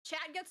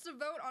Chat gets to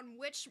vote on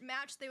which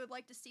match they would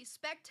like to see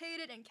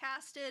spectated and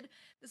casted.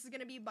 This is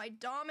going to be by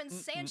Dom and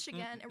Sanch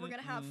again, and we're going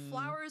to have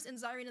Flowers and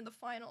Zyrene in the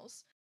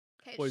finals.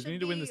 Okay, Boys, we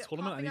need to win this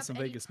tournament. I need some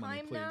Vegas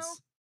money, please. Now.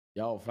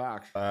 Yo,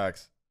 facts.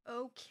 Facts.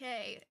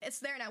 Okay, it's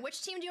there now.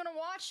 Which team do you want to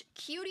watch?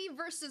 Cutie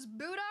versus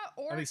Buddha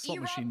or slot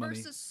E-Rob machine money.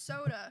 versus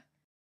Soda?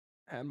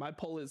 And my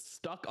poll is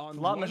stuck on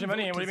slot machine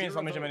money. What do you mean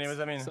slot machine money? What does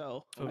that mean?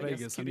 So for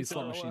Vegas, I need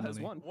slot machine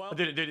money. Well,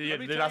 dude,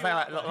 last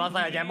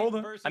night I gambled.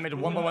 I made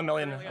 1.1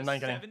 million. I'm not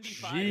kidding.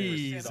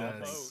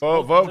 Jesus.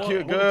 Vote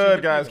cute.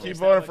 Good guys, keep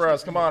voting for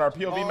us. Come on, our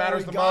POV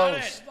matters the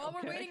most. While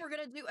we're waiting, we're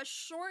gonna do a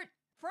short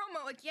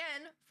promo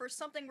again for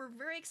something we're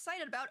very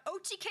excited about.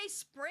 OTK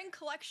Spring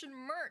Collection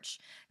merch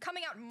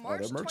coming out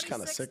March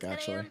 26th,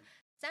 10 a.m.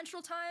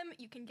 Central Time.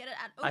 You can get it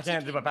at I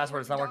can't do my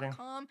password. It's not working.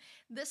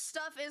 This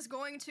stuff is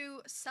going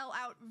to sell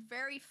out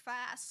very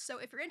fast. So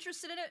if you're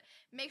interested in it,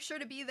 make sure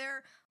to be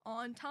there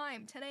on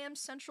time. 10 a.m.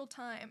 Central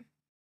Time.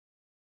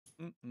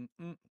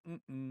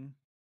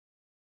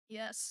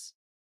 Yes.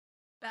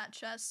 Bat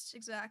chest.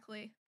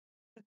 Exactly.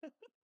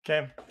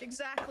 Okay.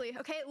 Exactly.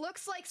 Okay, it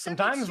looks like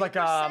sometimes like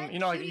you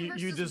know,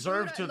 you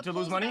deserve to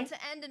lose money.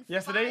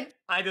 Yesterday,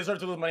 I deserve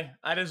to lose money.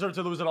 I deserve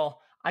to lose it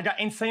all. I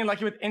got insane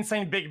lucky with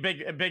insane big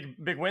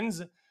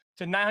wins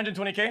to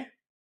 920k,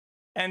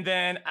 and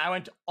then I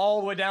went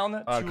all the way down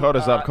to code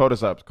is up.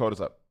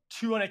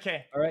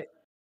 200k. All right.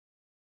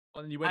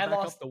 And you went back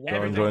up the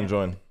wall.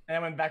 Join. And I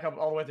went back up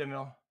all the way to the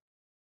middle.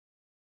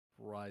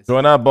 Right.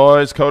 Join up,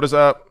 boys. Code is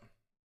up.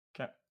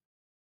 Okay.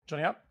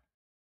 Joining up.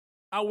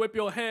 I'll whip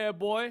your hair,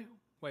 boy.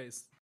 Wait.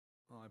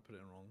 Oh, I put it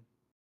in wrong.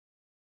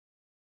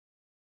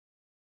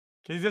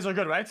 Okay, these are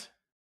good, right?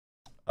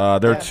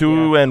 They're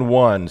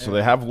 2-1, so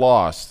they have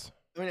lost.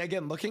 I mean,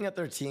 again, looking at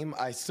their team,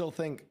 I still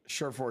think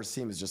Sureforce's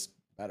team is just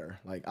better.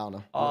 Like, I don't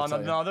know. Oh,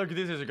 no,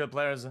 these are good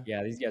players.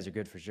 Yeah, these guys are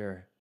good for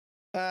sure.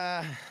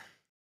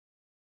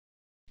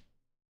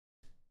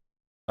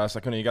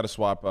 Sykkuno, you got to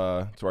swap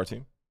to our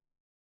team.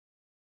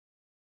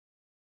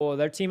 Well,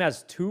 their team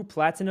has 2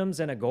 platinums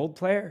and a gold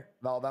player.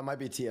 No, that might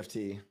be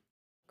TFT.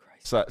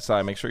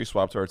 Sai, make sure you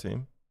swap to our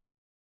team.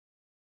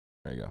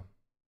 There you go.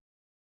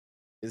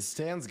 Is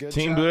Stan's good?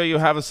 Team Buddha, you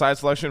have a side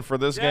selection for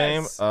this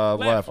game.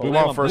 Left. We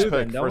want first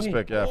pick. First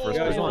pick, yeah. First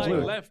pick.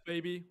 Left,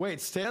 baby.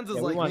 Wait, Stan's is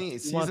like me.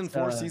 Season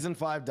 4, Season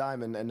 5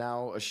 diamond, and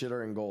now a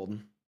shitter in gold.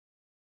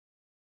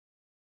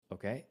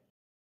 Okay.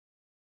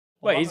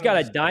 Wait, he's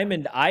got a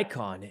diamond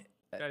icon.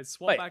 Guys,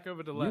 swap back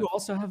over to left. You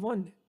also have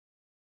one.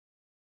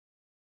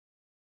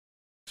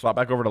 Swap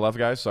back over to left,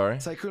 guys. Sorry.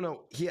 Sykkuno,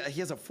 he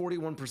has a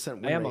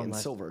 41% win rate in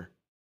silver.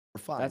 We're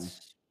fine.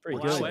 That's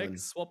pretty good.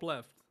 Swap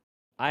left.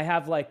 I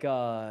have like,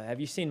 have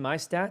you seen my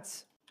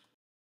stats?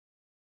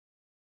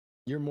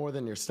 You're more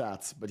than your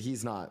stats, but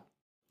he's not.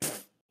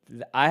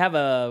 I have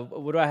a,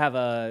 what do I have?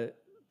 I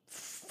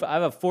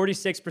have a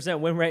 46%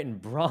 win rate in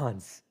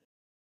bronze.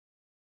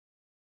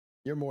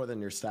 You're more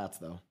than your stats,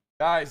 though.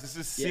 Guys, this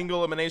is single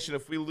elimination.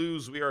 If we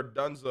lose, we are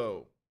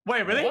donezo.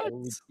 Wait, really?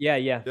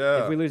 Yeah.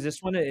 If we lose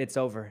this one, it's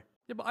over.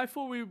 Yeah, but I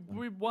thought we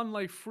won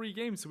like 3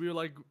 games, so we were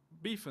like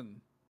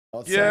beefing.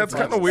 Yeah, it's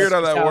kind of weird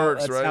how that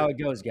works, right? That's how it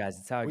goes, guys.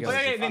 That's how it goes.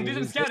 Okay, then do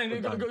some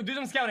scouting. Do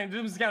some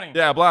scouting.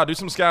 Yeah, Blau, do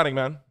some scouting,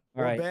 man.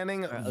 We're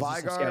banning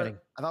Vigar.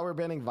 I thought we were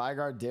banning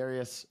Vigar,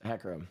 Darius,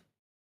 Hecarim.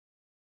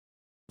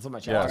 That's what my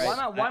chat was.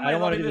 I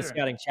don't want to do the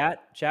scouting.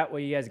 Chat,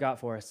 what you guys got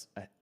for us?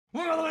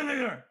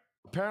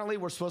 Apparently,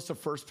 we're supposed to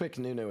first pick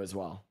Nunu as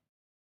well.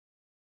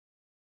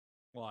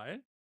 Why?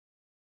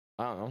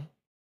 I don't know.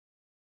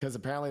 Because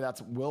apparently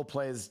that's Will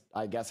plays,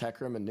 I guess,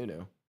 Hecarim and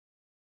Nunu.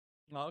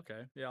 Oh,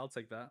 okay. Yeah, I'll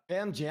take that.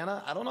 Ban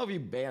Janna? I don't know if you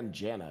ban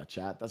Janna,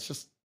 chat. That's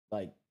just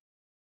like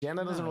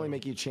Janna doesn't really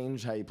make you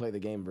change how you play the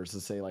game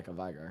versus say like a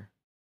Vigar.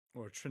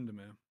 Or a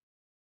Tryndamere.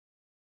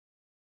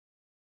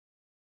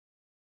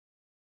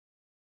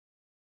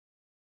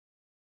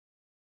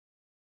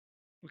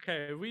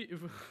 Okay,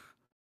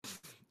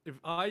 if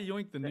I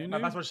yoink the Nunu, my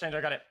password's changed.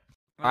 I got it.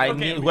 I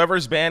need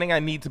whoever's banning. I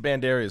need to ban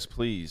Darius,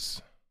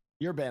 please.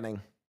 You're banning.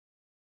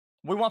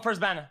 We want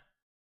first ban.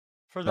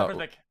 First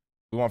pick.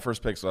 We want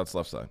first pick, so that's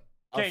left side.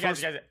 Okay,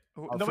 guys.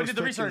 Nobody did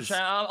the research.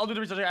 I'll do the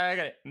research. I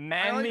got it.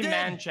 Manly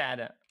man,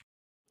 Chad.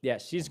 Yeah,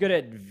 she's good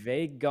at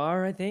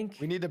Vagar, I think.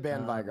 We need to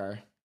ban Vigar.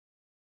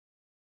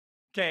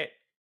 Okay,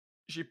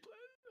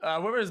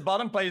 whoever is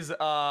bottom plays so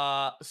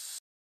I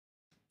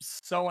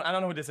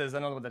don't know who this is. I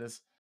don't know what that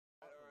is.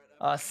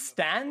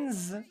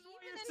 Stands.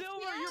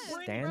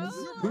 Stands?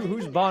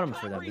 Who's bottom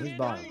for them? Who's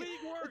bottom?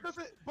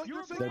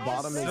 Their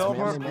bottom is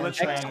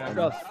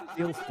Extra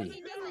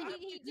filthy.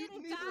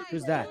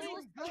 Who's that?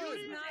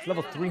 It's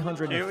level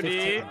 350.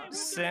 Cutie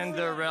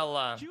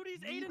Cinderella.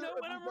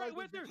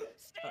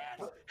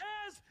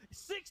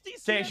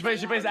 Okay,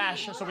 she plays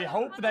Ashe, so we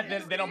hope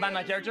that they don't ban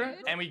my character,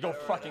 and we go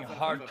fucking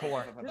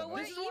hardcore.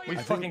 We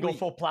fucking go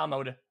full plow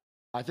mode.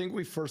 I think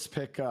we first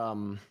pick.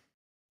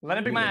 Let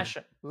him pick my Ashe.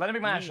 Let him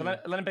pick my Ashe.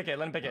 Let him pick it.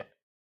 Let him pick it.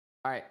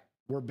 All right,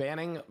 we're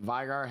banning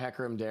Vigar,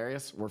 Hecarim,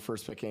 Darius. We're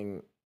first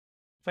picking.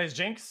 Plays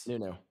Jinx.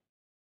 Nunu.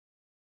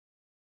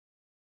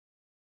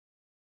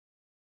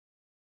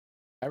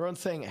 Everyone's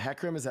saying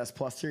Hecarim is S+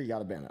 tier. You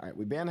gotta ban it. All right,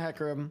 we ban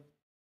Hecarim.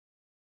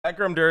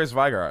 Hecarim, Darius,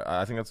 Vigar.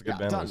 I think that's a good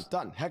ban list.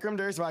 Done. Hecarim,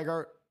 Darius,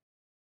 Vigar.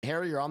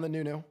 Harry, you're on the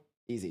Nunu.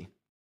 Easy.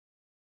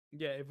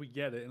 Yeah, if we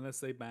get it, unless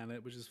they ban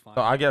it, which is fine.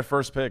 No, I get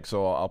first pick,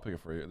 so I'll pick it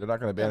for you. They're not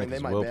gonna ban it they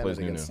because might Will ban plays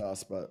it Nunu. against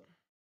us, but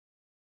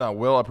No,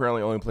 Will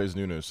apparently only plays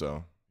Nunu,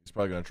 so he's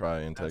probably gonna try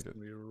and take it. That's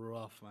gonna be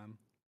rough, man.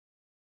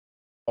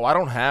 Oh, I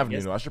don't have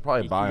Nunu. I should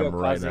probably buy him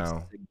right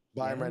now.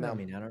 Buy him right now. I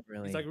mean, I don't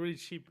really. It's like really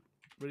cheap.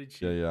 Really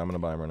cheap. Yeah, I'm gonna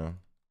buy him right now.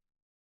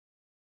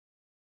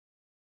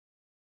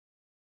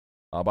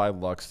 I'll buy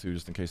Lux too,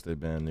 just in case they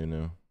ban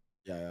Nunu.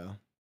 Yeah.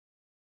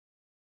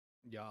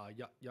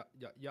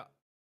 Yeah.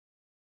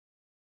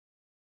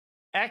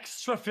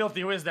 Extra filthy.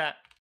 Who is that?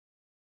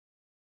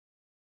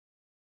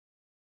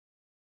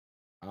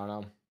 I don't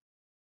know.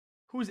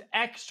 Who's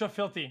extra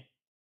filthy?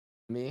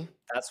 Me?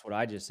 That's what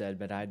I just said,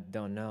 but I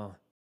don't know.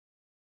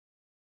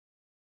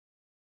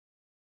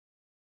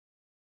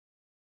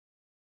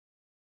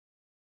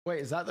 Wait,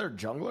 is that their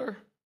jungler?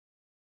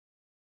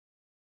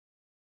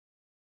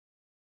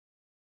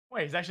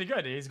 Wait, he's actually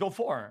good. He's gold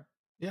 4.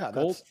 Yeah,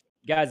 Gold. that's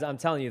Guys, I'm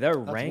telling you, their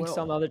That's ranks Will.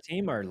 on the other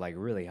team are like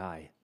really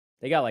high.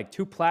 They got like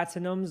 2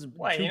 platinums.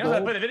 Wait, 2 you know how to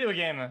gold. play the video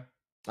game.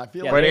 I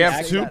feel Yeah, like Wait, they they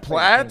have say 2 that-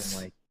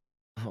 plats? Like,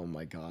 Oh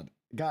my god.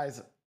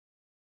 Guys,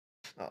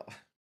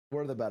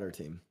 we're the better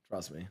team.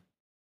 Trust me.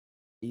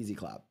 Easy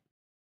clap.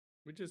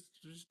 We just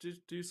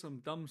do some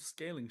dumb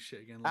scaling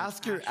shit again. Like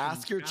Ask your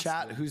Ash and chat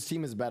Castle. whose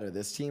team is better,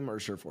 this team or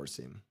Sureforce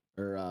team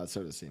or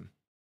Soda's team.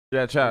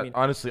 Yeah, chat. I mean,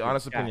 honestly,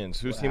 honest chat.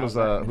 opinions. Whose Well, team how's is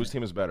that? whose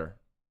team is better?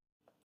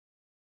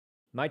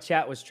 my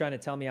chat was trying to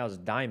tell me I was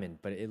diamond,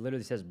 but it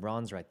literally says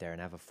bronze right there,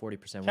 and I have a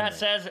 40% win Chat rate.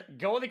 says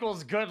gold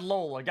equals good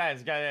lol.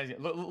 Guys,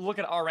 look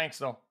at our ranks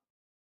though.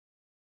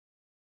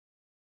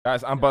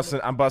 Guys, I'm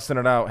busting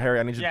it out. Harry,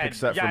 I need you to pick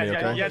set for me,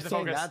 okay? Yeah, to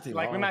Saying focus. that to you.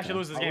 Like we might actually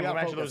lose this game. We might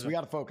actually lose We it.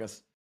 gotta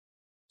focus.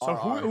 So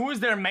who's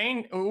their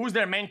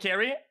main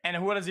carry and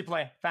who does he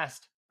play?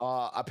 Fast.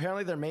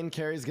 Apparently their main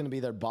carry is gonna be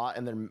their bot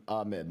and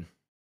their mid.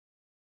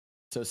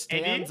 So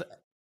stands,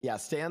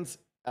 stands,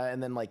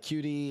 and then like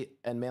QD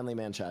and Manly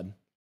Manchad.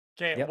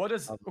 Okay, Yep. what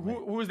is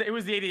who's the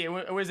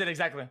AD? Who is it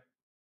exactly?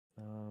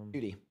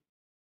 QD.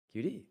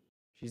 QD.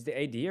 She's the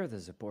AD or the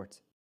support?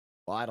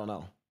 Well, I don't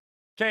know.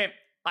 Okay,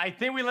 I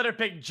think we let her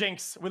pick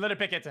Jinx. We let her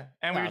pick it,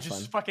 and we That's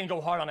just fine. fucking go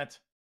hard on it.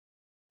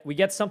 We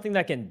get something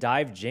that can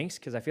dive Jinx,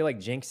 because I feel like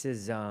Jinx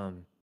is All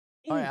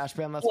right,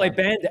 Ashban, that's Oh, I fine.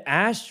 banned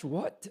Ash.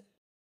 What?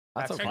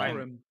 That's okay.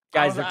 Hecarim.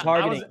 Guys, they're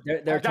targeting.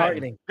 They're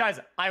targeting. Guys,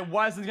 I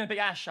wasn't gonna pick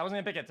Ash. I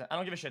wasn't gonna pick it. I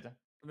don't give a shit.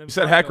 You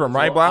said Hecarim,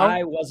 right, Blau?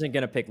 I wasn't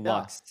gonna pick Yeah.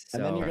 Lux.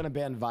 And then so- you're gonna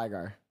ban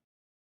Vigar.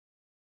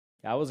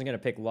 I wasn't gonna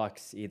pick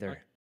Lux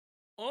either.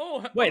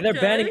 Oh, Wait, they're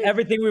banning okay.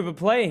 everything we've been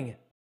playing.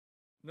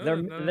 No, they're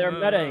no, they're no,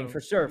 metaing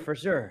no. for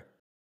sure.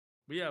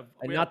 We have.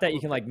 And we not have that you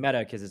Bulla can like pick. meta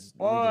because it's.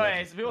 League of Boys,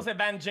 Legends, people but- say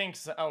ban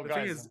Jinx. Oh, The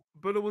thing guys. is,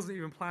 Bulla wasn't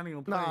even planning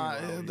on playing. Nah,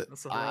 Lowry.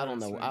 That's the I don't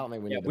know. hilarious I don't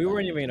think we Yeah, need to we ban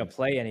weren't him. even gonna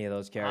play any of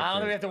those characters. I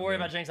don't think we have to worry I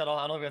mean, about Jinx at all.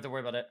 I don't think we have to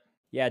worry about it.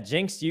 Yeah,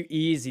 Jinx, you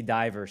easy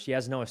diver. She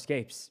has no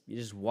escapes. You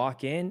just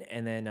walk in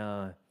and then.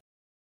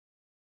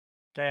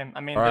 Okay,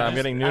 I mean. All right, they're I'm just-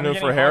 getting Nunu for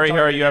hard Harry. Harry,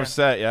 targeted you have here.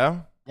 set,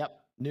 yeah? Yep.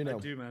 I Nuno.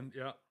 do, man.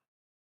 Yeah.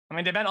 I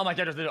mean, they banned all my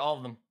characters. They did all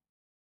of them.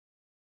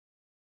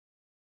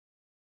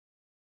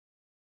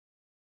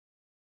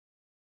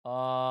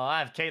 I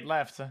have Kate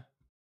left.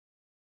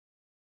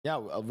 Yeah,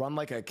 run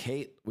like a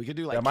Kate. We could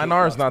do like. Yeah, my Kate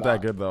Nara's Lux not that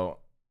bot. good though.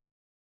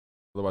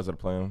 Otherwise, I'd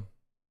play him.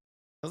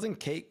 Doesn't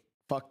Kate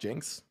fuck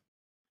Jinx?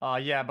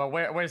 Yeah, but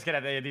where's Kate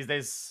at these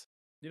days?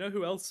 You know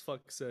who else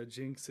fucks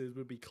Jinxes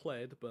would be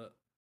Kled, but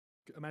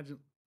imagine.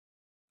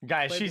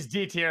 Guys, Play she's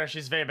D tier.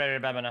 She's very, very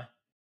bad right now.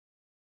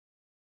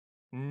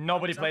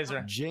 Nobody plays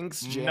her.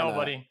 Jinx, Janna.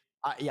 Nobody.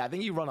 Yeah, I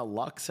think you run a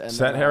Lux and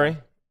Set, then, Harry?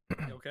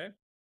 Okay.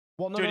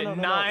 Well, no, Dude, no,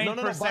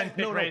 9%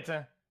 pick rate.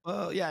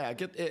 Yeah.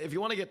 Get if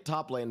you want to get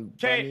top lane.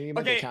 Okay,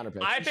 make a counter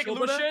pick. I pick sure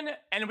about that? Lucian,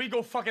 and we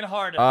go fucking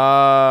hard.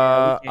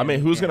 I can, mean,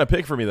 we who's can. gonna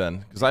pick for me then?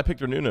 Because I picked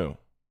her Nunu.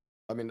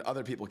 I mean,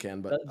 other people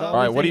can, but The All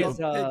right, only what do thing you- is,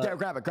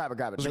 grab it.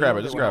 Just grab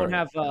it, just grab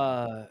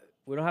it.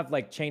 we don't have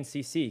like chain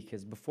CC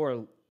because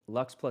before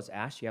Lux plus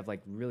Ash, you have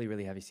like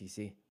really heavy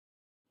CC.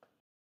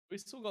 We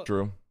still got.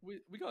 True.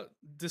 We got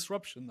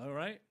disruption though,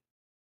 right?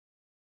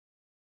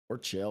 We're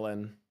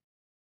chilling.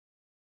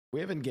 We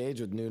have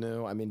engaged with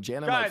Nunu. I mean,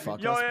 Janna might Guys,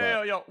 fuck yo. us,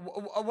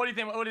 What do you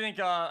think? What do you think?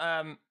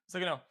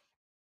 Sykkuno?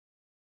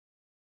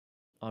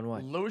 On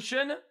what?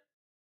 Lucian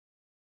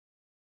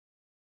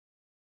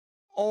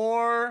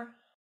or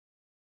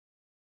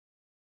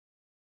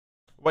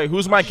Wait,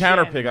 who's my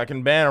counter Shen. pick? I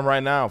can ban him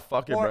right now.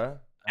 Fuck it, Or- bro.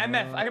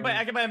 MF? I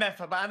can buy MF,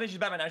 but I think she's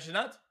bad right now. She's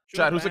not.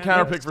 Chat, who's the ban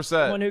counter her. pick for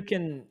set? Someone who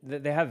can.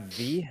 They have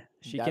V.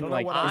 She Yeah, I can don't know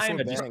like. what else I'm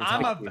we're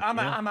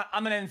banning.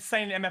 I'm an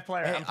insane MF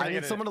player. Hey, I'm I pretty need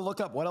good at someone it. to look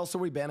up. What else are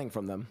we banning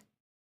from them?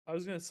 I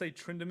was gonna say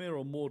Tryndamere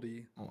or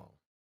Morty.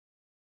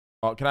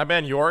 Oh, can I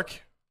ban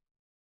York?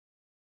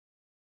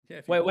 Yeah.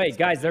 if you Wait, want.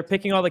 guys, they're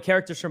picking all the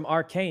characters from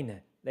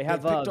Arcane. They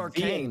have picked V and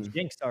Arcane.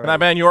 Jinx Can I already.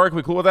 ban York?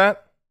 We cool with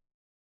that?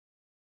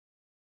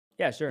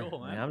 Yeah, sure.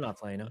 Cool, I mean, man. I'm not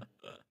playing him.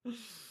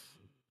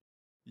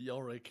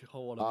 Yorick,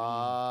 hold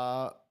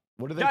on.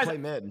 What do they Guys, play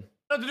mid?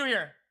 What to do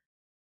here?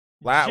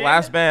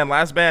 Last ban,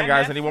 guys.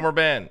 MF? I need one more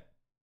ban.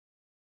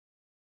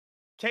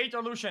 Kate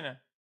or Lucian?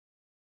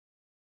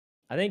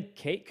 I think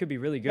Kate could be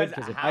really good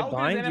because if I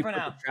bind, you put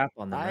the trap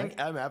on them, I right? think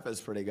MF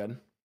is pretty good.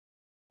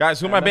 Guys,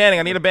 who am I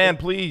banning? I need a ban,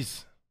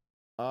 please.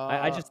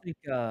 I just think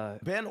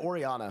ban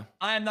Oriana.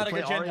 I am not a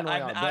good Jhin.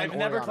 I've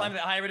never climbed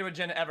high rated with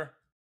Jhin ever.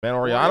 Ban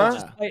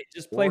Oriana?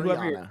 Just play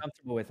whoever you're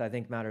comfortable with. I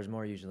think matters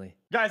more usually.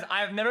 Guys,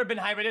 I've never been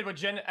high rated with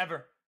Jhin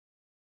ever.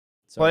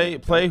 So,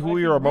 play who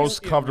you're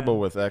most comfortable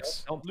with,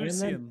 X. Don't play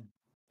Lucian.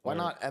 Why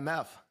not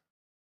MF?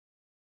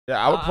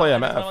 Yeah, I would play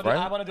MF, right?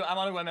 I want to do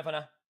MF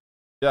now.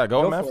 Yeah,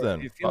 go MF for it. then.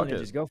 If you're feeling Fuck it, it.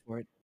 just go for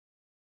it.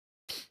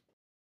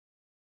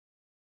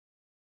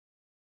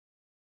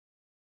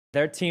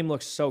 Their team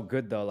looks so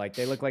good though. Like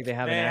they look like they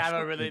have they have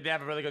a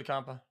really good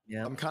comp.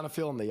 Yeah. I'm kind of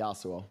feeling the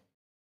Yasuo.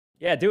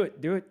 Yeah, do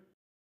it.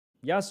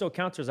 Yasuo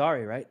counters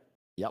Ari, right?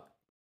 Yep.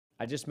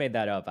 I just made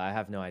that up. I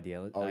have no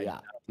idea. Oh yeah.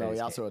 No,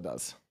 Yasuo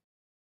does.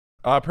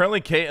 Apparently,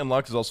 Kate and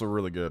Lux is also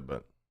really good,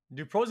 but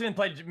do pros even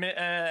play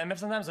MF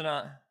sometimes or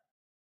not?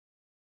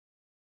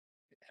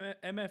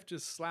 MF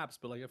just slaps,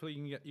 but like I feel like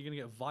you're gonna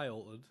get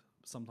violated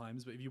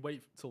sometimes. But if you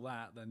wait till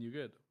that, then you're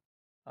good.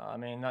 I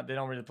mean, they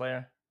don't really play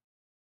her.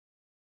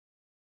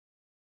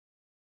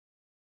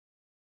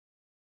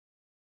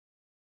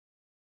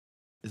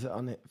 Is it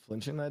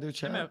unflinching that I do,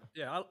 chat? MF,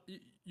 yeah,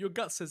 your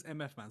gut says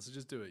MF, man. So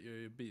just do it.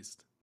 You're a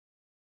beast.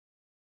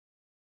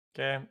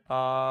 Okay.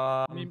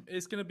 I mean,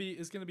 it's gonna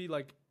be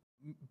like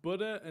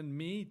Buddha and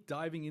me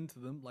diving into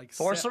them like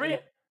sorcery.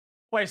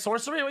 Wait,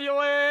 sorcery?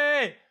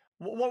 Wait.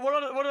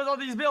 What are all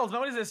these builds?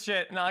 What is this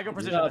shit? No, I go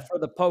precision. For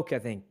the poke, I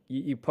think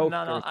you poke.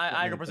 No,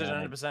 I go precision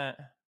 100%.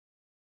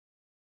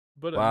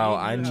 But wow,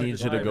 I need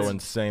you to go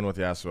insane with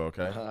Yasuo,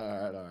 okay?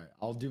 All right.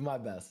 I'll do my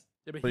best.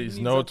 Yeah, please,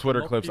 no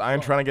Twitter clips. I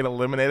am trying to get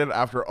eliminated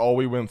after all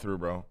we went through,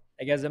 bro.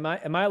 Hey guys, am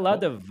I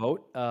allowed to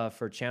vote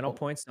for channel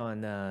points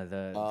on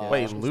the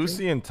wait,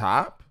 Lucy and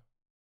top?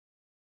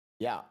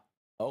 Yeah.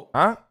 Oh.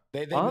 Huh?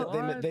 They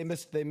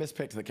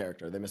mispicked the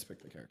character. They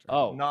mispicked the character.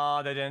 Oh.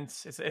 No, they didn't.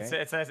 It's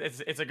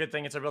a good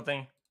thing. It's a real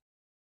thing.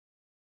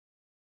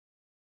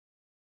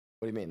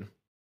 What do you mean?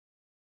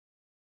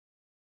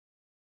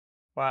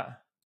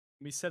 What?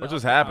 We said what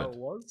just happened? It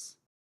was?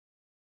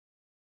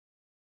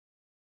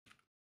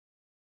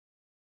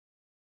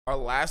 Our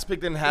last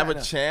pick didn't have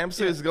a champ,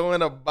 so he's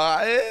going to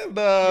buy it.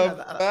 No,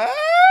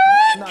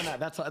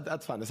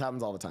 that's fine. This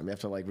happens all the time. You have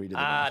to like redo the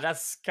match.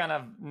 That's kind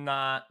of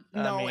not.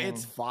 No, I mean,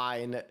 it's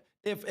fine.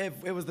 If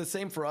it was the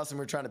same for us and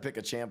we are trying to pick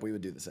a champ, we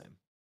would do the same.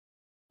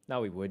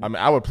 No, we wouldn't. I mean,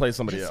 I would play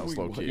somebody else,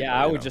 low key. Yeah,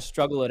 I would just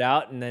struggle it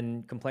out and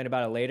then complain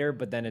about it later,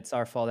 but then it's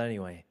our fault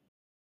anyway.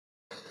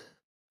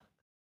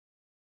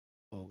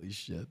 Holy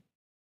shit.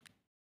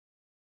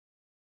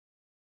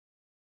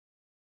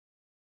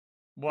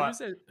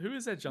 What? Who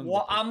is that jungle?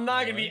 Well, I'm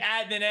not gonna be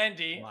admin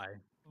Andy. Why?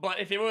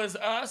 But if it was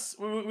us,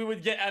 we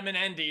would get admin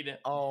Andy'd.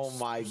 Oh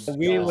my god.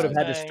 We would have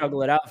had to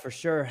struggle it out for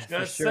sure.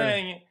 Just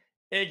saying,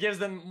 it gives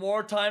them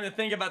more time to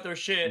think about their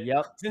shit.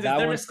 Yep. Since it's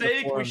their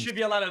mistake, we should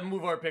be allowed to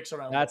move our picks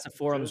around. That's a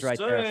forums right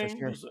there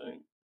for sure.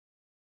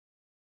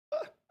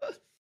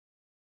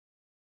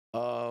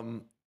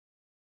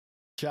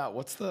 Chat,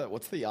 what's the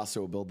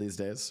Yasuo build these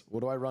days? What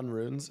do I run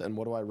runes and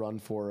what do I run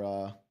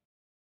for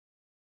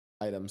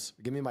items?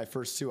 Give me my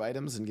first 2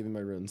 items and give me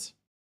my runes.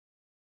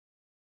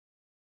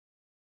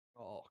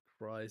 Oh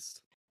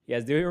Christ. You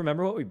guys, do you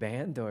remember what we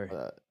banned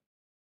or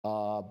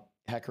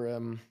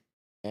Hecarim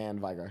and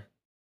Vigar.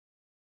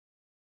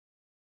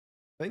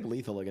 I think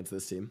lethal against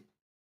this team.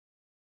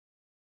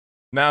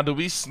 Now, do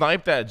we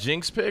snipe that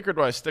Jinx pick or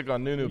do I stick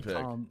on Nunu pick?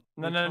 No,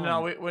 we're not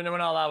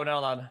allowed. We're not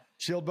allowed.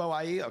 Shield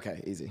bow IE?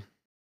 Okay, easy.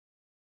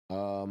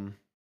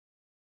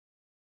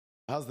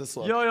 How's this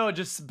look? Yo,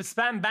 just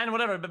spam ban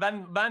whatever, but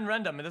ban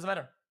random. It doesn't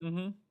matter.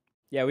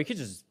 Yeah, we could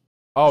just.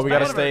 Oh, we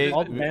gotta stay.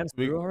 All the bans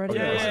through already.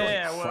 Okay,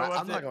 yeah.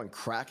 I'm not going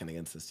Kraken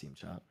against this team,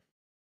 chat.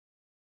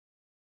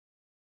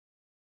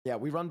 Yeah,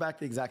 we run back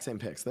the exact same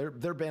picks.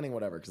 They're banning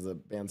whatever because the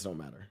bans don't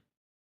matter.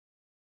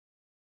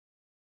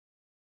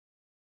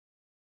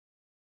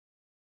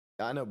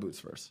 I know boots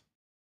first.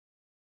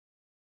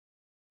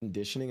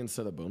 Conditioning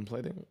instead of bone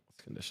plating?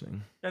 What's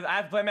conditioning? I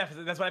have to play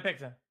MF. That's what I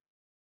picked.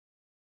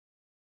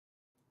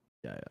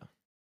 Yeah.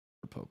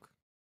 For poke.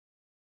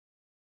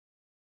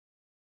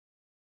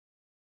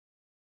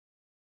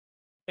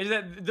 Is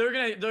that they're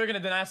gonna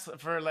deny us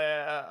for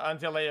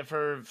until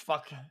for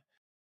fuck.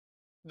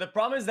 The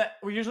problem is that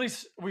we usually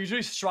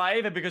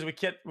strive because we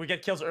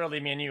get kills early,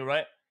 me and you,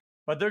 right?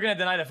 But they're gonna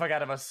deny the fuck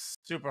out of us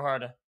super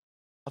hard.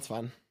 That's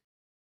fine.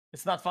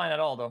 It's not fine at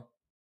all, though.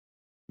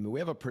 I mean, we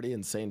have a pretty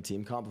insane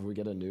team comp if we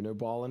get a Nunu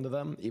ball into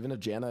them. Even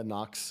if Janna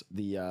knocks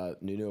the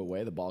Nunu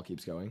away, the ball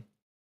keeps going.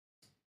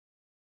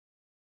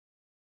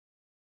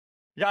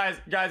 Guys,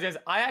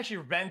 I actually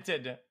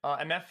rented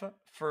MF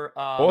for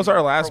what was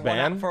our last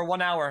ban? For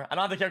 1 hour. I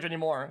don't have the character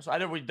anymore, so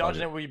either we dodge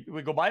it, we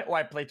go by, or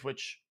I play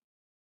Twitch.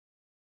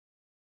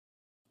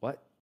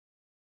 What?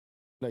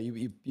 No,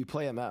 you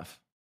play MF.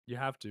 You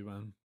have to,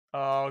 man.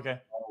 Oh, okay.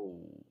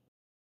 Oh.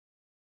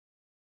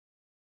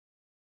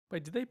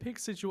 Wait, did they pick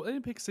Sejuani? They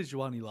didn't pick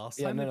Sejuani last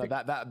Yeah, time. no,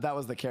 that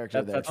was the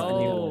character That's there. the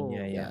new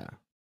one. Yeah.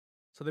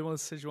 So they wanted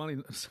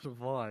Sejuani instead of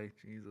Vi.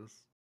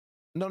 Jesus.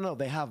 No,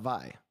 they have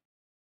Vi.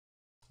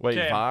 Wait,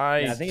 Okay.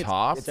 Vi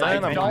top? I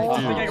Then? don't think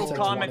I Dude. go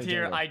comment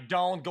here. Jungle. I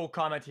don't go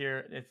comment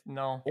here. It's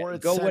no. Or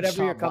it's Go Sed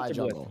whatever you're shot Vi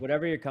comfortable jungle. with.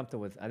 Whatever you're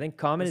comfortable with. I think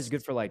common is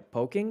good for like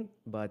poking,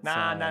 but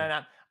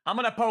Nah. I'm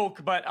gonna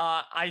poke, but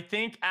I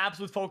think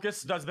absolute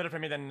focus does better for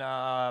me than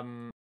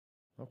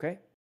Okay.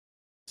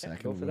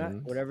 Second Go for that.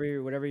 wound. Whatever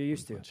you're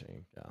used to.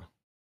 Punching, yeah.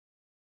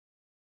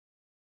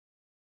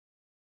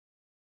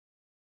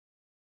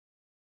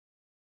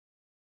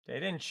 They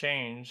didn't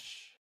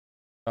change.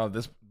 Oh,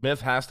 this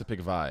myth has to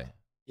pick Vi.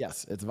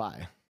 Yes, it's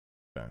Vi.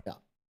 Okay. Yeah.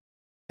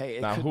 Hey,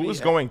 it Now, could who's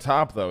be, going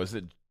top though? Is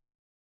it?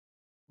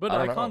 But I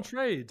I don't can't know.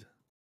 trade.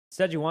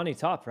 Sejuani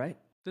top, right?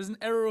 There's an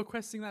error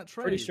requesting that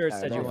trade. Pretty sure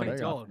it's Yeah, no, Sejuani thank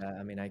top. God.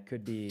 I mean, I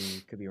could be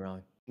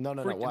wrong. No.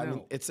 Freaking Well, I mean,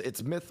 out.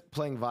 it's Myth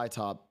playing Vi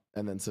top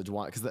and then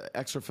Sejuani because the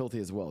extra filthy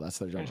as well. That's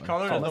their Change jungler. color.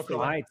 There's no Unless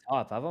color. high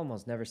top. I've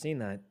almost never seen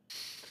that.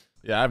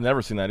 Yeah, I've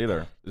never seen that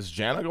either. Is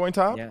Janna going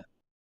top? Yeah.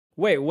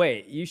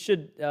 Wait. You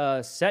should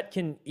Set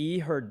can E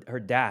her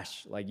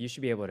dash. Like you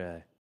should be able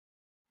to.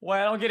 Well,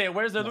 I don't get it.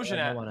 Where's the I illusion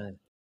don't at? wanna-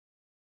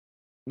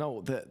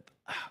 No,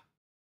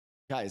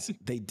 guys,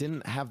 they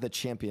didn't have the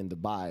champion to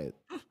buy.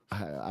 I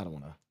don't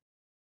want to.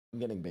 I'm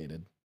getting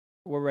baited.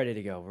 We're ready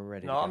to go. We're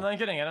ready. No, to I'm go. not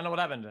kidding. I don't know what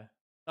happened. All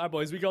right,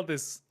 boys, we got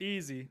this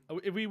easy.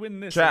 If we win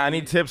this, Chat, I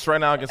need tips right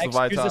now against the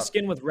Vi Excuse the top.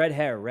 skin with red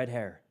hair. Red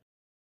hair.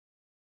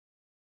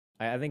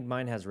 I think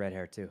mine has red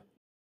hair too.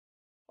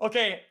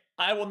 Okay,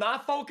 I will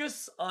not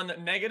focus on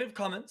negative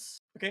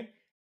comments. Okay,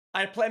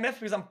 I play Myth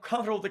because I'm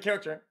comfortable with the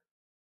character.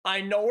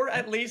 I know her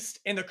at least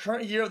in the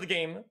current year of the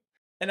game,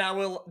 and I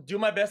will do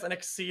my best and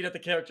exceed at the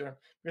character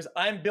because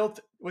I'm built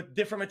with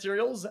different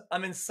materials.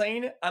 I'm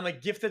insane. I'm a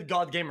gifted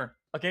god gamer.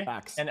 Okay,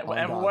 Facts. and Oh,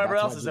 God, whatever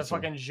that's else my is a juicer.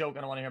 fucking joke.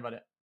 I don't want to hear about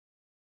it.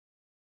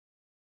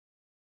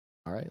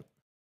 All right.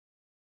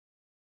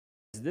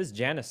 This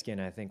Janna skin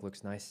I think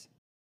looks nice.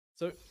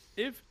 So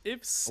if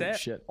Set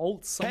shit.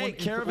 ult someone Hey,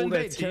 into Caravan all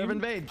their Vade, Caravan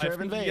team, Vade, I Caravan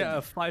think you Vade. get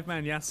a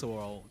 5-man Yasuo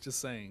ult. Just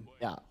saying.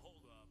 Yeah.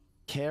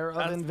 Care of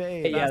That's-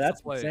 invade. Hey, yeah, That's that's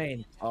the play.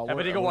 insane. Oh,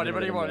 Everybody go we're ward.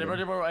 Everybody go ward. invading.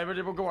 Everybody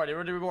go ward.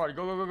 Everybody go ward.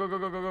 Everybody go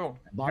ward. Go.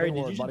 Body Harry, did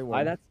ward, you body just ward.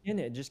 buy that skin?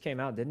 It just came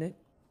out, didn't it?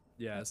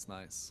 Yeah, it's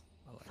nice.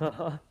 I like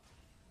it.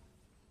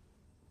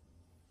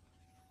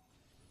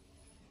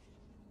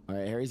 All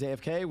right, Harry's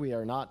AFK. We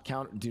are not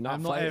do not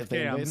I'm not fight if they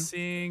AFK. I'm invade.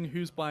 seeing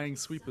who's buying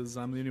sweepers.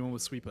 I'm the only one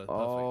with sweeper. Perfect.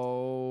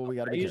 Oh, we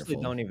gotta I be usually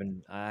careful. don't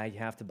even. I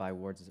have to buy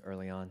wards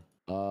early on.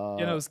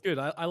 You know, it's good.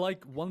 I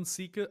like one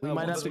seeker. we might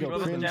one have to go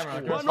sweeper.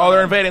 cringe. Oh,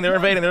 they're invading. They're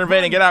invading. They're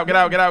invading. Get out. Get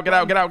out. Get out. Get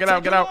out. Get out. Get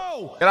out. Get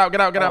out. Get out.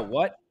 Get out. Get Oh, out.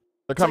 what?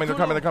 They're coming. They're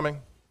coming. They're coming.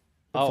 Good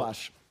Oh.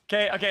 flash.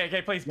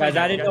 Okay, please. Guys,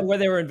 I didn't know where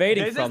they were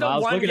invading This is from. the I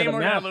was one looking at game the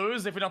we're map. gonna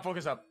lose if we don't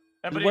focus up.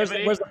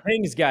 Everybody, Where's the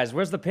pings, guys?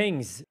 Where's the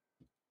pings?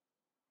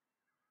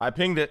 I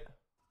pinged it.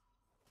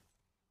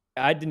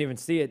 I didn't even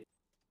see it.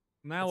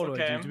 Now It's what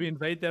do I okay. do? Do we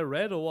invade their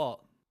red or what?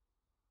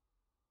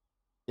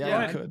 Yeah,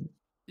 Yeah. we could.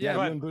 Yeah, you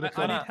ahead. and Buddha I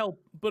could. need help.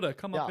 Buddha,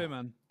 come up Yeah. here,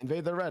 man.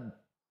 Invade the red.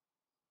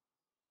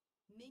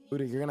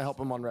 Buddha, you're gonna help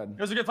him on red. It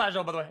was a good flash,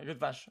 though, by the way. A good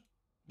flash.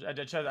 I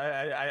just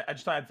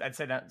thought I'd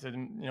say that to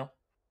them, you know.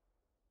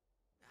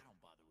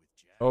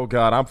 Oh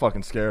God, I'm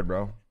fucking scared,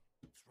 bro.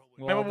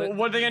 Well, Maybe,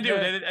 what are they gonna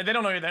do? They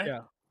don't know you're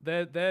there.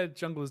 Yeah, their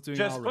jungle is doing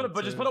Just our put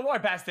red, just so- put a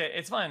ward past it.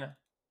 It's fine.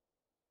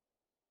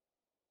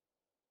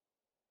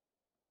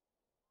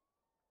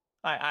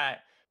 Alright.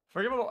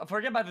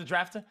 Forget about the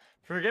draft.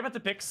 Forget about the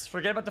picks.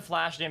 Forget about the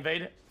flash. The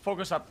invade.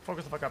 Focus up.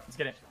 Focus the fuck up. Let's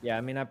get it. Yeah,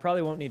 I mean, I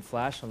probably won't need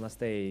flash unless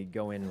they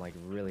go in like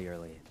really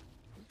early.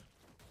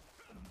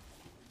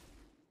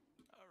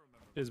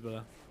 Is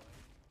better.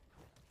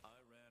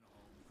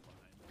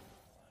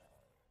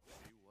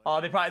 Oh,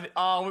 they probably.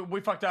 Oh,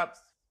 we fucked up.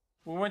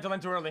 We went to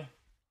land too early.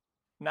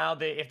 Now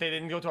if they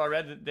didn't go to our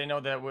red, they know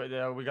that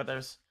we got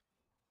theirs.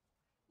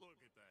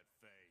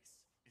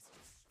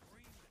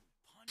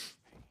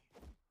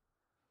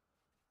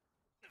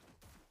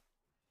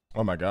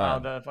 Oh my Oh,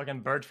 God. the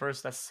fucking bird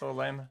first. That's so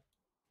lame.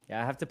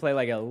 Yeah, I have to play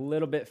like a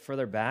little bit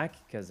further back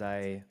because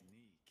I.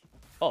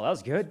 Oh, that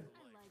was good.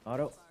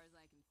 Auto.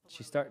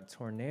 She start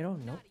tornado?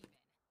 Nope.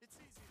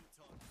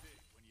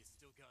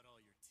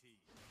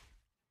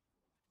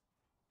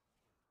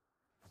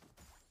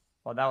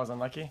 Oh, that was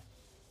unlucky.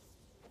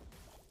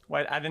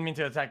 Wait, I didn't mean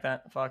to attack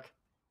that. Fuck.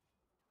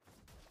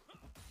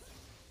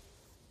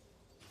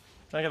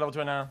 Trying to get level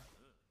 2 now.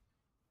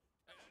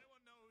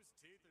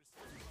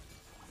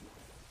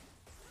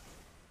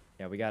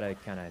 Yeah, we gotta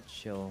kind of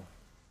chill.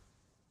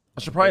 I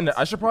should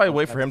probably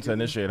wait for him to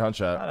initiate hunt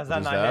shot. How does with that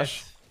his not dash.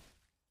 hit?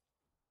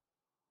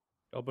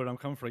 Oh, but I'm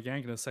coming for a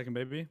gank in a second,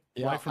 baby.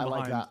 Yeah, Right from I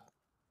like behind. that.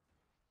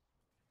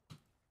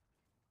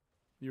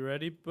 You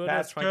ready? But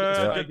That's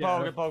good.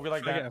 Good poke. We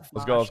like that.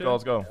 Let's go. Let's go.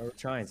 Let's go. We're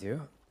trying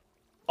to.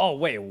 Oh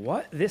wait,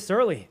 what? This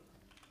early?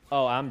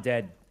 Oh, I'm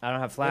dead. I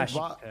don't have flash.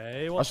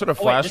 Okay, I well, should have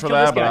Oh, wait, flashed just for kill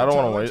this that, but guy. I don't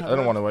want to waste. I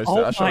don't want to waste it.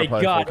 I Oh should my have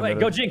probably god! full Wait,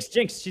 go committed.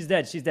 Jinx. She's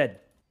dead. She's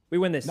dead. We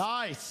win this.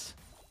 Nice.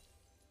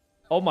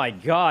 Oh my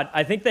god!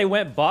 I think they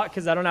went bot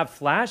because I don't have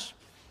flash.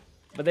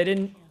 but they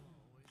didn't.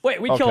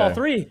 Wait, we kill all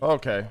 3.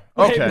 Okay.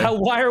 Wait, now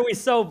why are we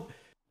so?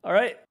 All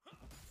right.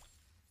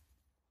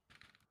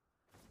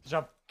 Good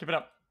job. Keep it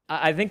up.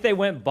 I think they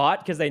went bot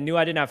because they knew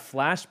I didn't have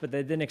flash, but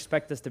they didn't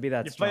expect us to be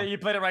that strong. You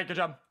played it right. Good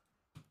job.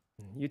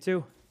 You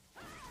too.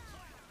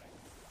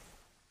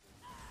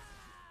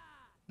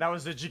 That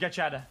was the Giga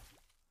Chad.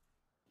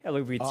 Yeah,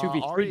 look, we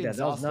 2v3 that.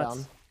 That was nuts.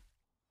 Down.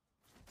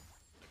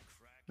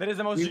 That is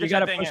the most We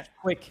gotta push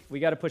quick. We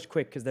gotta push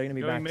quick because they're gonna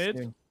be back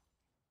soon.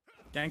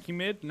 Ganking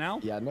mid now?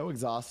 Yeah, no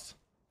exhaust.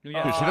 Dude,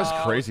 she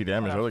does crazy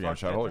damage early game,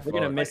 Chad. Holy fuck.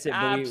 We're gonna miss it,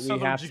 but we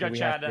have to. We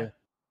have to.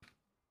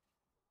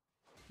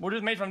 We're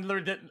just made from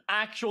literally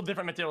actual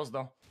different materials,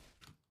 though.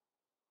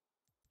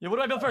 Yeah, what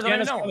do I build first?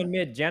 Janna's coming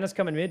mid. Janna's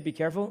coming mid. Be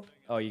careful.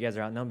 Oh, you guys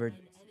are outnumbered.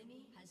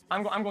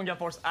 I'm going Gale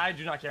Force. I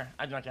do not care.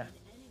 I do not care.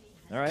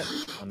 All right.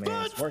 I mean,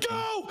 Let's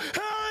go!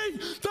 Hey!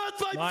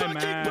 That's my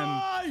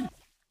fucking boy!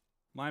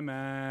 My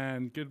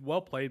man. Good.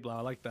 Well played, Blah.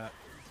 I like that.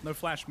 No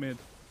flash mid.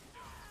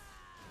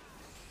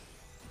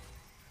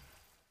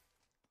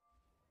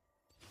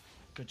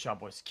 Good job,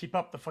 boys. Keep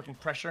up the fucking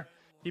pressure.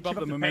 Keep up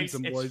the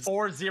momentum, pace. boys. It's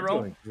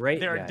 4-0.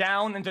 They're guys.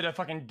 down into the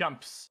fucking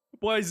dumps.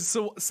 Boys,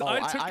 so I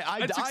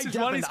took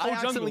Sejuani's full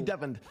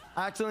jungle.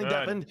 I accidentally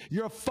deafened.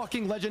 You're a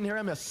fucking legend here.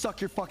 I'm gonna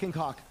suck your fucking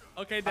cock.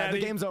 Okay, Daddy.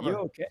 The game's over. You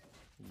okay?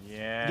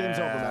 Yeah. The game's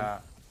over, man.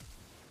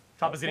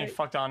 Top is getting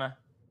fucked on her.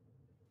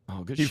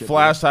 Oh, good He shit,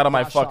 flashed dude. out of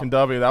my Flash fucking up.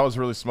 W. That was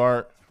really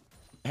smart.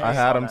 I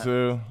had him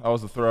too. That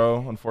was the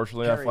throw.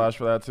 Unfortunately, I Harry. flashed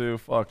for that too.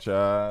 Fuck,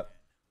 chat.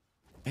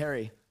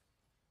 Harry,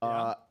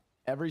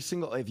 every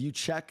single, if you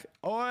check,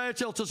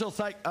 chill,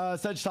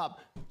 Sedge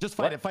top. Just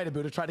fight it,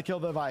 Buddha. Try to kill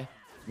the Vi.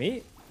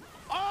 Me?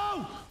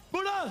 Oh,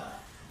 Buddha!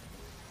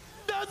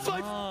 That's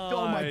like,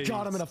 oh my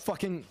god, I'm gonna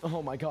fucking,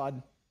 oh my god.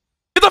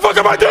 Get the fuck out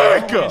of my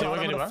dick!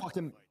 I'm gonna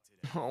fucking,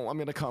 oh, I'm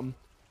gonna come.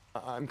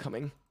 I'm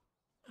coming.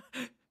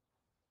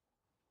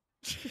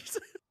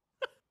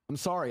 I'm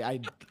sorry,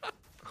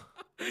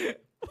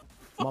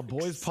 my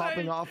boy's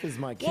popping off is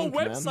my kink,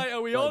 What man. website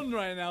are we on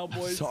right now,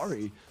 boys? I'm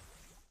sorry.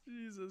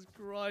 Jesus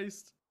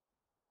Christ.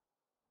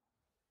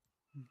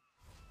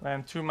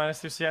 Man, 2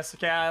 minus 2 CS.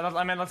 Okay,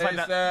 I mean, let's fight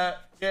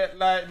that. Get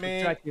like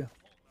me. Track you.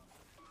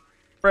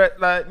 Fret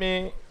like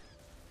me.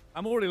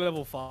 I'm already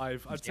level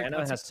 5.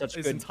 Janna has such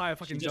his good. entire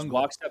fucking She just jungle.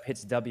 walks up,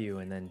 hits W,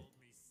 and then.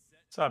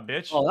 What's up,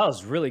 bitch? Oh, that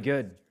was really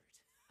good.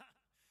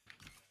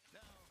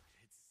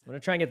 I'm gonna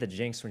try and get the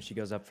Jinx when she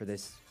goes up for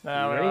this.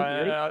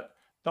 No,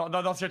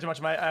 don't steer too much.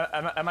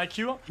 My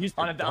Q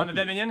on the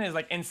dead minion is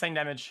like insane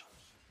damage.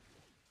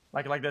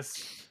 Like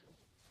this.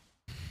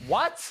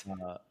 What?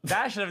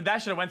 That should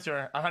have went to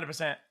her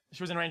 100%.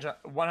 She was in range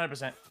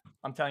 100%.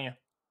 I'm telling you.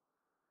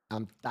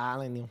 I'm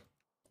telling you.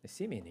 They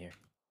see me in here.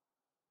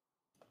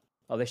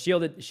 Oh, they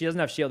shielded. She doesn't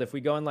have shield. If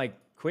we go in like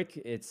quick,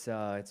 it's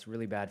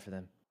really bad for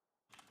them.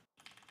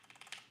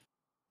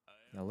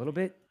 A little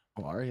bit.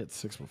 Oh, Ari hit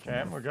 6 before.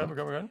 Okay, we're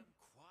good.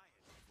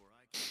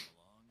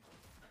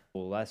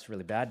 Oh, that's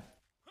really bad.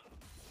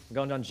 I'm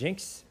going down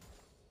Jinx.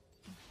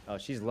 Oh,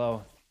 she's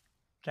low.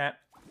 Can't.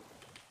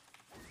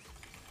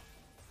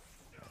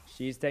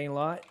 She's taking a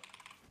lot.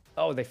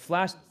 Oh, they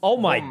flashed. Oh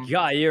my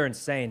god, you're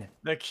insane.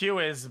 The Q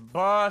is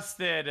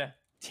busted.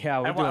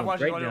 Yeah, we're doing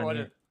great down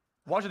here.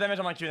 Watch the damage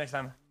on my Q next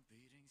time.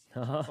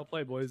 I'll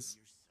play, boys.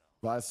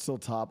 Vi's still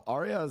top.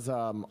 Arya's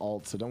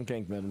ult, so don't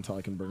gank mid until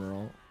I can bring her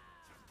ult.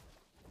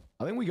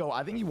 I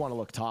think you want to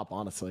look top,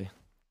 honestly.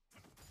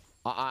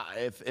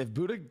 If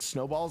Buddha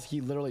snowballs,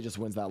 he literally just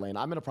wins that lane.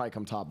 I'm gonna probably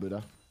come top,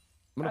 Buddha.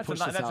 I'm gonna push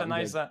this out. That's a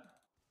nice.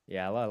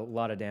 Yeah, a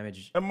lot of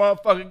damage. That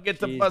motherfucker get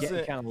the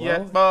bussin'. Yeah,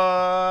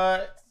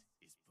 boy.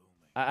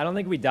 I don't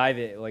think we dive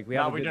it. Like we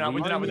have. We do not.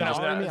 We do not. We can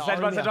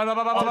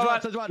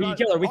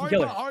kill her. We can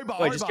kill her.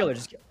 Wait, just kill her.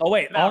 Oh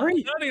wait,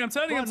 Ari? I'm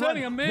turning.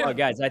 I'm mid. Oh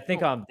guys, I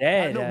think I'm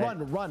dead. No,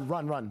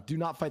 run. Do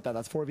not fight that.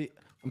 That's 4v.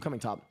 I'm coming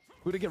top.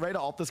 Buddha, get ready to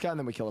ult this guy and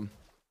then we kill him.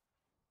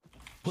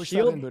 Push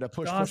that in, Buddha.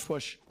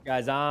 Push.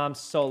 Guys, I'm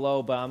so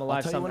low, but I'm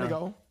alive somehow. I'll tell you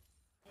when to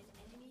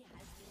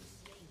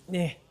go.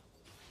 Yeah.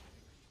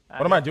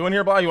 What am I doing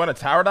here, Blah? You want a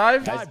tower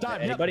dive? Dive.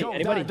 Anybody? Yep,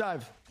 Anybody?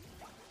 Dive.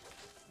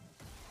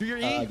 Do your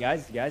E.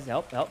 Guys,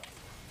 help. Fucking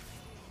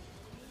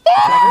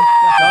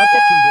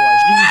boy.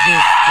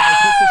 Jesus.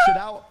 Push this shit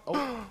out.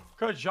 Oh.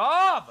 Good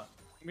job.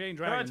 I'm getting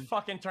dragged. Good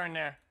fucking turn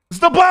there. It's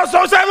the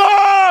Blastos I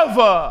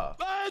love!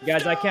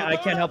 Guys, I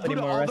can't help Buddha,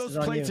 anymore. all Rest those is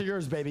on plates you. are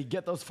yours, baby.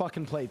 Get those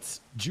fucking plates.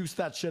 Juice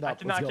that shit up. I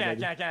can't.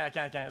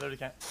 Literally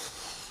can't.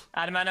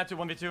 Add mana to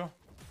 1v2.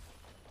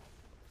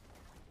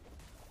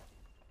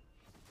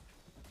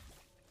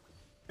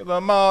 Get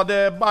them all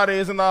dead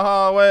bodies in the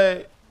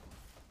hallway.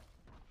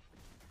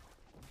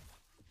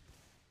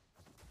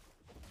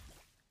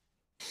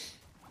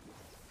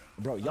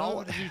 Bro,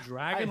 y'all. Did you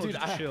dragon or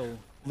just chill?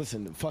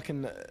 Listen,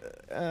 fucking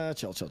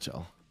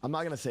chill. I'm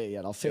not gonna say it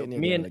yet. I'll say it.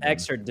 Me and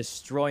X are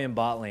destroying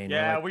bot lane.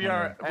 Yeah, like, we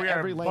are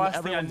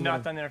busting a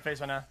nut on their face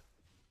right now.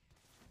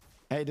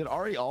 Hey, did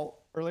Ari ult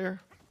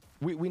earlier?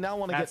 We now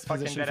want to get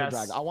positioned for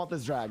drag. I want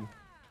this drag.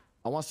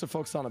 I want us to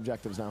focus on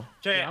objectives now.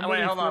 Okay, I'm wait,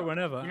 ready hold for on. it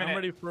whenever. I'm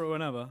ready for it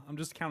whenever. I'm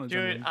just counting.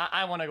 Dude,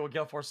 I want to go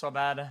Gale Force so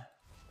bad.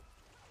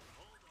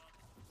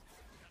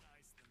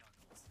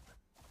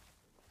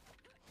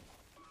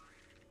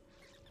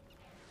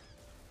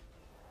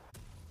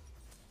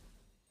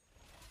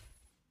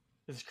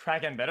 Is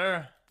Kraken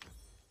better?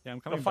 Yeah,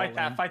 I'm coming. Go fight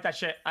that. Fight that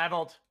shit. I have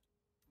ult.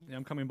 Yeah,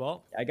 I'm coming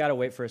bot. I gotta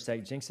wait for a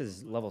sec. Jinx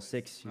is level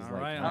 6. She's All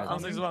right, I'm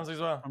 6 as well. I'm 6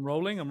 as well. I'm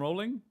rolling. I'm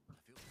rolling.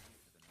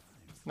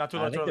 Not too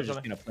I low. think they're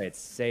just gonna play it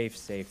safe.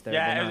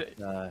 Yeah, they're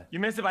not, you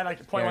missed it by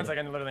like 0.1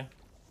 second, literally.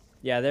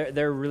 yeah,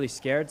 they're really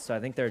scared, so I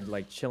think they're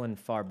like chilling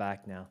far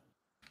back now.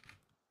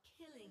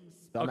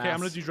 Okay, I'm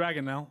gonna do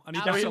dragon now. I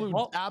need Absolute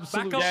bot.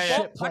 absolute Back up, shit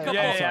bot. Back player. up,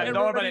 Yeah, bot.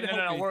 don't worry Everybody about it.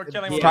 help No, me. we're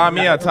killing. Top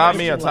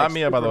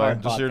Mia, by the way.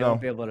 Just so you They know.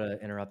 won't be able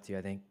to interrupt you,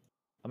 I think.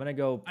 I'm gonna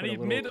go. I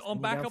need mid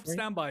on backup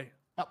standby.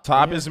 standby.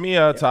 Top is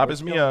Mia. Top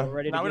is Mia.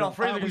 Now we don't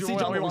freeze We because see we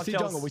jungle. We want see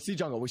kills. jungle. We see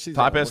jungle. We see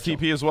Top jungle.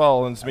 STP as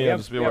well, and it's Mia.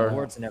 Just be We have aware.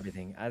 wards and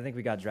everything. I think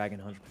we got dragon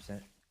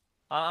 100%.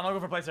 I'm gonna go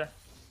for plates here.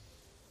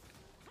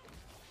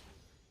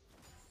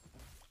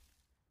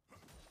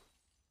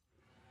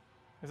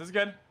 This is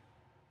good.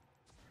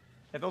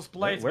 Hit those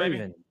plates,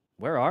 baby.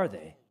 Where are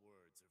they?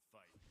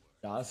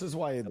 Yeah, this is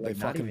why they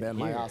fucking banned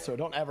my ass. So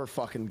don't ever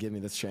fucking give me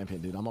this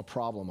champion, dude. I'm a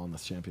problem on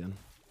this champion.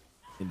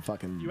 In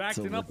fucking. You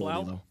acting up,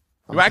 Lau?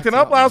 You acting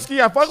up, Lowski?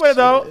 I fuck with it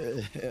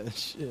though.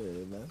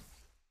 Shit, man.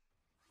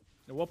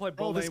 We'll play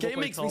Bro, this game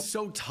makes me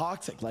so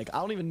toxic. Like I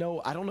don't even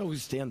know. I don't know who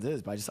Stans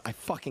is, but I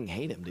fucking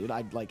hate him, dude.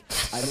 I like.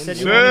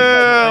 Chill,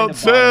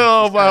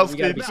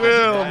 Lowski.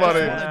 Chill,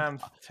 buddy. I'm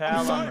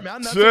sorry,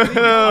 man. That's Chill, We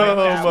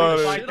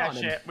buddy. fight that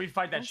shit. We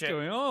fight that shit. What's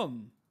going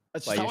on?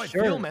 That's Like, how I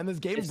feel, man. This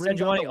game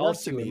brings out the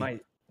worst in we me.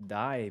 might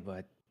die,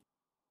 but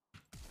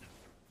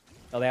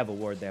oh, they have a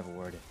ward. They have a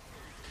ward.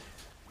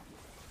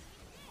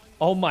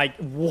 Oh my!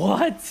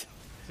 What?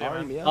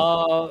 Sorry,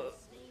 Mia.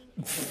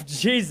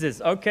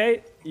 Jesus.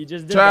 Okay, you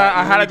just did Chat, that.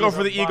 I had to go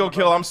for the ego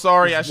kill. I'm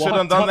sorry. I shouldn't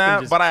have done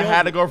that, but I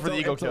had to go for the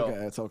ego kill.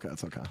 It's okay.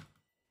 It's okay.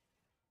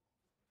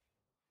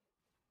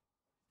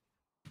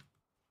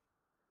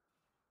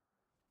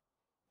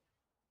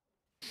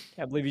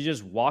 Can't believe you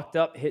just walked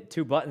up, hit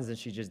 2 buttons, and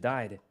she just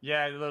died.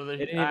 Yeah,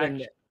 literally. It didn't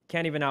even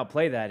can't even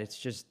outplay that. It's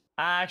just.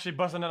 I actually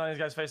busted it on these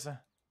guys' face.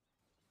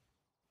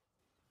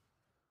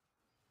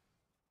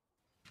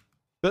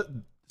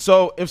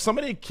 So if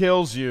somebody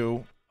kills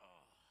you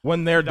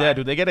when they're dead,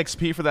 do they get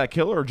XP for that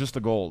kill or just the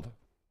gold?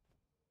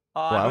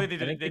 I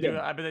believe they do.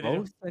 I believe they do.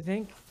 Both, I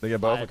think. They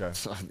get both. Okay.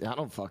 I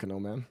don't fucking know,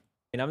 man.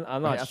 And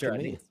I'm not sure.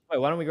 Wait,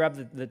 why don't we grab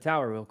the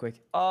tower real quick?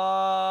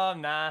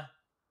 Nah.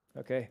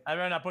 Okay. I'd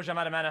rather not push them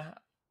out of mana.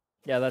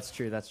 Yeah, that's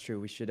true. That's true.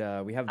 We should.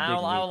 We have. I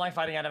don't like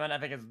fighting out of mana. I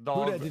think it's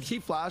dog. Did he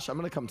flash? I'm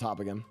gonna come top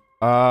again.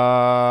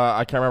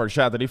 I can't remember.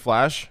 Chat, did he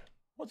flash?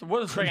 What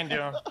does Kraken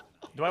do?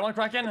 Do I want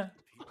Kraken?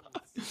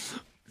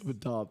 Good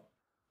top.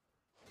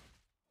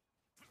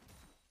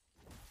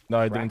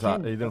 No, he didn't.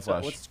 He didn't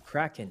flash. What's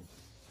Kraken?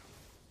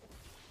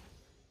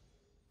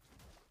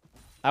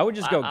 I would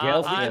just go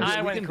Gale.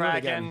 I went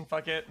Kraken.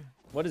 Fuck it.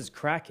 What is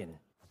Kraken?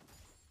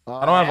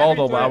 I don't have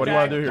Aldo, but what do you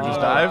want to do here? Just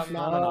dive?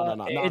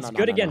 No. It's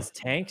good against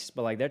tanks,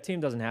 but like their team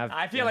doesn't have.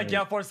 I feel like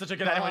Gale Force is such a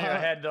good item when you're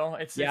ahead, though.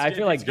 I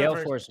feel like Gale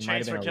Force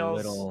might have been a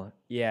little.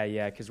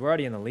 Yeah, because we're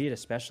already in the lead,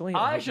 especially.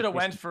 I should have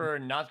went for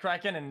not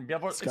Kraken and Gale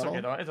Force. It's okay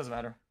though. It doesn't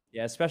matter.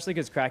 Yeah, especially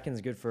because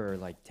Kraken's good for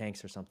like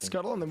tanks or something.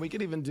 Scuttle, and then we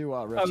could even do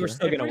we're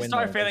still gonna win. If we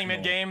start failing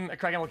mid game,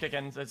 Kraken will kick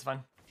in. So it's fine.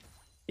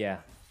 Yeah.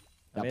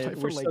 I mean,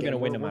 we're still gonna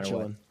win no matter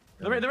what.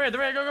 They're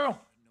ready, go. All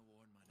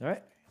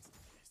right.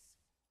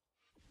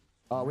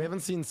 We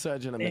haven't seen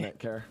Surge in a minute,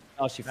 Care.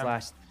 Oh, she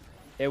flashed.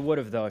 It would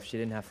have though if she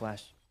didn't have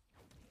flash.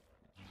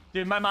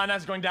 Dude, my mana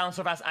is going down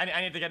so fast.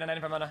 I need to get an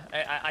 95 mana.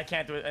 I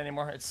can't do it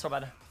anymore. It's so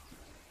bad.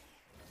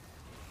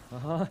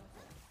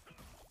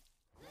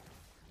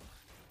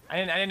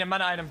 I need a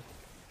mana item.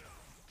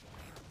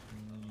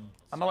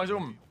 I'm on my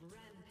zoom.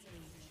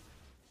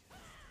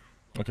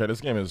 Okay,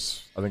 this game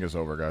is. I think it's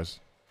over, guys.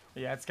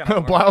 Yeah, it's kind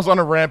of. Blau's on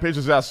a rampage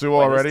as Yasuo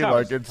already.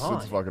 Like it's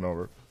fucking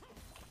over.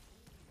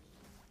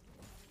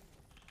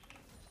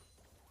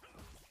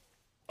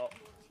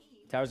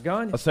 Tower's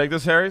gone. Let's take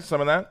this, Harry.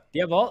 Some of that. Do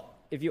you have ult?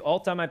 If you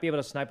ult, I might be able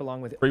to snipe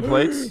along with it. 3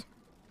 plates.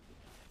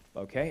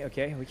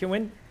 Okay. We can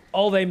win.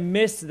 Oh, they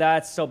missed.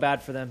 That's so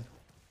bad for them.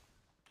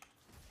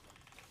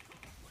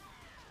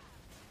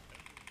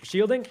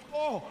 Shielding.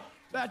 Oh,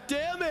 that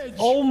damage.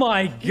 Oh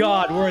my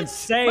god, we're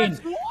insane.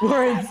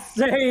 We're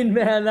insane,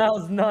 man. That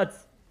was nuts.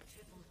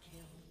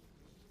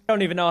 I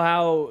don't even know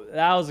how.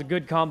 That was a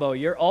good combo.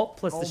 Your ult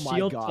plus the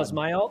shield plus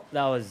my ult.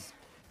 That was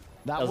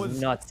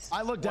nuts.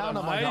 I looked down.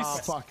 I'm like, oh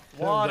fuck.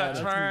 What a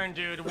turn,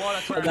 dude.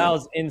 What a turn. That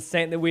was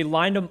insane. We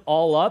lined them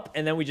all up,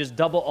 and then we just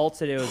double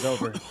ulted. It was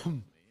over.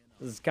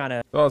 This is kind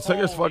of. Oh, let's take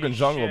his fucking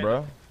jungle,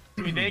 bro.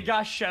 Dude, they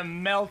got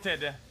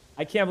melted.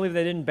 I can't believe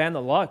they didn't ban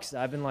the Lux.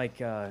 I've been like,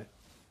 yeah,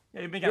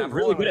 you've been you're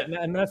really good at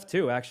MF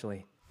too,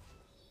 actually.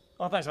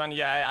 Oh, thanks, man.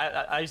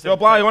 Yeah, I used to. Yo,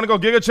 Blau, you want to go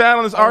Giga Chat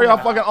on this Ariel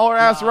fucking all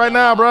ass right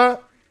now, bro?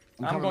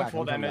 I'm going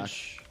full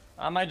damage.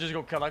 I might just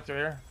go Collector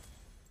here.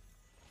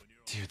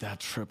 Dude, that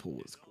triple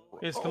was.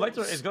 Is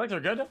Collector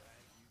good?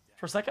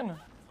 For a second.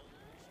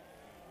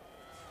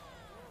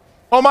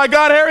 Oh my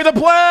God, Harry, the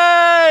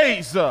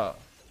plays!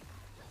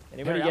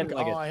 Anybody Harry, get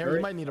like a Harry,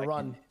 you might need to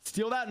run.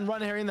 Steal that and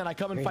run, Harry, and then I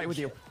come and fight with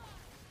you.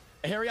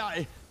 Harry,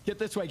 get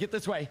this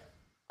way.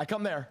 I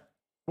come there.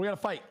 We're gonna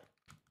fight.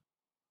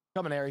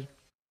 Coming, Harry.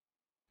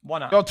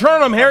 One up. Yo,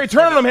 turn him, Harry.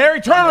 Turn him,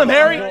 Harry. Turn him,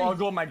 Harry. I'll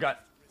go with my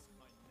gut.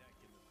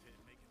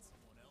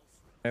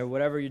 Hey,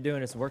 whatever you're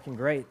doing, it's working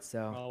great.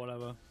 So. Oh,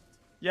 whatever.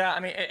 Yeah, I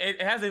mean,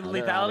 it has a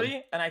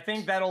lethality, and I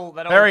think that'll.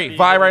 Harry,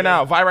 Vi right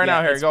now. Vi right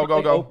now, Harry. Go,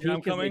 go, go. Yeah,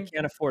 because they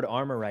can't afford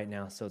armor right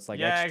now, so it's like.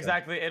 Yeah, extra.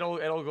 exactly.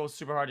 It'll go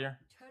super hard here.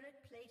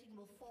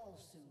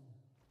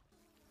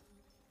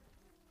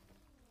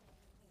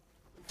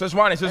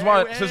 Sejuani,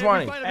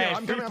 Sejuani. Hey,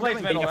 I'm free coming, plays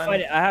I'm middle, I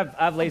man.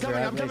 have laser.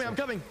 I'm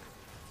coming.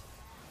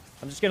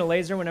 I'm just gonna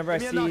laser whenever I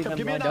see them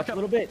lined up a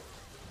little bit.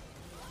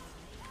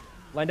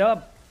 Lined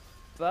up.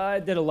 I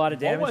did a lot of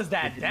damage. What was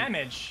that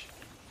damage?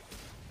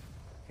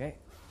 Okay.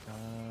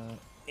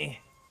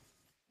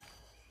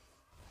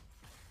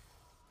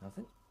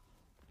 Nothing.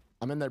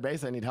 I'm in their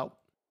base. I need help.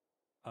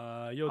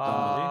 You're done,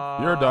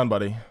 buddy. You're done,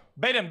 buddy.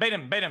 Bait him.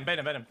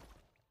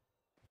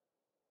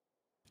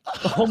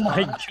 Oh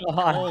my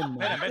god. Oh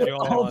my god.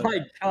 Oh my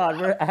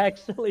god. We're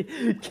actually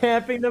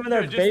camping them in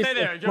their Dude, base. just stay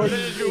there.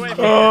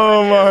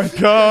 Oh my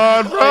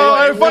god, bro.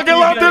 I fucking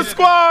love this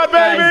squad,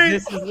 baby.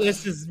 Guys,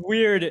 this is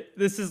weird.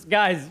 This is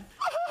guys.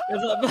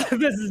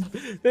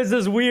 This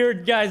is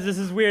weird, guys. This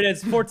is weird.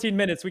 It's 14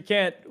 minutes. We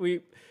can't.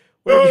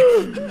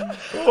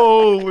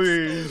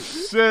 Holy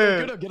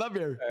shit. Get up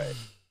here.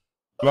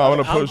 No, I'm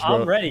gonna push,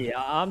 bro. I'm ready.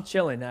 I'm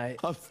chilling.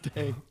 I'm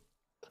staying.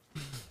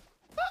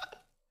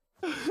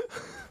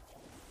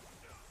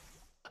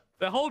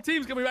 The whole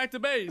team's coming back to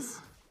base.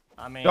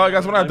 I mean, Yo, you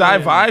guys want to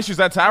dive Vi? She's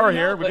at tower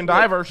here. We can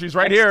dive her. She's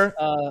right here.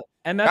 Guys,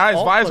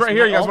 Vi's right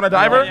here. You guys want to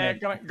dive her? Yeah,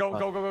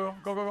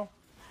 go.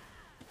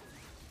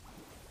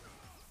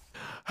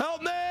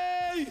 Help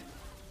me!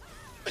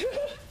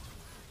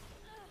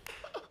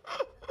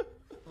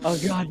 Oh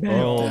god,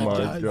 man. Oh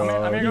my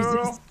god. I mean,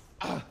 go.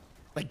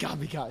 They got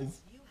me,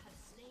 guys.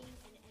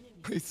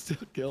 They still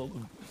killed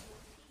him.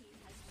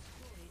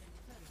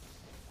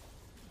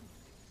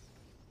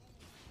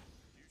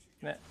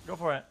 Yeah, go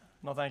for it.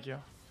 No, thank you.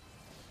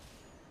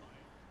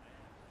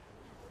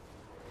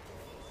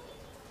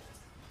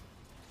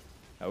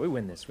 Oh, we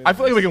win this. I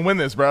feel like we can win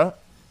this, bro.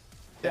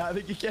 Yeah, I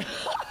think you can.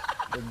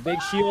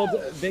 Big shield.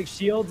 Big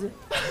shield.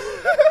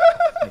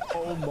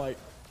 Oh my.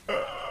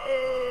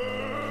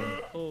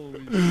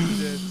 Holy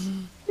shit.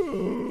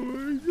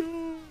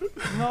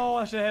 No,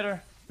 I should hit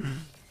her.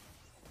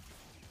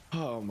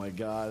 Oh my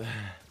god.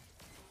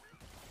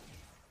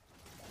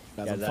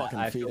 Guys, Yeah, I'm fucking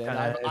I feel feeding.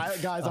 kinda-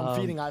 Guys, I'm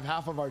feeding. I have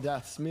half of our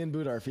deaths. Me and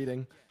Buddha are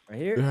feeding. Right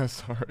here. Yeah,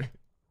 sorry.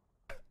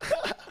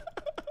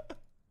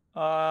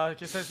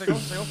 Okay, stay go.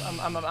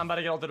 I'm about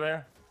to get ulted right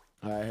here.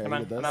 Alright, here, Come look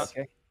on, at this. I'm out.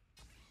 Okay.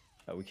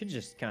 Oh, we could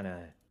just kind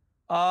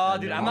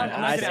of. Dude, no, I'm not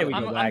I say kidding. we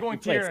go I'm back. going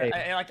We play tier.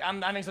 safe.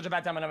 I'm having such a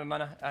bad time on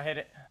mana. I hate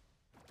it.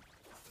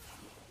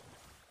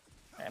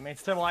 I mean,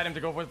 it's still item to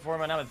go for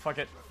mana, but fuck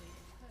it.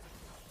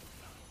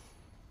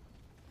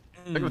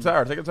 Take the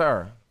tower. Take the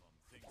tower.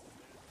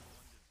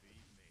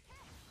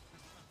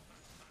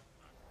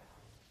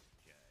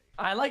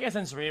 I like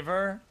Essence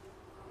Reaver,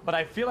 but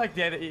I feel like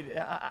I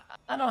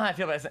don't know how I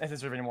feel about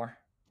Essence Reaver anymore.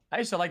 I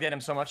used to like the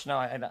item so much. Now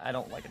I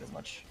don't like it as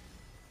much.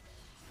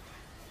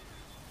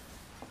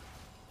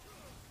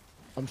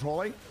 I'm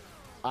trolling.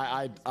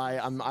 I'm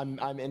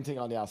inting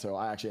on Yasuo.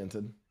 I actually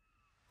inted.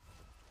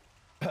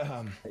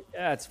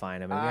 Yeah, it's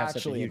fine. I mean, we have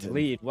such a huge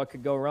lead. What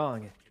could go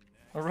wrong?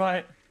 All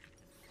right.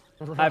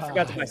 I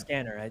forgot to buy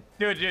scanner, right?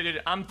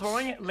 Dude, I'm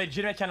throwing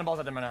legitimate cannonballs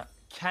at them right now.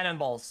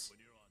 Cannonballs.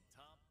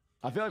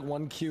 I feel like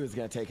 1Q is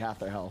gonna take half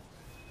their health.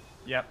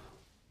 Yep.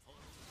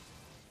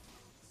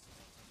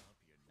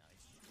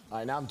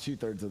 Alright, now I'm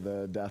 2/3 of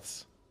the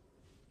deaths.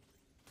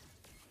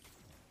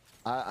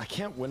 I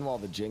can't win while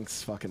the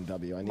Jinx fucking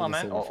W. I need Come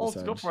on, to man. save it for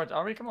Go Sedge. for it,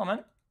 Ari. Come on,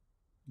 man.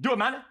 Do it,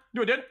 man.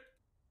 Do it, dude.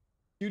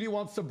 Judy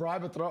wants to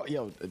bribe a throw.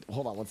 Yo,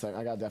 hold on one second.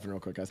 I got deafen real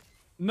quick, guys.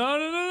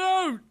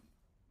 No.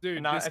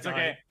 Dude, No, this it's guy.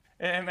 okay.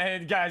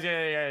 Hey, guys,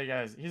 yeah,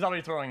 guys. He's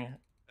already throwing it.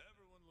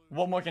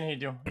 What more can he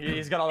do?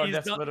 He's got all our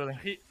deaths,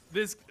 literally.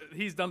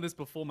 He's done this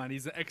before, man.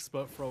 He's an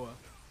expert thrower.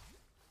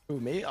 Who,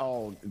 me?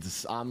 Oh,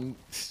 I'm...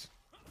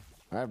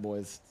 Alright,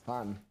 boys. It's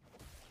time.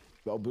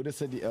 Oh, Buddha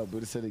said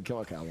he'd kill.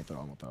 Okay, I won't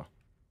throw.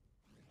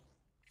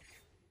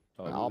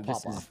 Oh, I'll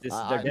pop off. They're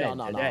dead.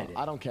 No. They're dead.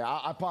 I don't care.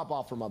 I pop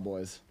off for my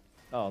boys.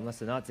 Oh, unless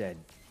they're not dead.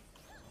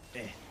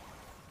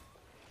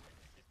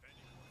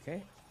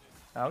 Okay.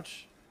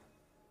 Ouch.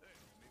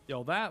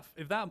 Yo,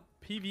 if that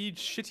PV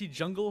shitty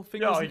jungle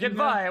thing. Yo, wasn't get in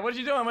there- by. What is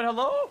she doing? What,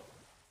 hello?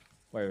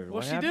 Wait,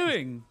 What's she happened?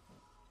 doing?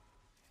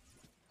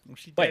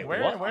 What's she Wait, doing?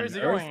 where what is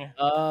he on earth?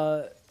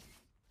 going?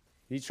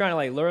 He's trying to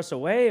like lure us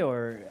away,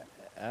 or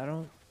I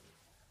don't.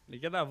 You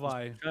get that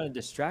vibe. Trying to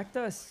distract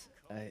us.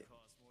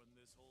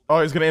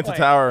 Oh, he's gonna enter Wait.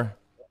 tower.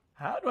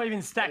 How do I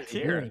even stack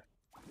tier?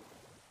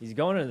 He's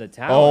going into the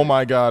tower. Oh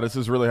my god, this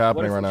is really What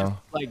happening if right he now.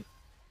 just, like,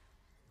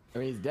 I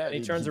mean, he's dead.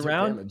 he turns took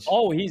around. damage.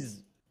 Oh,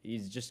 he's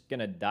just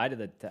gonna die to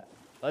the.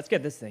 Let's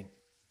get this thing.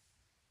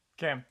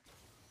 Okay.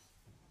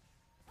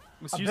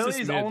 Let's use this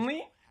Abilities mid.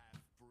 only?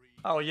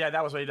 Oh, yeah,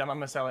 that was what he done. I'm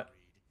gonna sell it.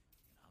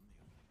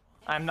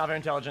 I'm not very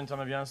intelligent, I'm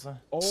gonna be honest.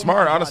 Oh Smart,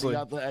 my God, honestly. he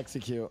got the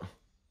execute.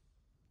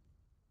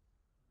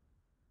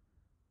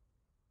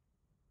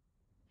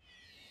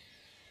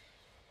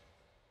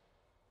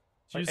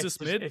 Use this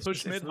mid,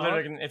 push mid.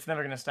 It's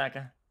never gonna stack.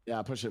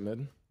 Yeah, push it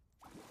mid.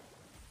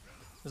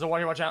 There's a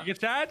warrior, watch out. You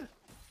get Chad?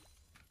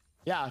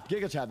 Yeah,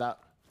 Giga Chad that.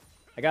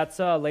 I got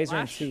laser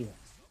and 2.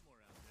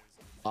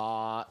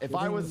 If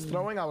I was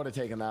throwing, I would have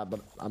taken that, but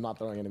I'm not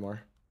throwing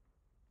anymore.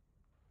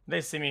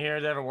 They see me here.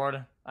 They have a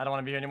ward. I don't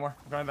want to be here anymore.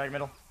 I'm going back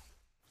middle.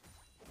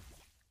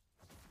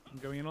 I'm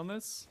going in on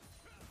this.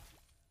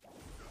 Oh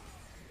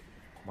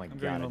my I'm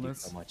god, I on do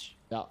this. so much.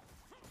 Yeah.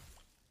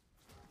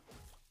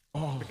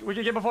 Oh, we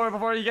can get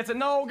before he gets it.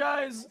 No,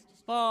 guys.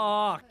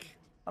 Fuck.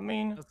 I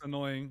mean, that's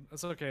annoying.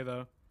 That's okay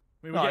though.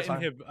 I mean, No, we it's get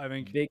fine. inhib, I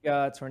think. Big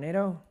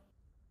tornado.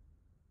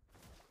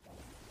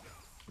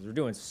 We're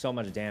doing so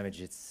much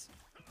damage. It's.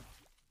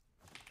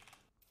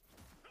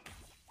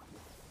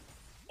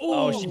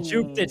 Oh, she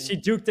juked it. She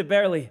juked it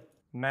barely.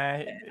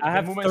 man, I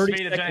have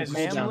 30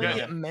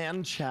 seconds.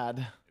 Man,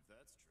 Chad.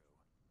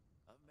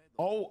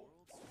 Oh.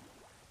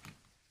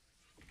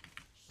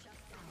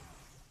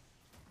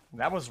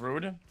 That was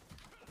rude.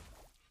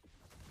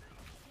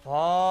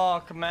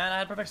 Fuck, man. I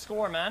had perfect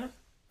score, man.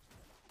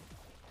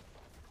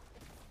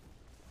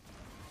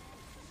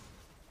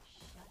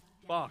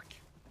 Fuck.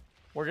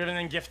 We're giving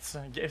them gifts.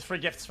 Free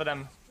gifts for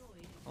them.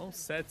 All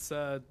sets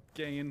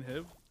getting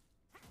inhib.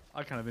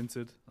 I kind of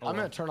inted. Oh, I'm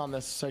gonna turn on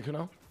this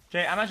Sykkuno.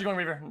 Okay, I'm actually going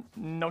Reaver.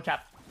 No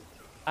cap.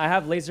 I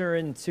have laser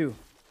in 2.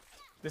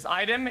 This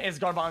item is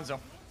Garbanzo.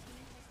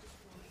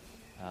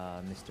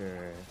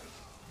 Mr.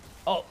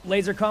 Oh,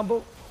 laser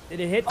combo.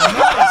 Did it hit?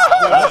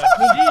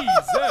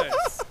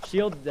 Jesus.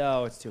 Shield.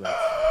 Oh, it's too late.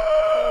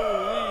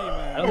 Holy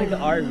man. I don't think the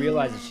Ari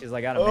realizes she's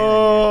like out of mana.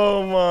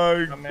 Oh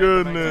my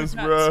goodness,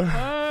 bro.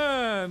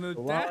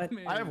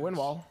 I have win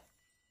wall.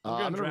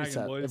 I'm gonna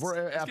reset.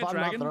 If I'm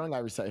not throwing, I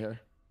reset here.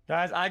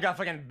 Guys, I got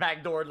fucking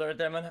backdoored right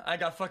there, man. I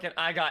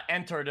got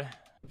entered.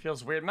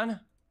 Feels weird, man.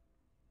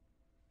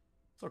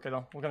 It's okay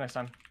though. We'll go next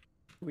time.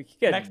 We could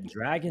get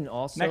dragon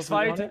also. Next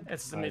fight,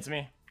 it's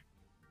me.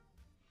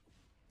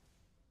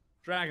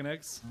 Dragon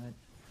Eggs.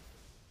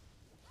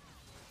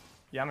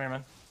 Yeah, I'm here,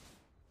 man.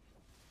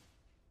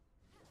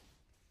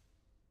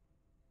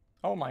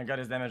 Oh my god,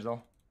 his damage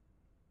though.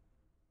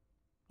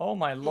 Oh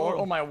my lord,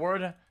 oh my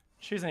word.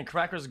 She's in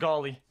crackers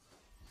golly.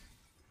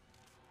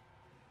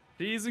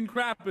 Cheese and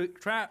crack.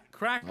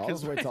 I'll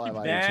just wait till I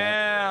buy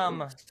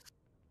Damn.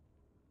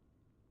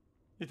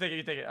 You take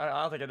it.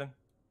 I'll take it then.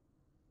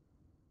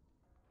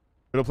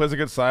 Who plays a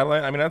good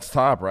sideline? I mean, that's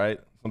top, right?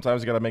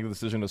 Sometimes you gotta make the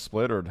decision to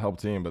split or help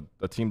team, but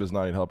the team does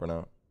not need help right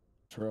now.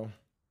 True.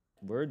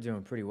 We're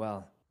doing pretty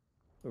well.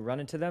 We run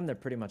into them, they're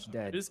pretty much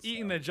dead. Just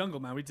eating their jungle,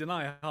 man. We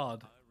deny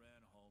hard.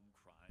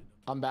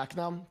 I'm back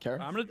now.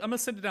 Care? I'm gonna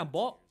send it down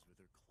bot.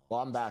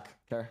 Well, I'm back.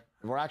 Care?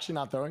 If we're actually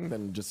not throwing,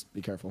 then just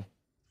be careful.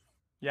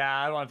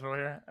 Yeah, I don't want to throw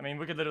here. I mean,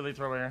 we could literally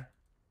throw here.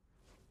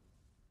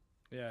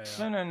 Yeah.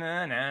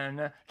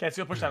 No. Okay, let's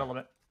go push that a little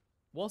bit.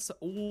 What's that?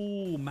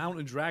 Ooh,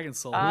 Mountain Dragon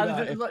Soul.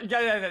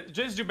 Yeah.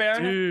 Just do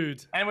Baron.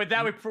 Dude. And with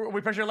that,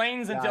 we pressure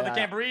lanes until they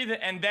can't breathe,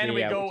 and then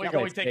we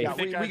take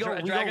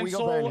Dragon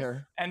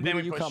Soul, and then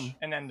we push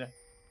and end.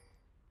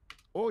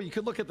 Oh, you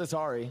could look at this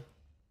Ari.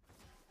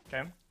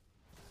 Okay.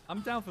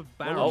 I'm down for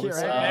Baron.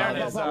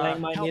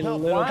 Might need a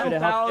little bit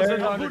of help there.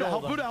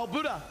 Help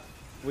Buddha.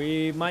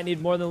 We might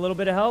need more than a little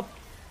bit of help.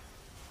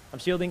 I'm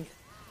shielding.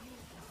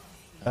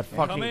 That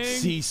fucking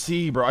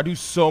CC, bro. I do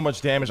so much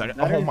damage.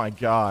 Oh my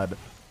god.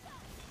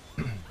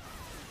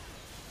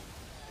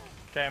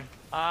 Okay.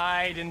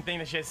 I didn't think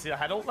the shit still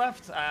had ult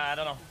left. I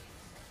don't know.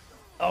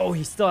 Oh,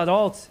 he still had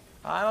ult.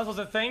 I'm not supposed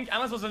to think. I'm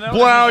not supposed to know.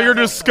 Wow, you're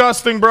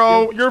disgusting,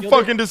 bro. You're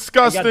fucking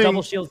disgusting. I got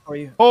double shield for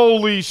you.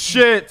 Holy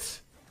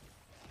shit.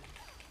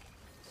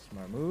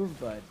 Smart move,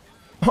 but.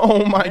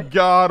 Oh my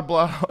god,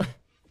 Blau.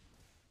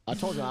 I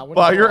told you.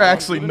 Wow, you're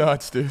actually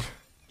nuts, dude.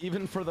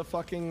 Even for the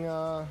fucking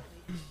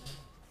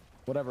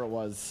whatever it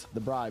was, the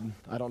bribe.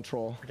 I don't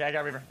troll. Okay, I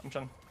got Reaver. I'm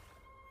chilling.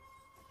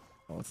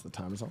 Oh, what's the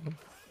time or something?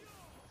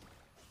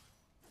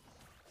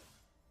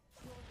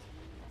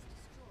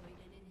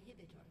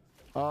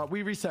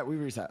 We reset.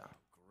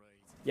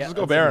 Yeah, just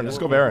go Baron.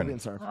 Just go Baron.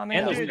 I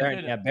mean,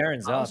 Baron. Yeah,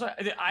 Baron's up.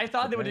 Sorry, I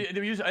thought they would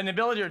use an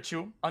ability or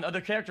two on other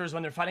characters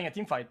when they're fighting a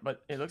team fight,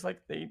 but it looks like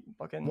they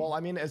fucking. Well,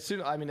 I mean, as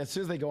soon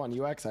as they go on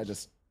UX,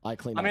 I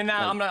clean. I mean,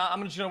 up. now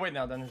I'm just gonna wait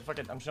now. Then fuck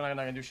it. I'm just not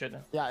gonna do shit.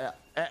 Yeah.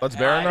 Let's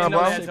Baron now,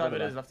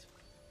 bro.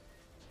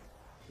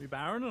 We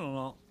Baron or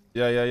not?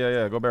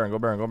 Yeah. Go Baron.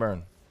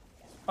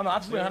 Oh no,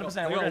 absolutely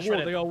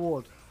 100%. They got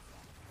ward.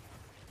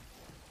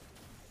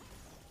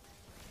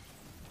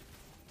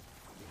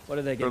 What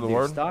are they gonna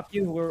do? Stop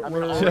you?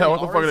 Yeah,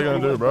 what the fuck are they gonna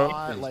do, bro?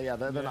 Yeah,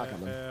 they're not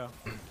coming. Yeah.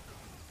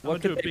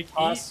 What could they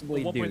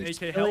possibly do?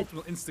 1.8k health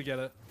will insta-get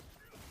it.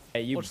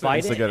 Hey, you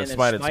bite it and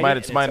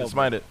then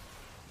smite it.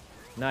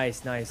 Nice.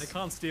 They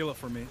can't steal it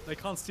from me. They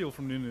can't steal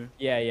from Nunu.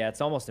 Yeah,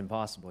 it's almost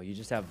impossible. You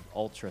just have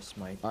ultra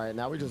smite. All right,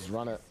 now we just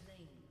run it.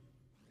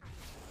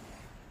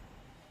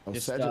 Oh,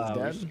 Just, Sedge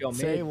is dead.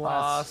 Say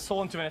less.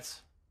 Soul in 2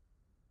 minutes.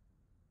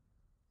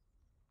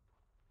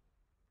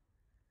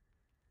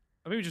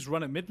 I think we just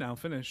run it mid now,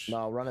 finish.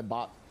 No, run it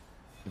bot.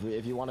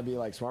 If you want to be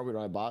like smart, we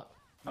run it bot.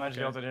 I'm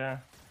actually out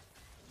here.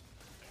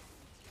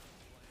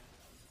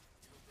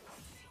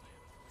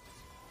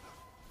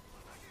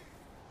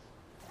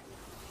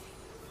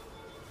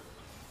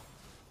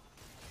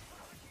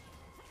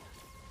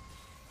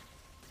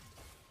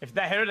 If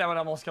that hit her, that would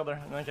almost killed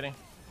her. I'm not kidding.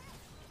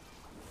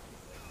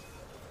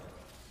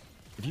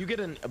 If you get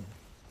a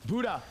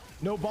Buddha,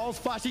 no balls,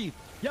 flashy.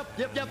 Yep.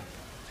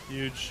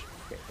 Huge.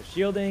 Okay,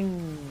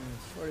 shielding,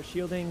 sort of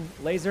shielding,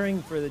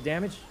 lasering for the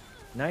damage.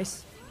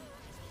 Nice.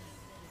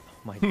 Oh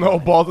my God. No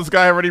ball. This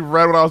guy already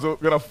read what I was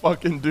gonna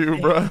fucking do,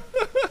 bro.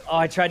 Oh,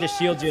 I tried to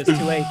shield you. It's too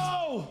late.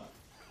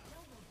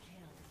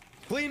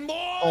 Clean boys!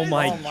 Oh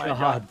my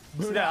God.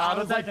 Buddha, I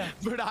was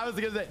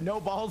gonna say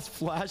no balls,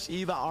 flash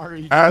E the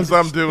RE. As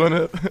I'm doing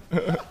it.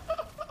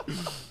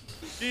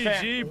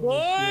 GG,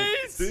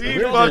 boys!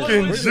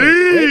 Fucking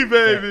G,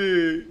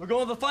 baby! We're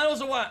going to the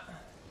finals or what?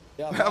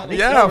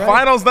 Yeah,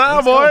 finals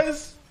now,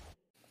 boys!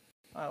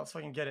 Alright, let's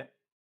fucking get it.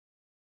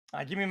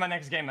 Alright, give me my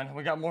next game, man.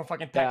 We got more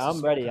fucking packs. Yeah,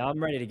 I'm ready.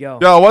 I'm ready to go.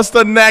 Yo, what's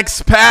the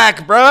next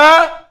pack,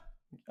 bruh?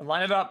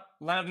 Line it up.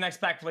 Line up the next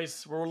pack,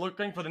 please. We're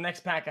looking for the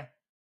next pack.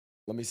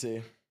 Let me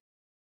see.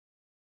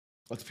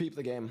 Let's peep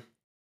the game.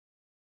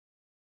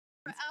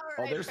 All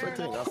right, they're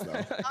switching us though.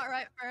 All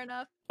right, fair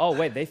enough. Oh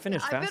wait, they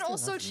finished faster? I've been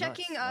also That's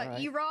checking nuts.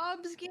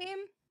 E-Rob's game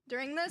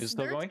during this. Is it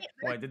still going?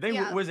 Wait, did they?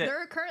 Yeah, Was it?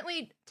 they're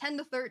currently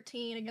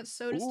 10-13 against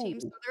Soda's team.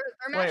 So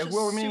their Wait, match is who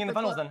are we meeting in the super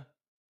finals close. then?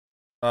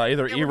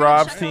 Either Yeah, we're gonna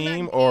E-Rob's check on that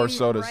team or game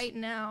Soda's. right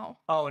now.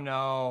 Oh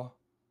no.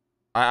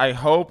 I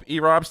hope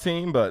E-Rob's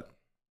team, but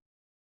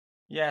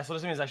Yeah, so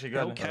this team is actually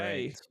good.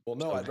 Okay. Well,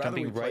 no, I'd rather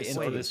jumping we play right into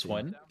Soda's this team.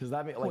 one. Because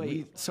that means like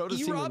Wait, Soda's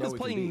team we E-Rob know is we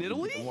can playing beat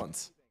Nidalee?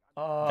 once.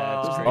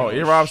 That's oh,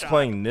 E-Rob's Shut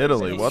playing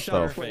Nidalee. What the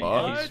Shut perfect.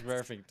 up. He's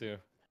perfect too.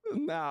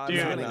 Nah, Dude.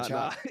 nah. Who's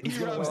gonna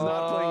E-Rob's win?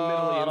 not playing I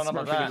Nidalee don't and know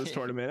about Smurfing that. in this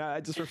tournament. I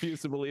just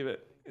refuse to believe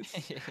it.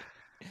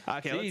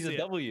 Okay, See, let's he's see a it.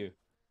 W.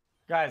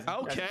 Guys.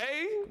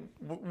 Okay.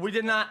 We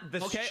did not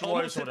destroy Okay,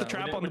 almost hit Soda. the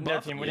trap We on the did- their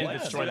buff. team. We Yeah,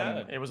 didn't destroy yeah.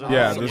 them. It was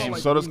yeah, so this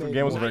like Soda's we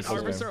game was a made very Nice close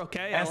Harvester, game.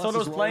 okay. And Ellis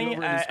Soda's is rolling playing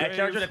over in his a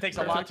character grave. that takes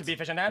a lot to be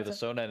efficient at. With a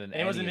Sona and an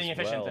And he wasn't Annie being as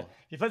efficient. well.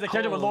 He plays a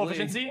character with low Holy.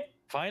 efficiency.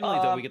 Finally,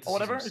 though, we get to see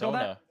whatever, some you know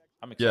that? Sona.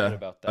 I'm excited Yeah,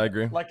 about that. I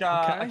agree. Like Okay.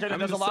 a character I that mean,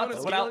 does a the lot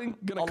Soda without scaling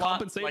gonna a lot,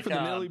 compensate like, for the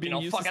Nidalee being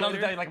fuck, useless I don't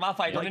later. think like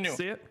Malphite, don't Like you to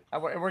see it?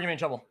 we're gonna be in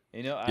trouble.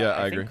 You know, Yeah,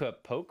 I I think agree.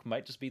 Poke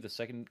might just be the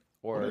second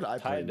What or did I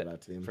play into tied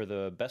that team? for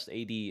the best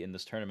AD in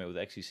this tournament with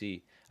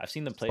XQC. I've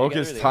seen them play Poke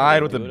together. is They tied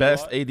really with the do it a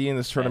best lot. AD in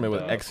this tournament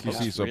with And, XQC,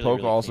 Poke's so really, Poke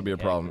really will also clean be a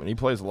tank. problem. And he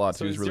plays a lot,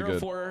 So too. He's really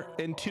good.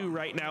 0-4-2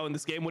 right now in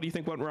this game. What do you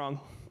think went wrong?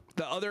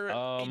 The other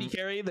AD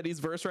carry that he's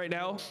versed right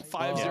now, 5-0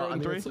 I and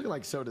mean, 3. it's looking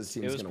like Soda's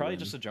team It is was gonna probably win.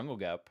 just a jungle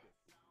gap.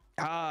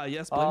 Ah,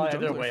 yes, blame the either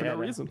jungler way, for no yeah, man.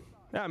 reason.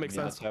 Yeah, makes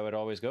That's sense. how it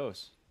always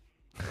goes.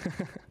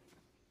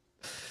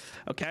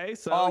 Okay,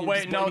 so Oh, you're wait,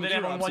 just no, blaming they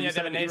didn't E-Rob, have so one you yet, they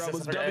said have an E-Rob ace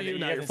was for- W, you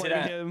now guys you're can see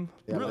fighting that. him.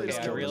 Yeah, Really like, Yeah,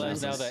 I Still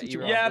realize now loses. that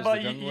E-Rob Yeah, is but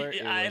the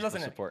jungler. I it was listen.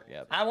 the support.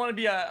 Yep. I want to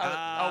be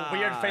a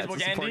weird Facebook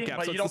it's a support Andy, cap,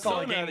 but so you it's don't the call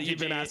the Sona game that you've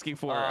been GG, asking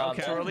for.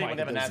 Okay. too early when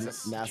they have a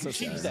There's Nasus.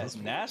 Nasus Jeez, that's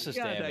Nasus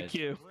God, that damage.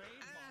 Q.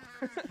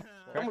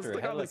 Almost Tractor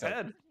took out his like a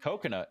head.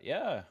 Coconut,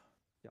 yeah.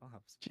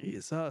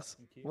 Jesus.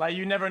 Like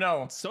you never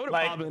know. Soda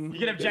Like popping. you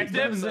get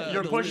objectives, Getting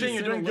you're the pushing,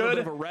 leads you're in doing a little good.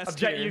 bit of a rest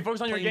You here,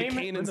 focus on your playing game.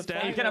 Kane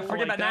instead. You kind of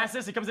forget I like about that.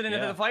 Nasus. He comes in into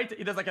Yeah. the fight.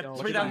 He does like a Look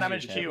 3,000 at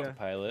damage that Q.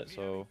 pilot,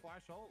 so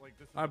All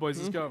right, boys,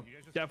 let's go.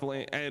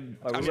 Definitely. And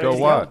Let's I mean, go it's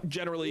what?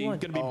 generally going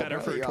to be Oh, better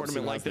bro, for a you tournament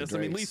obviously like lost the this. I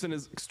mean, drinks. Lee Sin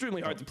is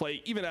extremely hard to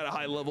play. Even at a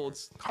high level,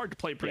 it's hard to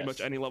play pretty Yes.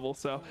 much any level.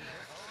 So,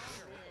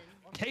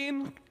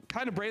 Kane,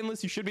 kind of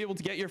brainless. You should be able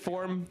to get your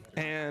form.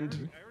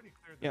 And,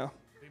 yeah.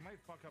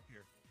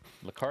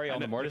 Lucario on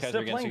the You're Mordekaiser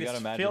still again, so playing you gotta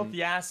this imagine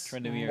filthy ass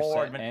Trendemir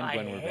Mord, set man. and I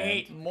Gwen were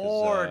hate banned, 'cause,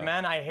 Mord,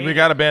 man. I hate We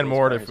gotta it. ban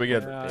Mord if we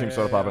get Yeah, Team yeah,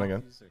 Soda yeah. popping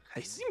again.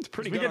 He seemed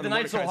pretty We good get on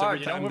denied so Mordekaiser hard, every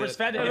you know? time Whoever's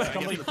that- fed yeah, is against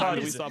complete the fight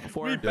we fuzz. saw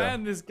before. We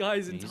banned this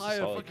guy's He's a entire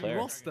solid fucking player.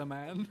 roster,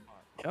 man.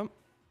 Yep.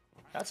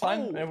 That's fine.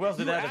 Oh, And who else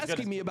did you were that? That's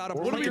asking good. me about a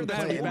What do we player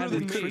that's play? better than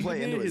We could me.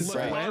 play into his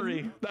set.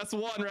 Larry. That's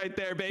one right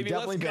there, baby.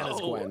 Definitely Let's ban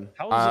his go. Gwen.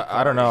 How is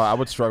I don't know. I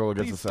would struggle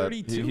against He's the set.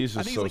 32. He's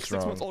I just think so he's like 6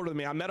 months strong. older than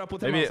me. I met up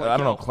with him. Maybe, was like, I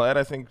don't know, yo, Kled,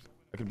 I think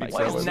I could beat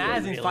Why is Kled.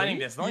 Naz fighting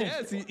this? Don't you?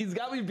 Yes, he's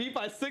got me beat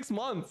by 6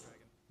 months.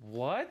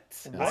 What?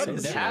 What I've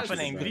is never-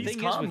 happening? The These thing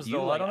is comms, with you,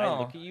 though, I like, don't I know.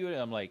 look at you and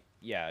I'm like,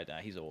 yeah, nah,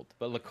 he's old.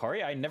 But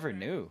Lucario, I never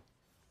knew.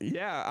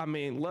 Yeah, I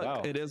mean, look,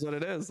 Wow. it is what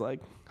it is.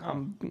 Like, I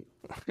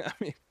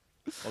mean,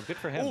 Well, good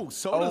for him. Oh, Oh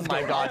Soda's my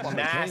going god, off on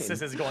the Nasus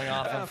Kane. is going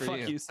off. for fuck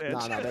you. you, Sage.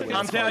 Nah, they win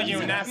I'm this telling fight you,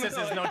 easy.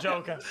 Nasus is no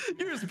joke.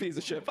 You're just a piece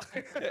of shit.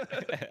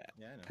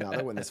 Nah,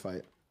 they win this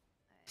fight.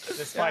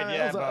 This fight,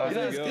 yeah, It's a-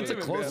 bro. it's a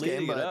close Leading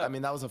game, it but up. I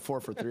mean that was a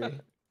 4-for-3.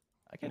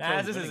 I can't tell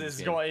Nasus who's winning is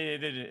this going,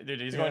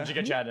 dude, he's going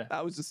Giga Chad.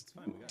 I was just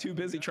too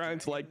busy trying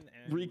to like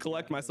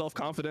recollect my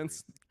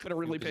self-confidence. Couldn't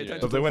really pay So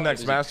attention. So if they to win the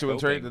next fight.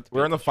 match,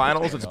 we're in the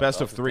finals. It's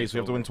best of 3, so we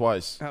have to win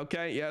twice.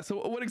 Okay, yeah.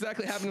 So what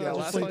exactly happened in Yeah, that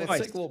let's last take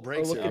fight? little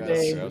breaks look here, at guys.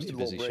 they- I was too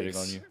Little busy shitting on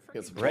breaks. you.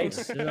 Get some Breaks.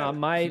 breaks. No,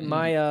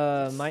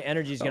 my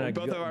energy's gonna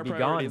both of our be gone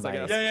priorities, I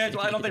by guess.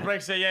 Yeah, I don't think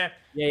breaks. Yeah.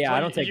 Yeah, So I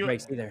don't take you-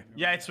 breaks either.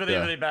 Yeah, it's really,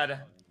 Yeah. really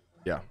bad.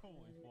 Yeah.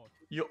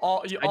 You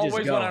I just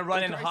always go. want to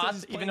run in Christ, hot,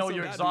 he's even playing though so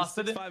you're bad, he's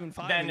exhausted,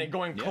 6-5-5 then and-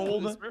 going Yeah,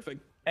 cold, that's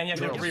perfect. and you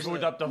have to Just,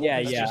 reboot up the whole. Yeah,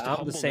 It's yeah, just the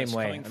I'm the same humbleness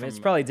way. coming I mean, it's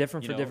from, probably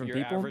different you for know, different your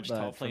people, average but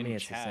top for lane me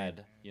it's the same.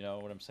 Chad, you know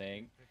what I'm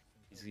saying?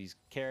 He's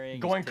carrying.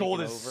 Going he's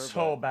cold taking is over,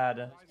 so but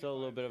bad. Still a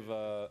little bit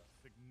of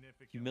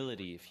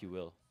humility, if you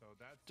will.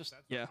 Just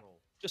Yeah.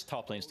 Just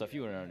top lane stuff.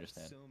 You wouldn't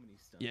understand.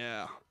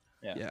 Yeah.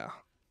 Yeah.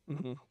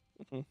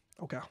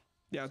 Okay.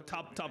 Yeah.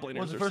 Top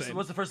laners.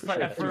 What's the first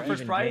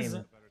Even prize?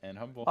 game. And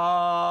humble.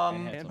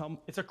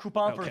 It's a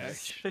coupon for Okay.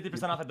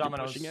 50% off at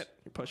Domino's. You're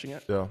pushing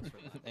it. Yeah.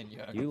 And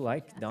young. You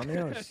like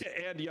Domino's?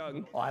 And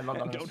young. Oh, I love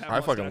Domino's.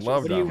 I fucking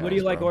love What do you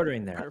Domino's, like bro.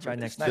 ordering there? Try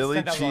next time.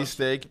 Philly $10,000.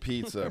 cheesesteak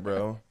pizza,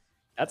 bro.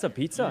 That's a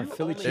pizza.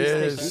 Philly It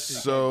cheesesteak is pizza.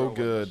 so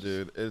good,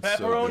 dude. It's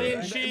so Pepperoni good.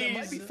 and That cheese.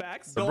 might be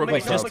facts. Don't Brook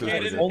make it House is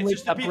complicated. pretty Only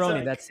It's just a pepperoni.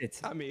 pizza. That's it.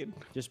 I mean,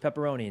 Just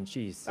pepperoni and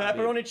cheese.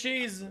 Pepperoni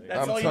cheese.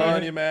 That's all I'm you telling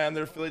need. you, man,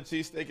 their Philly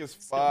cheesesteak is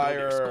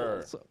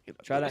fire.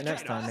 Try that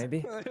next time,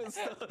 maybe.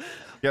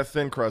 Get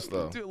thin crust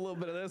though. Do a little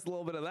bit of this, a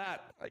little bit of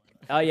that. Like,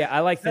 Oh yeah, I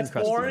like thin That's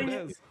crust. boring.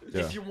 it is.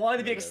 Yeah. If you want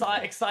to be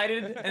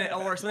excited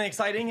or something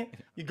exciting,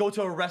 you go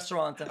to a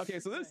restaurant. Okay,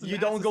 so this You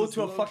don't go Nasus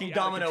to a is fucking low-key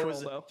out of Domino's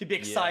control, to be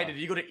excited.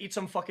 You go to eat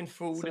some fucking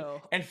food So-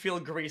 and feel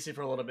greasy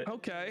for a little bit.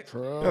 Okay.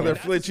 Yeah, their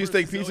Philly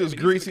cheesesteak pizza is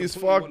greasy as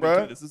fuck,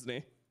 bro. This isn't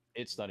he?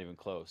 It's not even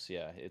close.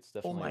 Yeah, it's Oh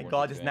definitely. my one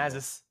god, of it's the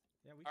Nasus.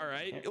 All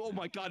right. Oh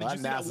my god, did That you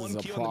see that Nasus one is a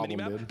Q problem, on the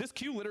minimap? dude. This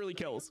Q literally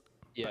kills. by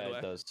the Yeah, way.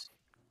 it does.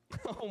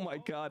 Oh my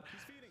god.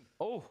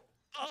 Oh,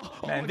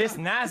 Man, this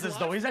Nasus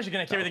though, he's actually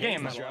gonna carry the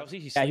game. drowsy.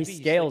 He's Yeah, he sleepy,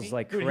 he's scales sleepy.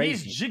 like Dude,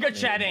 crazy. he's giga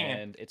chatting.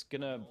 And it's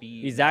gonna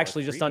be. He's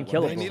actually just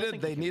unkillable.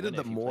 They I needed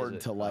the Mord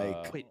to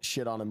like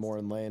shit on him more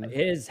in lane.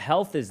 His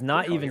health is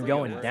not even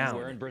going We're in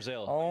down.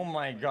 Brazil. Oh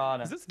my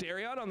god. Is this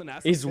Darion on the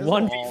Nasus? He's His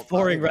 1v4ing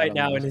ult, right I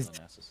now got in his.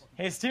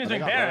 His team is They doing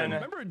got Baron.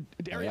 Remember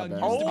Darion Baron.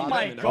 used to Oh be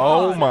my Baron. God.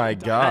 Oh my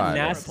That god.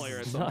 Nasus player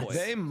at is some point. nuts.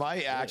 They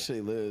might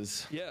actually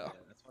lose. Yeah.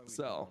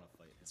 So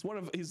it's one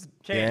of he's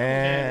Okay,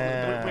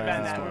 Damn. we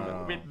ban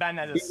that. We ban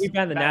Nasus. We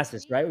banned the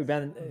Nasus, right? We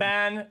banned.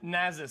 Ban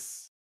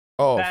Nasus.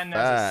 Oh, Ban Nasus.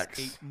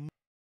 facts.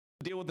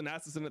 deal with the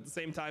Nasus and at the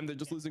same time they're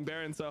just losing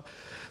Baron. So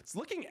it's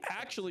looking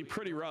actually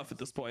pretty rough at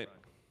this point.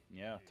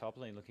 Yeah, top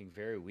lane looking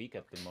very weak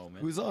at the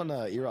moment. Who's on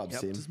Erob's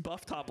Yep, team? just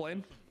buff top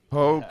lane.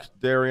 Poke,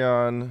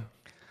 Darion,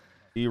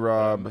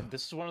 E-Rob.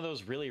 This is one of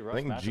those really rough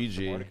think matchups GG.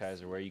 for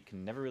Mordekaiser where you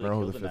can never really I don't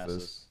know kill who the the fifth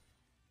is.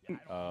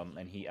 Nasus.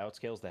 And he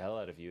outscales the hell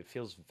out of you. It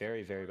feels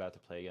very, very bad to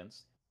play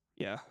against.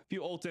 Yeah, if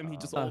you ult him, he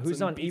just ults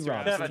who's and on beats your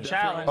E-Rob? They ass have a to death.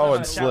 challenge. Oh, They have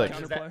and a challenge.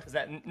 Slick. Is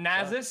that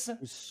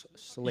Nasus?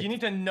 Slick. You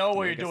need to know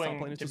what I you're guess top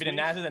doing lane is to just beat a weak.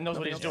 Nasus that knows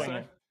what Nothing he's else to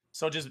doing. say.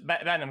 So just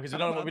ban him because we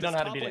don't know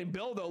how to beat it.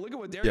 Build, though. Look at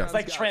what Yeah. Darion's It's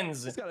like got.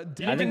 trends. He's got a You I need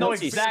to think know once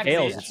he exactly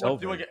scales, it's what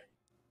to over. do.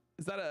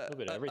 Is that little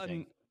bit of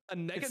everything. a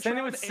It's same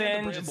Negatron with and a Singe,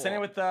 Bramble? it's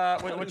same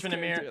with which one,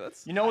 Amir.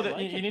 That's- You know I that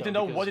like you it, need to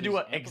though, know what to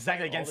because do he's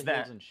exactly amplifying all against the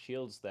heals that. and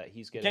shields that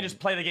he's You getting. can't just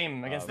play the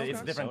game against it. It's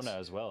okay. different. Persona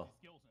as well.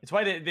 It's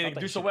why they Not that do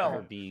he so should well.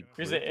 ever be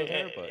Because grouped with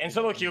her, but in he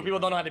solo can queue, be people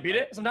don't know how to grouped beat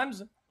with it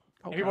sometimes. And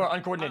Okay. people are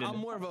uncoordinated. I'm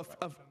more of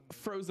a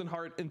Frozen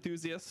Heart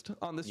enthusiast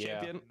on this Yeah.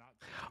 champion.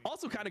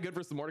 Also kind of good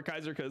versus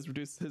Mordekaiser because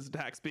reduce his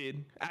attack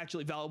speed.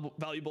 Actually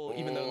valuable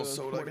even though the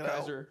Soda, get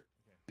out. Mordekaiser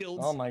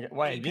builds. Oh my god!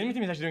 Why? The enemy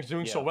team is actually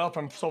doing so well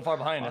from so far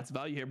behind. Lots of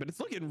value here, but it's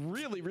looking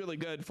really, really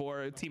good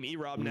for Team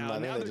E-Rob now. I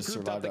think Now they they're just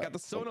grouped up. survived They that got the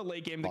Sona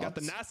late game. They got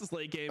the bots. Nasus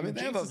late game. I mean,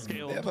 they have Jinx is a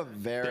scaled.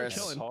 Varus.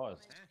 killing.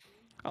 Paused.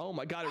 Oh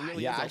my god, it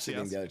really Yeah, I is actually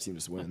think LCS. the other team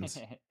just wins.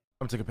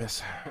 I'm taking a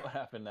piss. What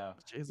happened now?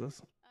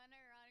 Jesus.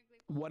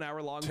 1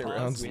 hour long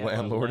Darion's pause. We have a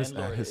landlord is at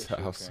landlord his issue,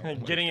 house.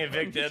 apparently. Getting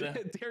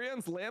evicted.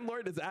 Darion's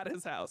landlord is at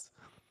his house.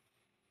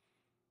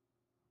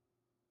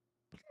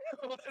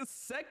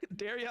 Second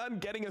Darion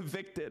getting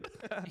evicted.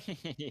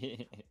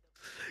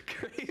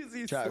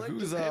 Crazy Chat, Slick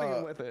who's, just hitting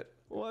him with it.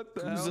 What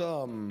the Who's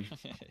hell?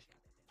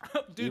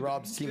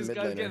 E-Rob's team This mid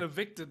guy's laner. getting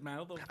evicted,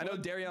 man. I know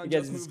Darion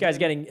This just moved guy's in.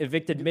 getting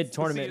evicted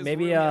mid-tournament. his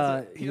Maybe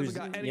room. he was,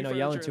 hasn't got any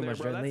yelling furniture too in much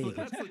there, during bro. league.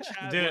 That's the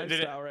Chad Dude,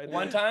 lifestyle right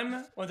one there.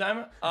 time,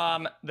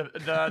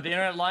 the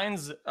internet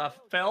lines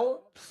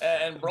fell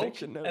and broke,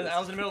 Eviction and notice. I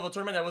was in the middle of a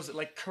tournament that was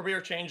like career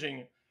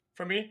changing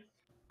for me.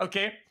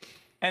 Okay,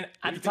 and What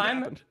at do the you think time,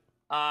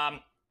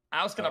 happened?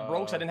 I was kind of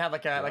broke, so I didn't have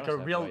like I a honestly have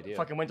no real idea.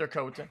 fucking winter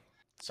coat.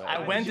 So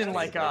I went in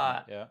like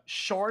yeah.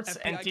 shorts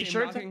FBI and came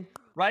t-shirt, knocking.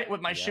 right,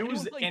 with my Yeah.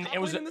 shoes, Anyone playing and top it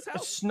was lane in this a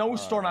house?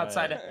 snowstorm Alright.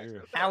 outside.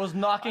 Ew. I was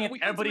knocking at We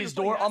heard somebody everybody's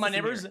playing door, all my Nasus in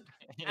neighbors, there.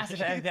 asked if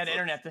they had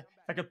internet. If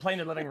I could play in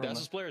the living room.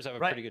 Nasus players have a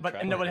pretty Right, good but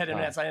track nobody had record.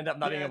 internet, so I ended up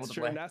not being Yeah, able it's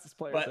to true. play. Nasus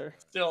players But there.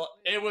 still,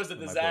 it was a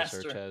My boy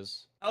disaster.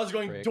 Sortez. I was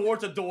going Frick. door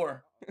to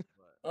door.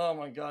 Oh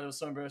my god, it was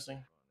so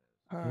embarrassing.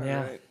 Yeah.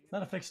 Alright. It's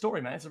not a fake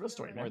story, man. It's a real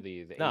story, More man.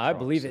 the No, I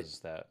believe it.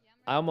 Aatroxes that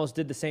I almost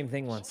did the same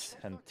thing once,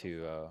 tend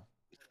to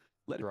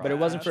Let it but it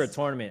wasn't for a pass.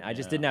 tournament. I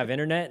just Yeah. didn't have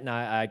internet, and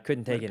I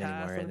couldn't take Let it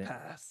pass, anymore. let And it it-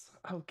 pass.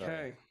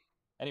 Okay.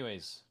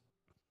 anyways,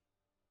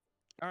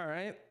 All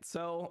right.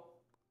 So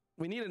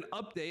we need an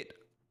update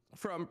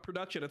from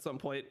production at some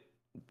point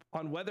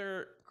on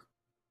whether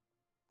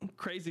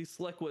Crazy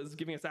Slick was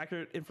giving us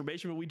accurate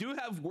information, but we do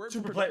have word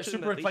from production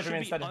Super that they play should me be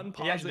instead. He actually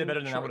unpausing did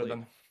better than I would have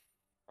shortly. done.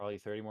 probably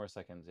 30 more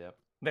seconds. Yep.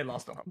 They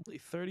lost them. Probably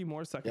 30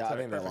 more seconds. Yeah, I All right,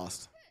 think they perfect.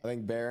 lost. I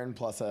think Baron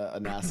plus a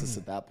Nasus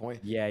at that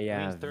point. yeah, That yeah,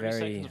 means 30 very.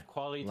 seconds of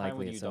quality time likely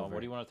with you, it's Dom. over. What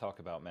do you want to talk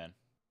about, man?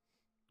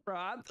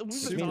 Bro, we've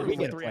Super been we talking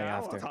get for 3 play hours. I don't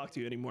after. want to talk to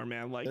you anymore,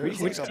 man. Like, There's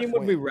Which like a team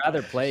would we point.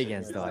 rather play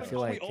against, though? I Like, feel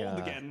call me like old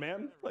again,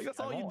 man. Like that's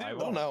all you do. I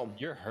don't know.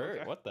 You're hurt.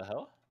 Okay. What the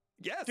hell?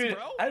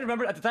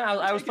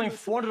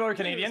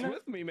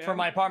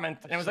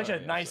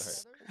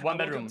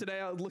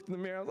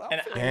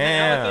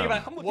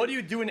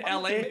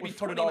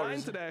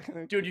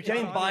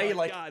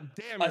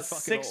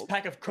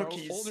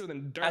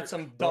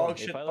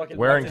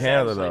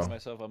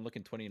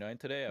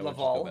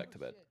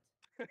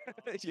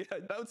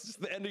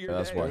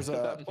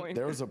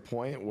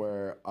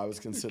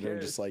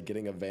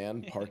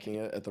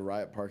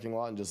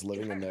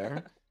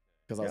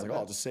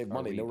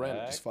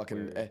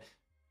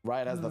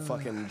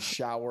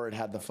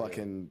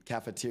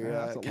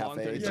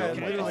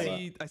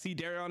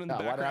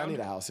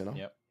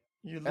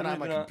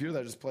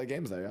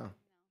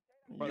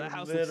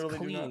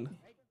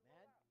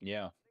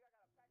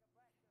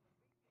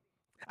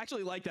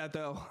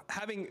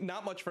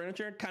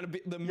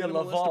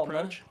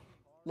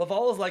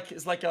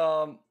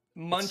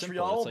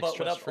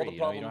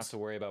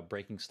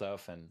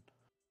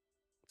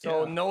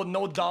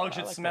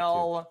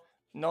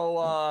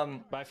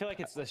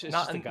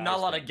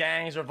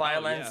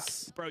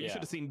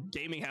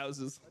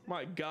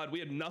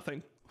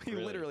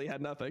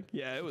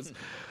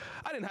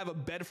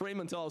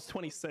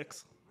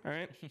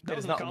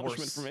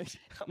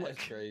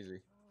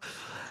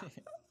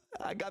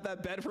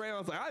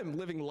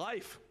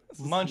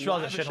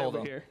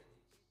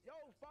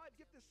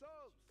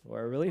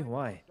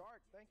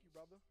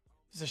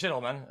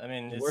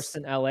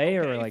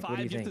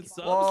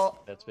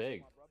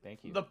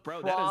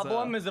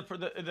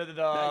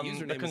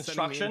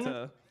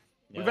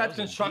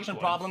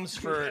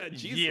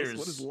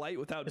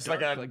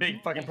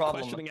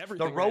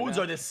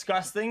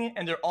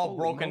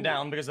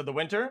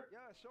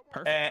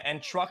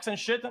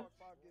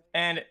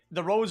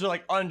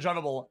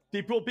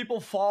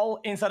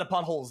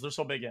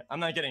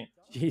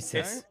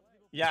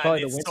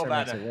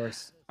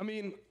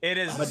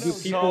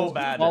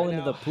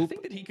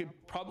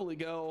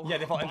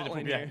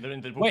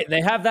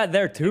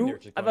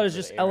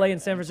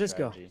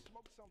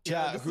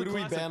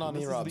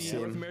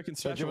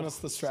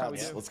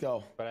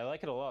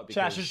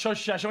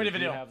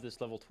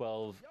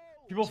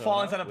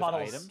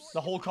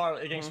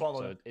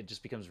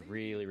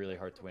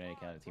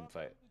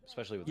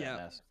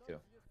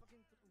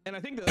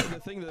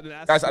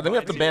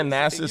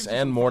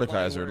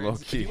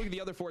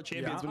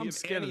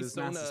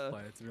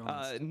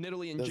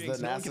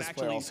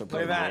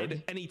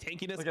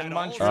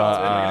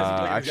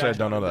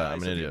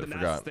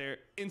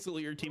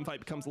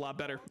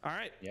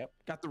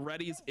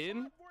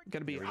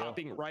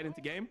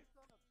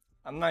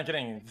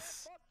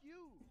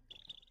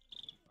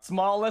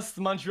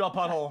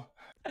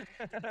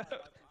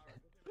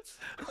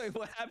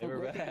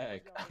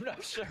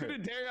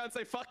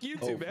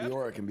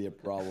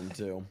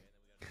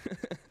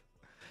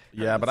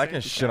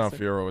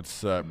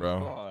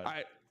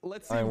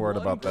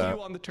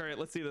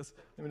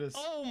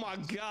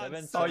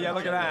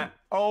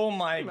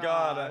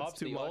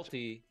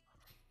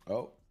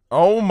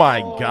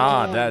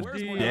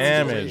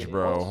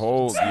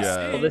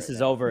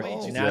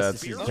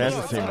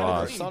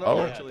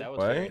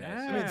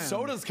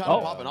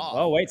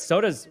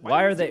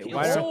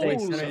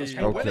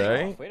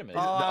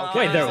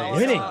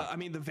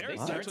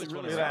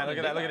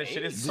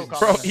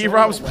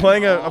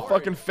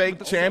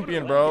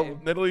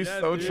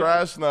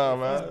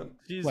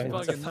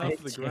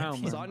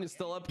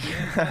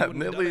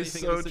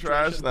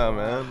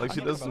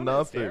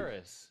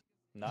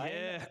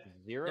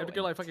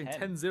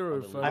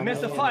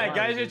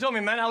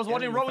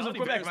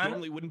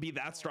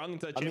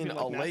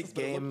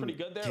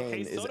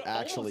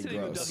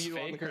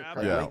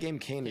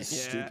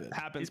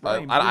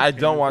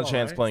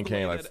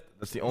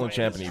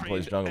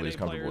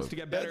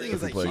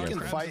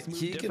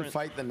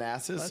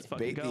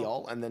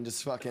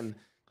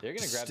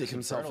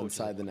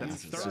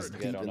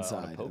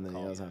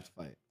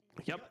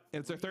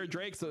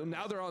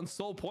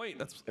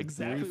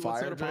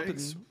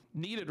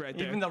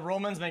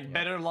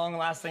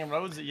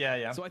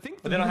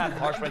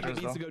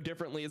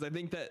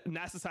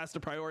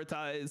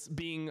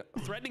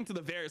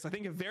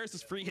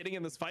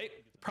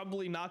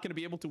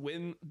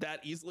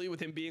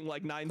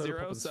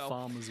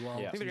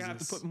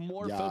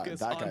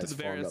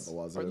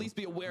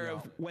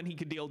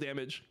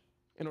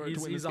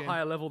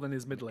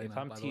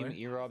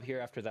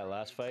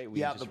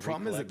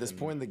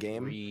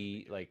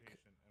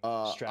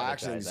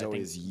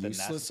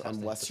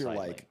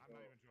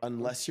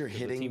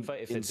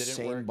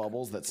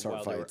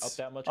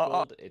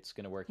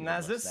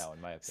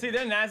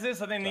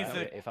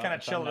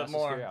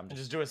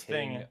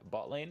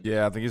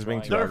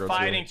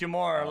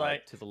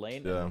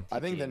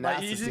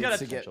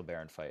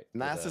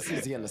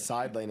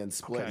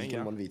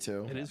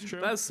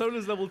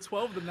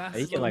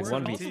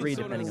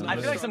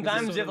 I feel like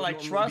sometimes you have to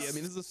like trust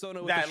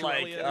that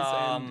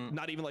like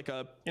not even like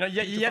a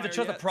you have to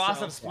trust the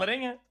process of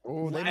splitting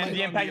and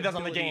the impact it does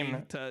on the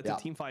game to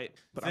team fight.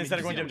 But instead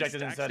of going to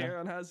objectives instead.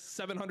 Aaron has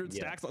 700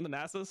 stacks on the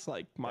Nasus.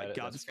 Like my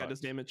god, this guy does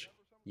damage.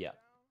 Yeah.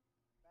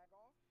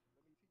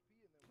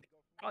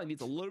 Probably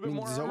needs a little bit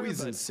more. He's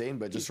always insane,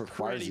 but just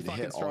requires you to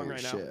hit all your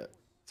shit.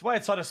 That's why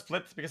it's hard to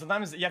split, because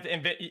sometimes you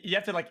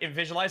have to like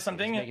visualize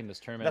something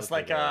that's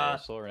like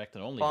Solar Renekton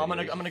only. I'm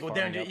gonna go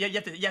there and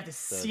you have to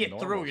see it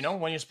through, you know,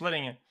 when you're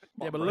splitting it.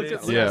 Yeah, but look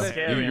at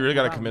you really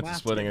gotta commit to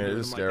splitting it. It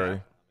is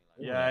scary.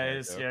 Yeah, it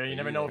is scary. You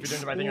never know if you're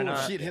doing the right thing or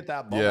not. She'd hit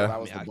that bubble. Yeah. That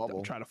was the bubble.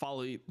 I'm trying to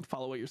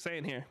follow what you're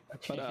saying here,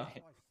 but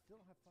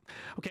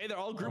okay, they're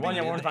all grouping. One,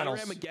 yeah, we're in in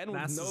finals. again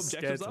with no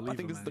objectives up. I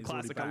think this is the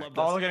classic. I love this.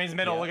 Oh, look at him. He's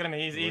middle. Look at him.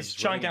 He's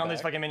chunking on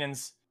these fucking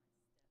minions.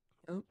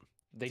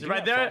 They do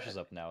right there.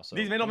 Up now, so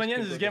these middle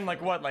minions is getting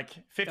like what, like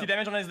 50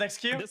 damage on his next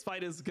Q. This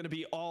fight is going to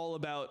be all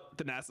about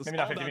the Nasus. Maybe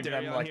not 50,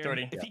 maybe like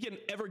 30. If he can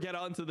ever get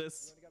onto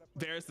this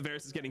Varus, the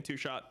Varus is getting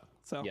 2-shot.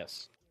 So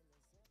yes.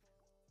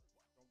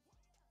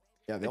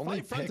 Yeah, the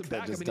only pick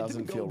that just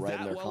doesn't feel right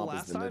in their comp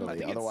is the middle.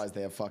 Otherwise,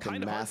 they have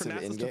fucking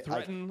massive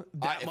in-game.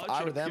 If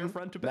I were them,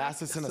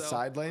 Nasus in a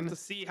side lane,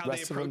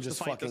 rest of them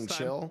just fucking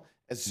chill.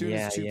 As soon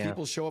as two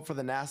people show up for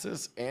the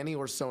Nasus, Annie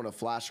or Sona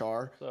flash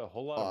R,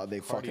 they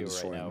fucking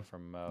destroy him.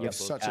 You have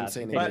such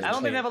insane. But I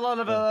don't think they have a lot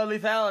of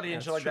lethality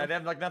and shit like that. They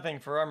have like nothing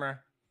for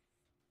armor.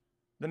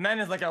 The man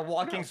is like a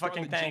walking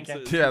fucking tank.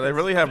 Yeah, they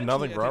really have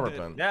nothing for armor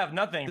pen. They have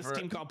nothing. This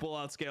team comp will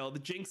outscale. The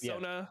Jinx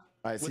Sona.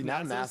 All right, see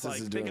now Nasus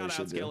is doing what he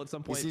should do.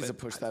 He needs to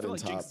push that in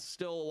top. Jinx is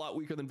still a lot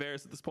weaker than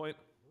Varus at this point.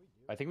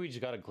 I think we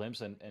just got a glimpse,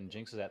 and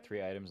Jinx is at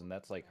 3 items, and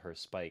that's like her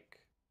spike.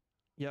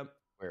 Yep.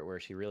 Where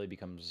she really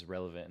becomes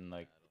relevant and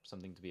like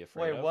something to be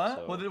afraid of. Wait, what?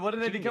 So what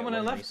did they become when I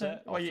left?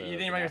 Oh, you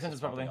didn't write your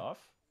sentence properly.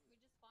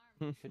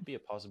 Could be a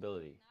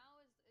possibility.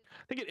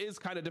 I think it is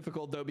kind of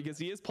difficult though, because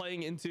he is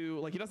playing into,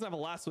 like, he doesn't have a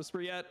Last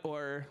Whisper yet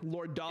or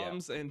Lord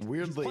Doms, and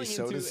weirdly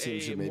Soda's team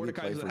should maybe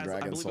play for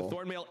Dragon Soul. I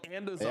believe a Thornmail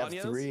and a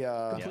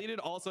Zhonya's completed.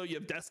 Also, you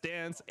have Death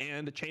Dance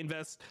and a Chain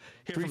Vest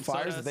here 3 from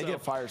fires. Soda, if they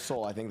get Fire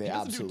Soul, I think they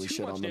absolutely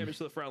shit on them. Damage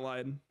to the front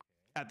line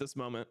at this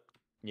moment.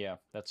 Yeah,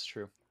 that's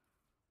true.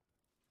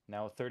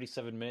 Now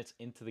 37 minutes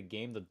into the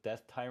game, the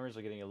death timers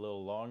are getting a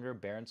little longer.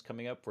 Baron's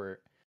coming up. We're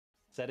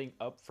setting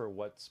up for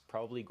what's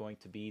probably going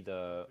to be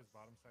the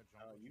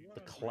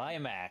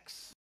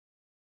climax.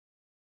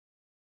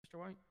 Mr.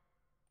 White?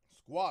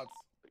 Squats.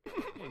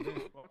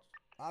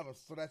 I haven't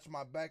stretched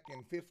my back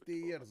in 50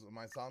 years,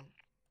 my son.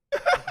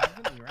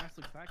 Your ass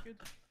looks that good?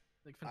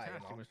 Like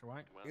fantastic, Mr.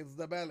 White. It's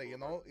the belly, you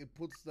know. It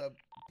puts the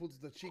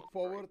cheek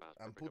forward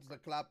and puts the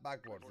clap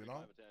backwards, you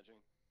know.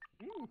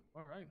 Ooh,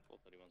 all right.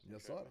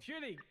 Yes, sir.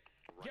 Shitty,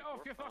 get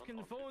off your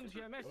fucking phones,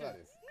 you mess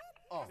it.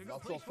 Oh,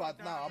 not so fat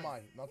now, am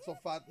I? Not so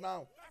fat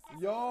now.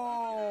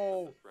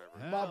 Yo,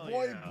 my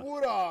boy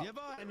Buddha. Do you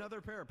have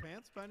another pair of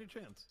pants by any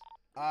chance?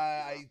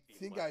 I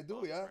think I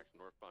do, yeah.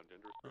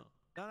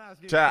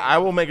 Chat, I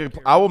will make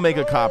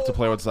a cop to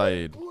play with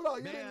Saeed.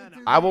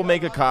 I will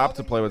make a cop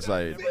to play with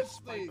Saeed.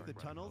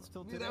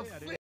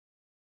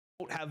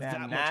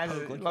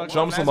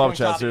 Show him some love,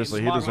 chat.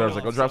 Seriously, he deserves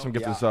it. Go drop some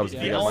gifted subs.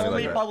 The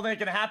only problem that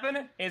can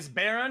happen is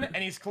Baron, and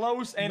he's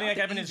close. Anything that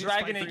can happen is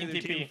Dragon, and he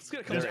can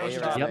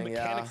TP.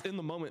 Mechanics in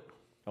the moment.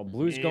 Oh,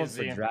 Blue's going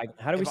for Dragon.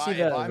 How do we see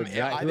the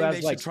Dragon? Who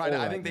has like?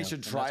 I think they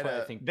should try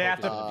to. They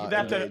have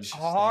to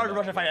hard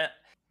rush to fight it.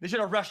 They should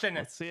have rushed in.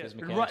 Let's see it.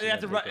 They have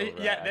to rush.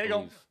 Yeah, there you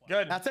go.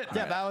 Good. That's it.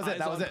 Yeah, that was it.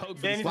 That was it.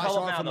 They need to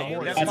follow up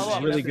now.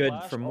 That's really good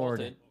for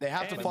Mord. They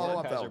have to follow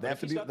up though. They have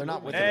to be. They're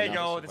not with. There you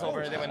go. It's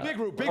over. They win.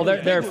 Oh,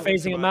 they're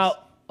phasing him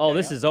out. Oh,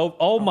 this is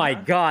oh my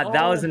god,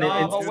 that was an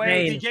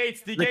insane.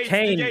 The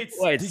Kane.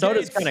 Wait,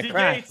 Soda's kind of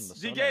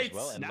crashed. The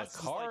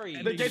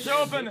gates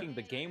are open.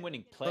 The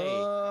game-winning play.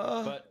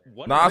 But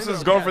Nasus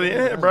is going for the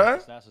inhib, bro.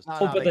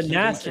 Oh, but the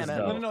Nasus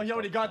though. No, he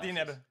already got the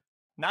inhib.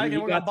 Now you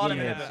can work on bottom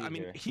inhib. I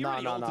mean, he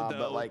no,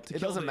 but like it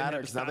doesn't matter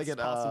because now they get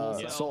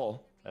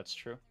soul. That's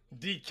true.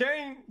 The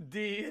Kane,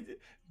 the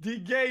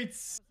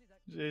gates.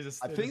 Jesus.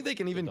 I think they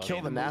can even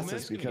kill the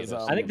Nasus because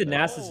I think the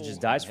Nasus just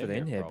dies for the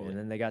inhib, and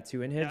then they got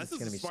 2 inhibs. It's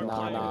gonna be so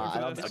hard.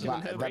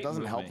 That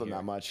doesn't help them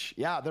that much.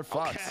 Yeah, they're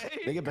fucked.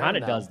 They get kind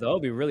of does though.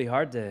 It'd be really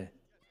hard to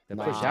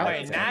push out.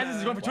 Wait, Nasus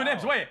is going for 2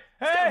 inhibs. Wait,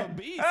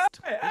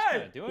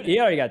 hey, he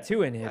already got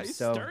 2 inhibs.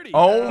 So.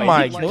 Oh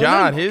my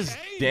god, his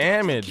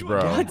damage,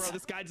 bro.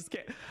 This guy just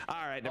can't. All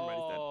right, never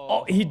mind.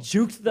 Oh, he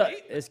juked the.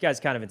 This guy's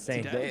kind of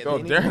insane. Yo,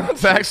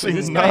 Darren's actually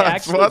this nuts. guy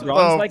actually what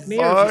bronze the like me,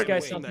 fuck? or is this guy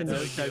something?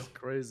 This guy's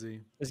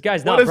crazy. This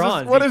guy's not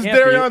bronze. What is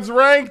Darion's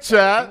rank,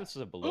 chat? This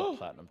is a below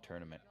platinum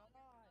tournament.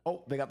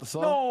 Oh, they got the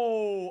soul.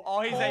 No.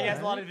 Oh, he has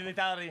a lot of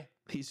lethality.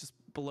 He's just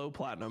below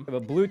platinum.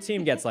 But blue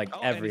team gets like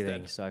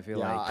everything, so I feel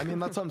like. I mean,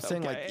 that's what I'm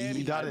saying. Like,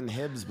 you got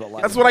inhibs, but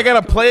like. That's what I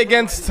gotta play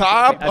against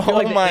top.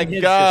 Oh my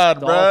god,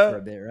 bro. For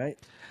a bit, right?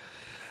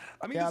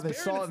 I mean, yeah, they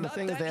saw it, and the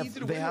thing is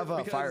they have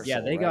a Fire Soul. Yeah,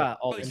 they got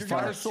all and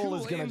Fire Soul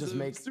is gonna just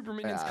make. It's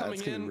gonna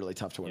be really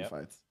tough to win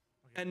fights.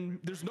 And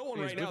there's no one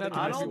right now that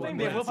I don't think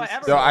they will fight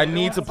ever. Yo, I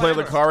need to play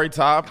Lucari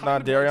top,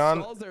 not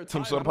Darion.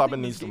 Team Soda Poppin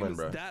needs to win,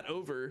 bro.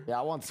 Yeah,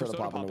 I want Soda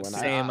Poppin to win.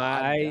 Same.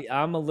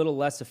 I'm a little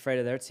less afraid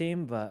of their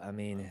team, but I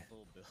mean.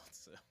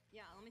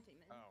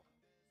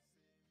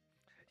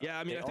 Yeah,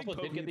 I mean, I think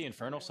also did get the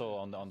Infernal Soul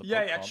on the comp,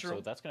 true.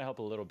 so that's gonna help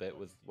a little bit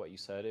with what you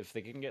said. If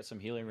they can get some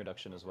healing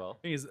reduction as well.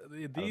 These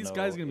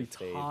guys are gonna be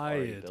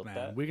tired,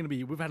 man.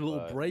 We've had a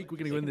little break. We're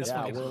gonna go in this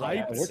fucking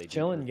hype. We're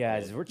chilling,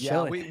 guys. We're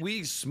chilling. Yeah,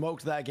 we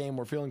smoked that game.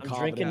 We're feeling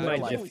confident. Drinking my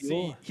Jet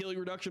Fuel. Healing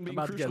reduction being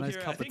about to get a nice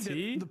here. cup of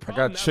tea. I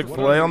got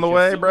Chick-fil-A on the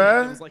way,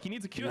 bruh. Like he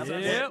needs a Q for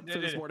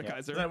this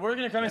Mordekaiser. We're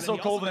gonna come in so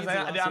cold, and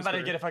I'm about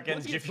to get a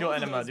fucking G Fuel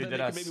enema, dude.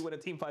 That's maybe win a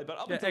team fight, but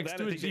up yeah, until X, then,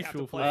 do I a think they G have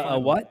Fuel to play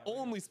what?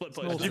 only split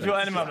players. G Fuel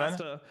enema,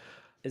 man.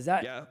 Is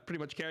that? Yeah, pretty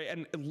much carry,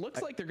 and it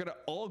looks like they're gonna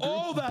all group.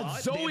 Oh,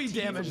 that Zoe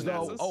damage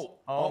though.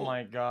 Oh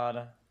my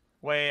god.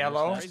 Wait,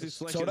 hello?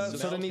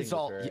 Soda needs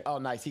salt. Oh,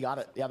 nice. He got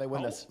it. Yeah, they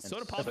win this.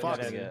 Soda pop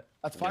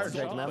That's Fire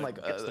Drake, man.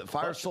 Like,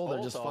 Fire Soul,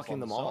 they're just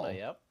fucking them all.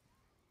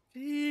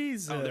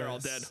 Jesus. Oh, they're all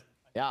dead.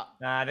 Yeah.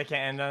 Nah, they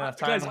can't end enough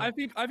time. Guys, I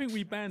think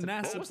we banned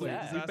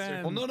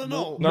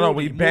NASA. No,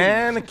 we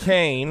banned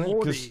Kane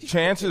because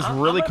Chance is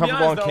really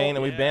comfortable on Kane,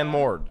 and we banned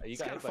Mord.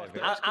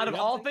 Out of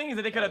all things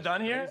that they could have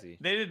done here,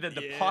 they did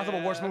the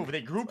possible worst move.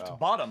 They grouped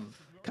bottom.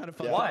 Kind of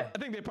fun. Why? I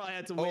think they probably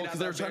had to wait. Because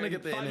they were trying to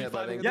get the inhib,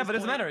 I think. Yeah, but it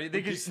doesn't matter.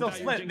 They could still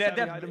split. They have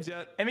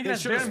They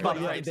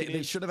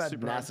should have had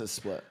NASA's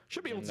split.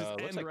 Should be able to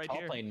end right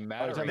here.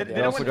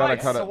 They also gotta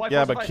cut it.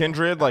 Yeah, but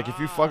Kindred, like if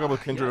you fuck up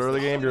with Kindred early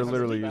game, you're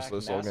literally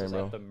useless all game,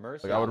 bro.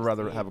 Like I would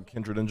rather have a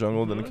Kindred in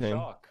jungle than a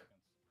Kane.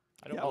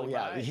 Oh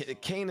yeah,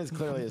 Kane is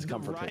clearly his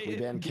comfort pick. We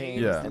banned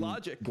Kane and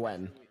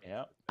Gwen.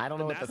 Yeah. I don't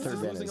know what the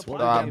third ban is.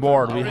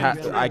 Mord,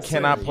 I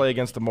cannot play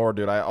against the Mord,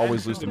 dude. I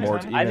always lose to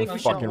Mord, even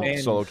fucking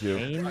solo queue.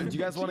 Do you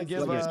guys want to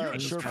give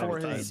Sure for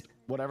his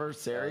whatever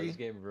Sari?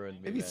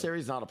 Maybe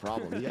Sari's not a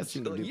problem. You guys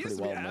seem to do pretty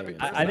well.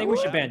 I think we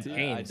should ban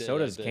Kane.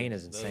 Soda's Kane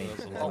is insane.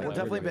 Oh, we're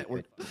definitely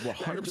we're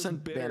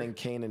 100% banning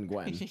Kane and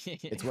Gwen.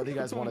 It's whether you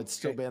guys want to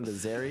still ban the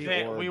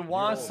Zeri or we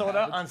want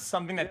Soda on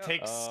something that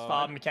takes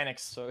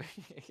mechanics. Lee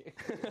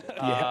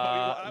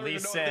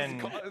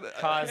Sin,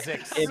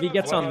 Kha'Zix. If he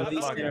gets on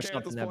Lee Sin or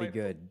something, that'd be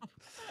good.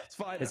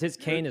 Because his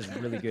Kane is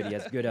really good. He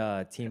has good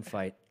team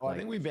fight. Oh, I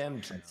think we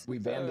banned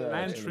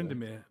ban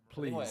Tryndamere,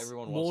 please.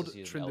 Mord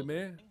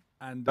Tryndamere.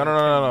 And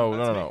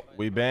no.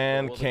 We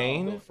banned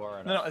Kane.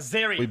 No,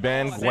 Zeri. We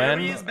banned Gwen.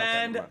 Zeri is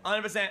banned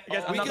 100%.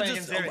 Guys, I'm not banning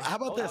Zeri. How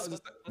about this?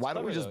 Why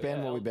don't we just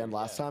ban what we banned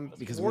last time?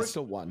 Because we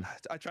still won.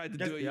 I tried to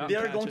do it.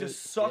 They're going to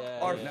suck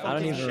our fucking I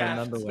don't even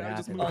remember what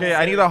happened. Okay,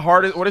 I need the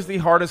hardest. What is the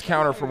hardest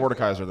counter for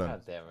Mordekaiser then?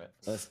 God damn it.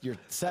 Your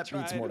set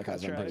beats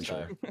Mordekaiser, I'm pretty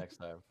sure. Next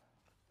time.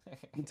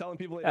 I'm telling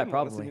people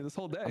probably this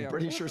whole day. I'm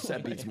pretty sure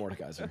set beats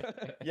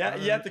Mordekaiser. Yeah,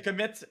 you have to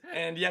commit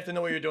and you have to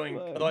know what you're doing.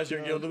 Otherwise,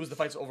 you'll lose the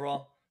fights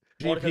overall.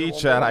 GP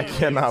chat, I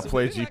cannot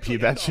play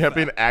GP. That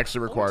champion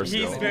actually requires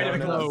skill. He's very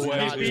difficult.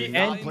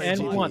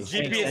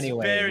 GP is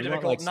very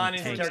difficult. Not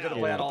an easy character to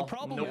play at all.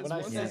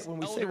 When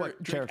we say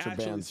what character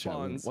bans,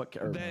 what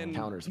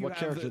counters, what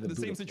character the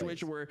same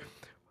situation where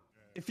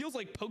it feels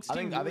like Poke's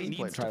team really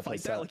needs to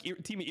fight that. Like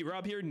Team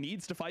Erob here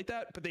needs to fight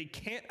that, but they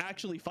can't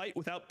actually fight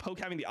without Poke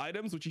having the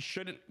items, which he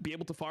shouldn't be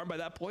able to farm by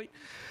that point.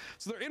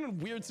 So they're in a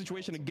weird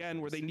situation again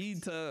where they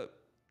need to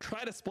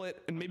try to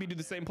split and maybe do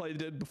the same play they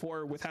did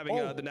before with having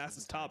the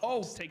Nasus top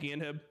just taking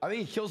inhib. I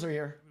think he kills her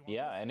here.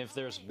 Yeah, and if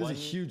there's one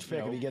huge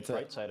pick if he gets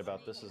right side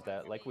about this is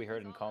that, like we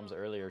heard in comms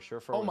earlier,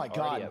 Surefor was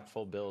already at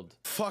full build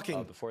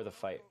before the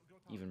fight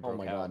even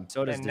broke out.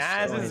 So and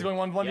Nasus is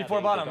going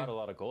 1v4 bottom. Got a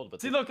lot of gold,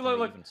 but see, look.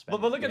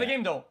 But look at the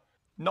game though.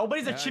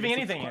 Nobody's achieving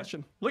anything.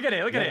 Look at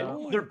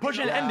it. They're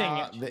pushing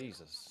ending.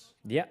 Jesus.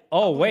 Yeah.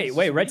 Oh wait.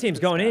 Red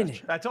team's going in.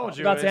 I told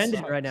you. About to end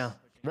it right now.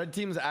 Red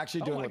team's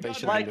actually doing what they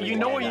should. Like you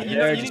know, you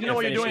need to know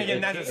what you're doing again.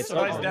 This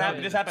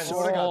happens.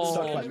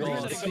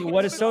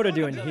 What is Soda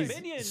doing?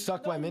 He's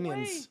stuck by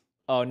minions.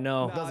 Oh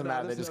no. It doesn't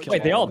matter. They just kill.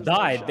 Wait, they all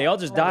died. They all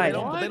just died.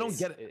 But they don't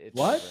get it.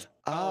 What?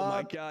 Oh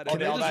my god.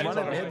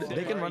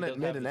 They can run it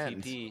mid and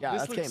end.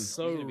 Yeah, that's game.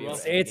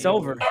 It's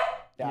over.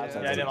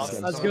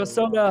 Let's go,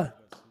 Soda.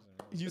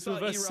 You saw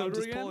Erob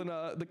just pulling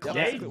the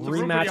they threw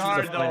really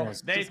hard though.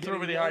 They threw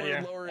really hard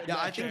here. Yeah,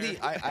 I think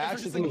I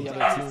actually think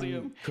the other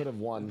team could have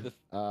won.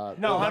 No,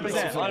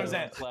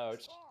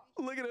 100%.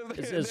 Look at him.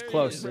 This is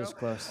close. This is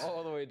close.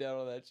 All the way down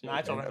on that shit.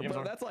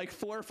 That's like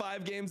 4 or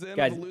 5 games in.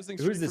 Guys,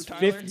 who's this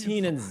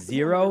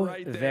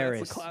 15-0?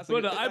 Varys.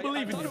 But I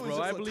believe in you,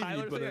 bro. I believe in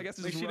you, but make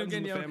sure you don't get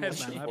in your own head,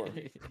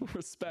 man.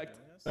 Respect.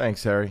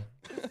 Thanks, Harry.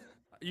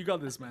 You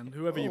got this, man.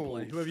 Whoever you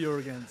play, whoever you're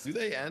against. Do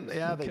they end?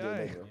 Yeah, they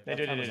do. They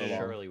do.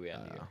 Surely we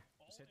end here.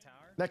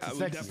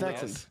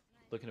 Nexus.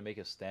 Looking to make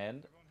a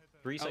stand.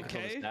 3 seconds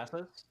on this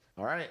Nasus.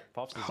 All right.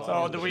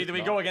 So do we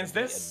go against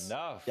this?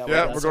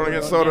 Yeah, we're going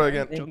against Soda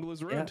again. Jungle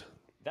is ruined.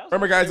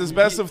 Remember, guys, it's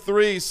best of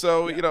 3,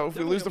 so if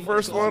we lose the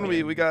first one,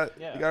 we got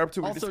up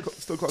to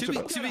still close to be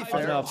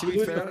fair, if we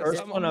lose the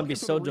first one, I'll be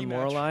so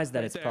demoralized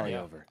that it's probably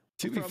over.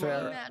 To be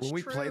fair, when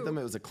we played them,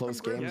 it was a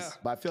close game,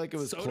 but I feel like it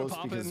was close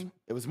because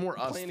it was more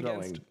us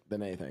throwing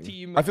than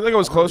anything. I feel like it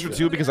was closer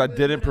too because I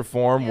didn't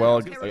perform well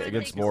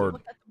against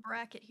Mord.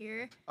 Bracket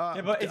here.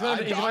 Yeah, but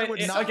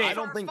I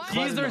don't think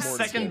he's their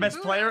second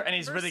best player, and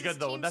he's really good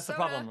though. That's the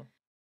problem.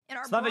 In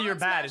our it's not that you're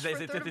bad.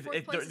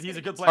 he's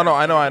a good player. Oh no,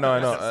 I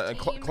know.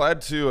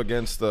 Clad 2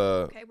 against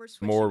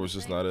Moore was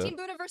just not it. Team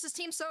Buddha versus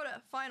Team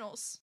Soda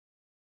finals.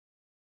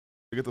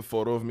 Look at the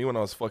photo of me when I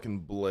was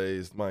fucking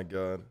blazed. My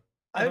God.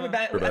 I think we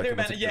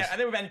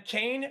banned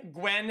Kane,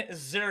 Gwen,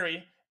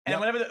 Zuri, and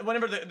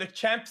whenever the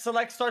champ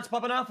select starts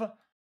popping up.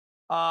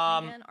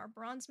 And our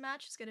bronze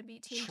match is going to be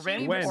Team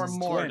Trent or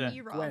Mord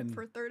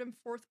for 3rd and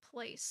 4th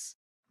place.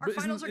 Our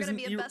finals are going to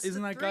be a best of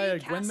 3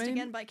 cast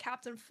again by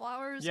Captain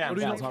Flowers. Yeah, we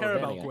don't care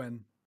about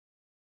Gwen.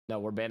 No,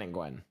 we're banning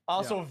Gwen.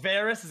 Also,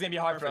 Varus is going to be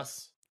hard for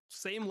us.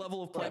 Same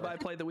level of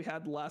play-by-play that we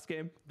had last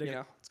game. You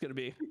know, it's going to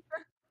be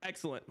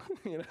excellent.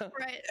 You know?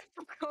 Right,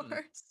 of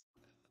course.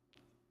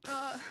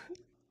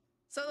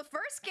 So the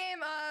first game,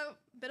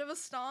 bit of a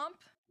stomp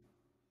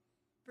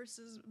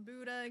versus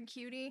Buddha and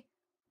Cutie.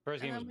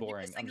 First game was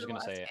boring. I'm just gonna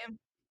say it.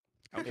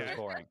 Okay. It was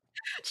boring.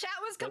 Chat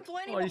was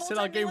complaining. Oh, you said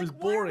our game was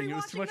boring. It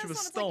was too much of a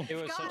stomp.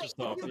 It was such a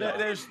stomp.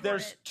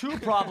 There's 2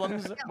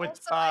 problems with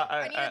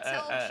I need to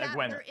tell chat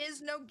Gwen. there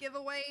is no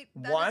giveaway.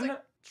 One,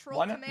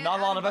 not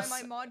a lot of us.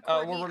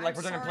 We're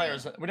returning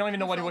players. We don't even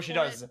know what she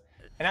does, and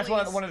that's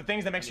one of the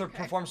things that makes her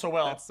perform so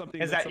well.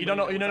 Is that you don't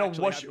know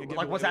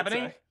what's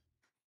happening.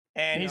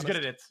 And he's good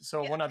at it,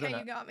 so we're not doing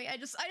that. You got me. I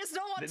just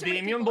don't want the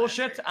immune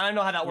bullshit. I don't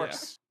know how that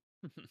works.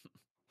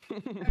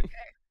 Okay.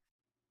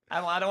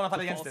 I don't want to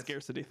fight against it.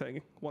 Scarcity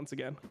thing once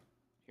again.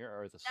 Here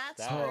are the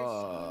stats.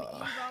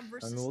 I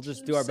mean, we'll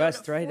just do our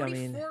best, right? I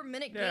mean,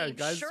 yeah,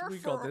 guys, we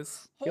got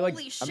this. I feel like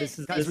this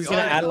is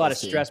gonna add a lot of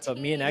stress, but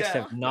me and X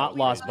have not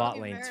lost bot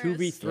lane.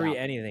 2v3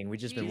 anything, we've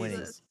just been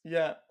winning.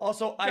 Yeah.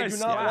 Also, I do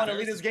not want to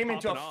lead this game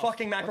into a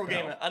fucking macro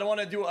game. I don't want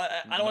to do.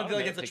 I don't want to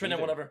deal against the Trin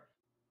and whatever.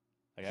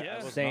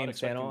 Same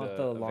channel.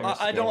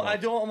 I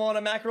don't want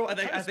a macro. I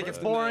think it's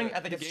boring.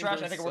 I think it's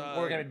trash. I think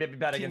we're gonna be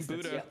bad against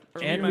it.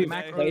 And we've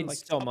played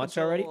so much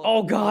already.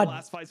 Oh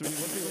God.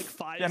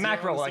 Yeah,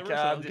 macro. Like,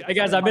 hey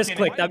guys, I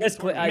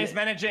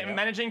misclicked.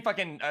 Managing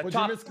fucking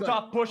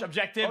top push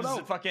objectives.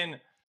 Fucking.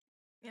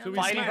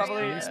 Fighting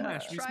probably.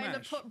 Trying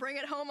to bring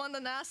it home on the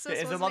Nasus.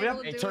 Is it lobby up?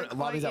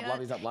 Lobby's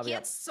up. He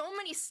had so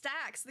many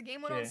stacks. The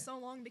game went on so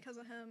long because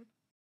of him.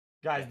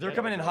 Guys, they're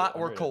coming in hot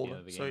or cold.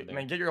 So, I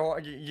mean, get your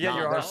heart.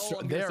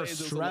 They're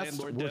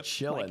stressed. We're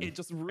chilling.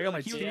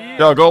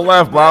 Yo, go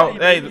left, Blau.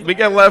 Hey, we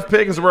get left pick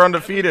because we're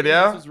undefeated,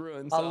 yeah?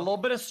 A little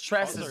bit of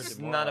stress is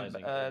not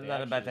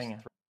a bad thing.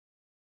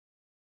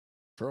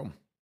 True.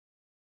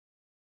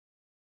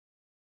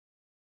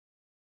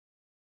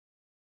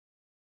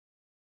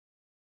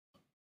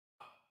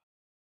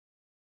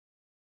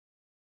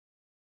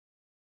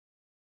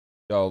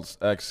 Yo,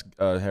 X,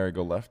 Harry,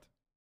 go left.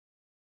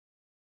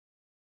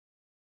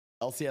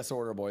 LCS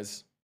order,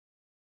 boys.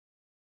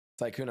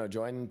 Sykkuno,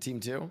 join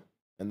team 2,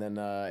 and then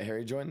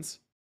Harry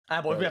joins.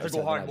 Boys, we have to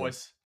go hard,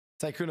 boys.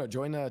 Sykkuno,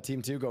 join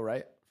team 2, go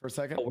right for a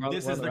second.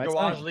 This is the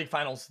Garage League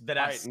finals.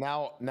 Right,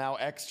 now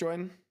X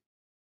join.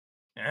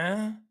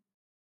 And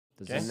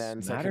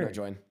then Sykkuno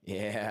join.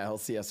 Yeah,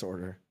 LCS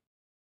order.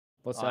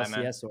 What's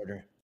LCS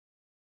order?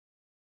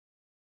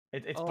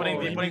 It's putting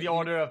the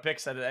order of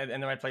picks in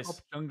the right place. Top,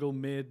 jungle,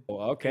 mid.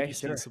 Oh, okay,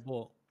 sure.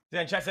 Support.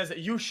 Then chat says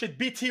you should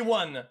be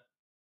T1.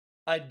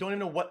 I don't even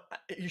know what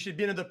you should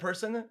be another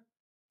person,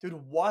 dude.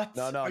 What?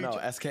 No.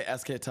 SK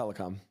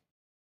Telecom.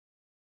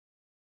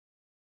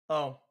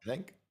 Oh, I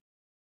think.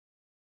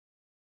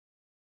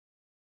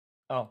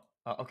 Oh,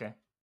 okay.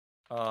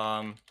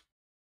 Oh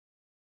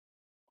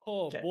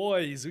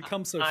boys, we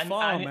come so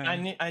far,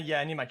 man.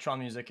 I need my Tron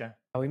music.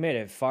 Oh, we made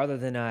it farther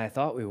than I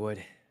thought we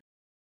would.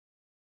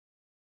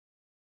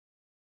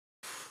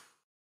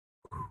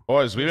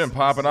 Boys, we've been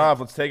popping off.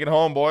 Let's take it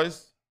home,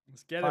 boys.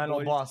 Let's get Final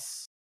it, boys.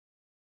 boss.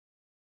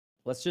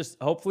 Let's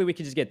hopefully we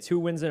can just get 2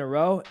 wins in a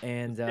row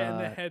and get in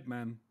the head,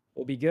 man.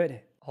 We'll be good.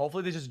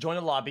 Hopefully they just join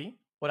the lobby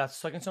without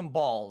sucking some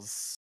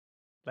balls.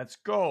 Let's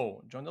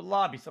go. Join the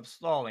lobby. Stop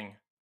stalling.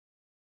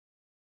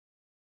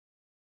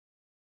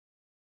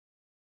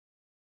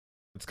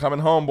 It's coming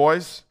home,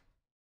 boys.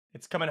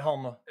 It's coming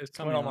home. It's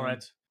coming home, all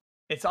right.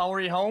 It's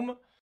already home.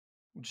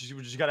 We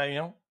just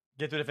gotta,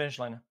 get to the finish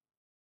line.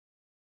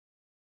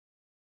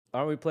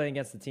 Aren't we playing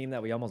against the team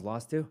that we almost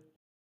lost to?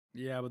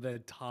 Yeah, but they're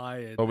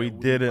tired. But we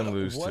didn't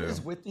lose What to. is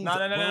with these? No.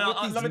 Let me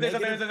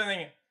tell you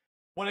something.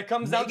 When it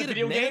comes down to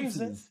video games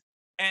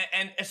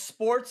and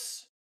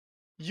sports,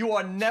 you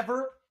are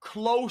never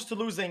close to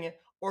losing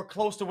or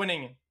close to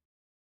winning.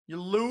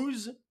 You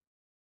lose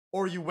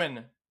or you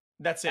win.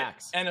 That's it.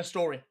 End of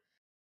story.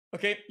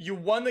 Okay, you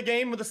won the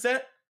game with a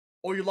set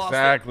or you lost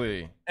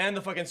it. And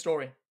the fucking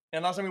story.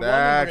 And last time we won,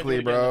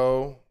 exactly,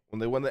 bro. When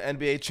they won the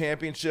NBA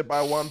championship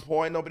by 1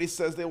 point, nobody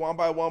says they won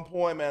by 1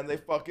 point, man. They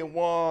fucking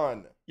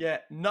won. Yeah,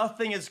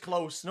 nothing is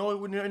close. No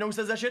who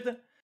says that shit?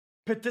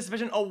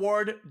 Participation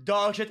award,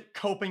 dog shit,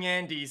 coping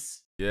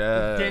Andes.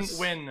 Yes. Didn't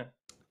win.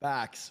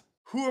 Facts.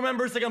 Who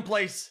remembers second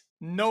place?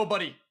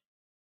 Nobody.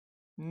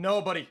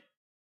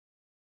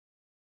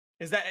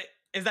 Is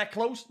that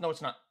close? No,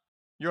 it's not.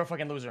 You're a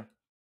fucking loser.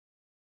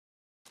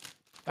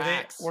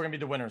 Facts. Today, we're gonna be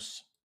the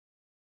winners.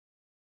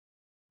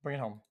 Bring it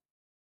home.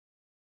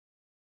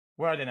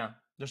 Where are they now?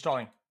 They're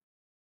stalling.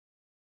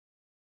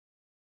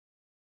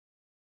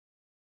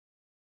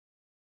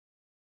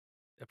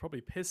 They're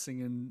probably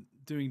pissing and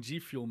doing G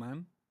Fuel,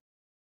 man.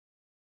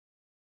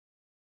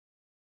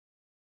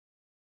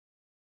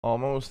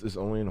 Almost is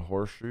only in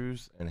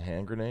horseshoes and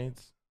hand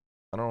grenades.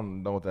 I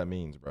don't know what that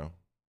means, bro.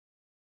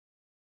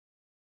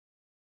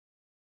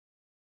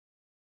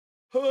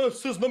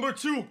 This is number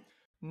 2.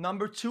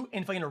 Number 2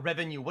 in fucking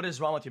revenue. What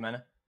is wrong with you,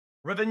 man?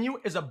 Revenue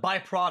is a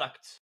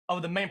byproduct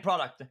of the main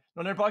product.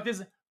 The main product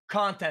is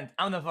content.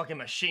 I'm the fucking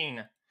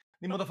machine.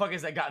 The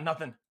motherfuckers that got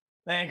nothing.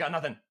 They ain't got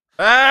nothing.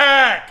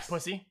 Facts!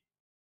 Pussy.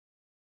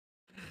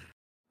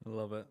 I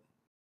love it.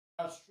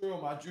 That's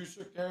true. My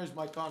juicer carries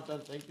my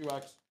content. Thank you,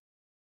 X.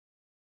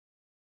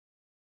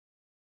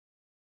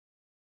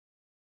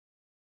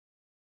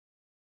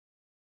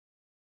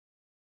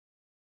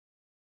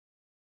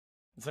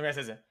 Some guy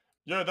says it.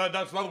 Yeah,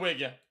 that's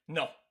Ludwig. Yeah.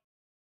 No.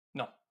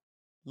 No.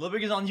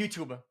 Ludwig is on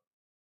YouTube.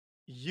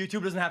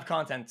 YouTube doesn't have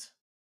content.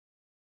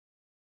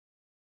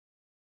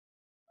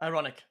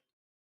 Ironic.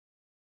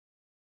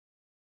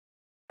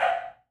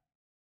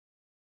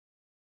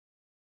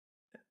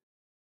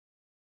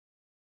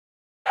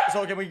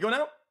 So, can we go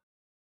now?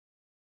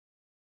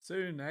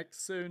 Soon,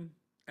 X. Soon.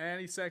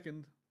 Any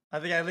second.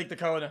 I think I leaked the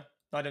code. No,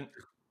 I didn't.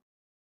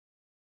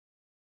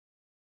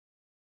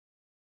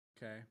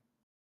 Okay.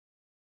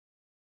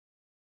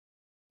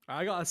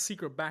 I got a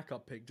secret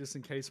backup pick just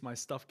in case my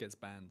stuff gets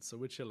banned, so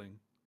we're chilling.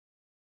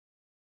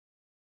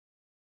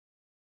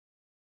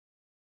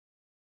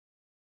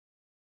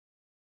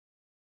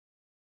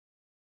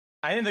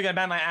 I think they're gonna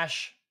ban my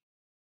Ash.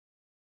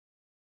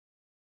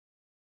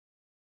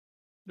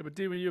 Yeah, but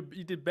dude,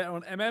 you did better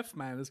on MF,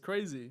 man. It's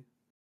crazy.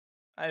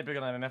 I did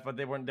bigger on MF, but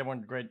they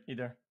weren't great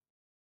either.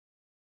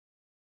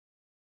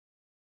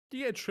 Do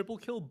you get a triple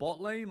kill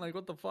bot lane? Like,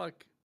 what the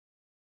fuck?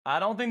 I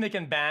don't think they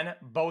can ban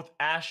both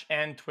Ash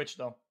and Twitch,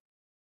 though.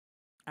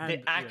 And,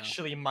 they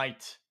actually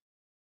might.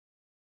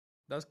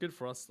 That's good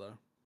for us, though.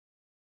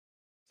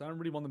 So I don't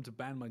really want them to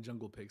ban my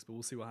jungle picks, but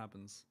we'll see what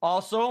happens.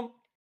 Also,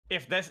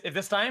 if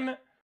this time,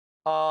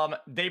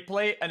 they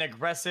play an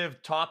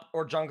aggressive top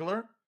or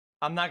jungler,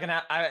 I'm not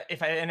gonna.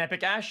 If I an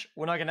epic Ash,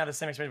 we're not gonna have the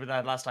same experience with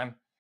that last time.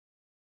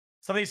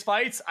 Some of these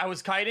fights, I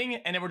was kiting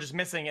and they were just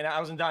missing, and I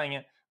wasn't dying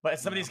it. But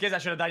some of these kids, I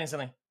should have died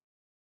instantly.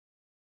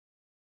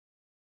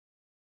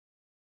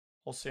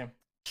 We'll see.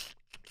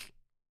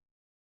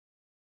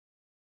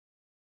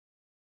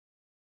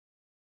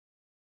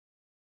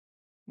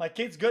 My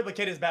kid's good, but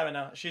kid is bad right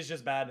now. She's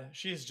just bad.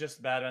 She's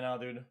just bad right now,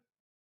 dude.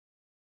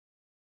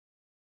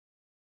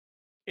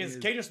 Is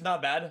Kate just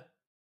not bad?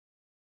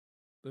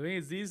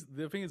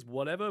 The thing is,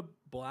 whatever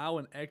Blau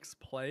and X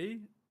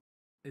play,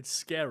 it's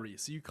scary.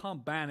 So you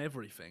can't ban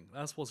everything.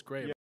 That's what's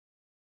great. Yeah.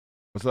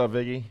 What's up,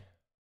 Viggy?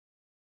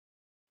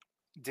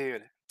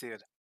 Dude.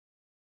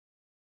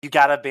 You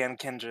gotta ban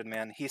Kindred,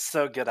 man. He's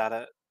so good at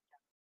it.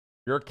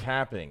 You're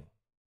capping.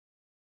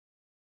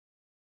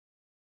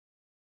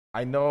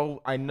 I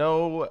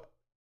know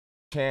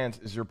Chance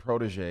is your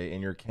protege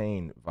and your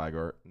Kane,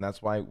 Vigor, and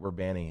that's why we're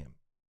banning him.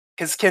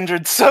 His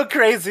Kindred's so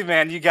crazy,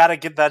 man. You gotta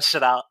get that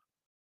shit out.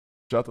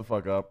 Shut the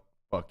fuck up.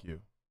 Fuck you.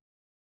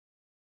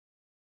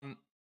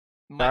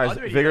 Guys,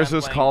 Vigor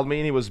just called me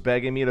and he was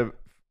begging me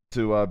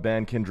to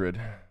ban Kindred.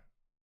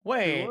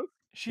 Wait,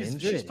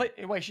 she's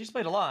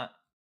played a lot.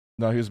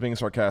 No, he was being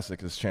sarcastic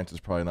because Chance is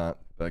probably not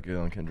that good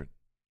on Kindred.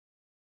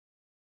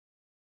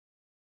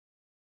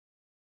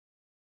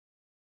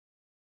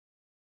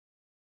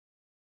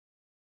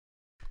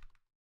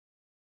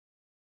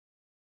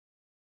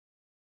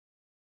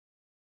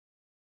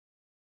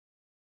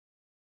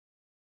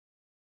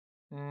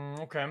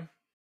 Okay.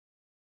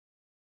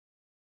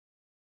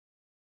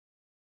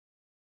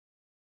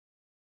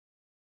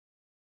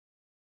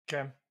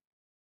 Okay.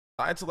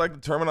 I'd select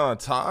determine on a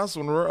toss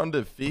when we're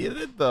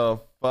undefeated? The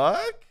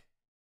fuck?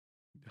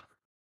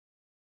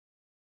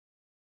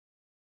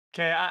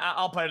 Okay,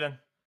 I'll play it in.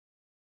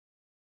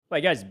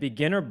 Wait, guys,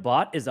 beginner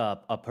bot is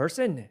a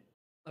person?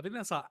 I think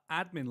that's our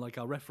admin, like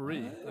our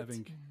referee, I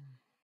think.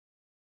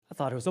 I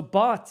thought it was a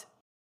bot.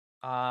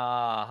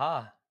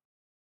 Uh-huh.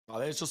 Oh,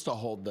 it's just to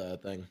hold the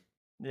thing.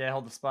 Yeah,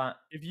 hold the spot.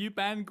 If you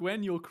ban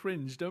Gwen, you're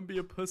cringe. Don't be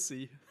a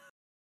pussy.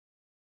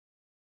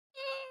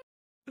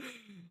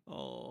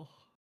 Oh.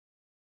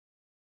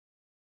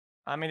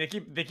 I mean, they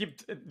keep,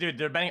 dude,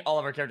 they're banning all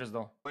of our characters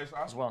though,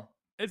 as well.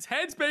 It's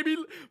heads, baby.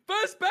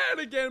 First ban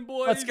again,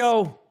 boys. Let's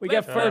go. We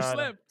get first.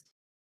 Flip.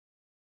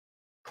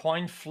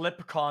 Coin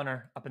flip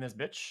Connor up in this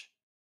bitch.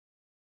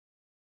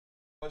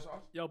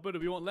 Yo, Buddha,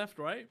 we want left,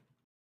 right?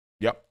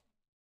 Yep.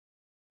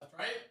 That's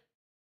right.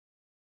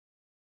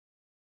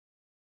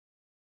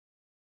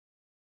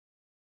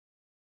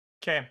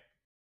 Okay.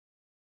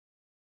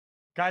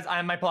 Guys,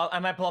 I might pull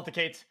out the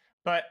Kate,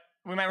 but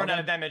we might run out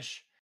of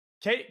damage.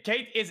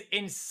 Kate is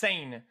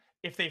insane.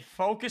 If they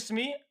focus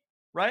me,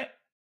 right?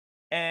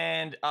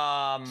 And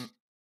I'm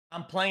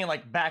playing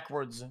like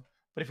backwards.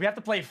 But if we have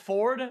to play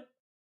forward,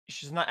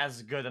 she's not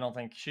as good, I don't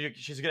think.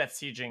 She's good at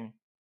sieging.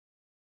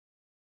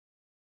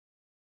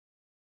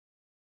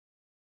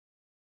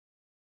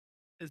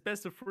 It's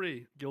best of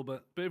 3,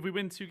 Gilbert. But if we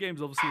win 2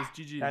 games, obviously it's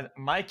GG.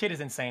 My kid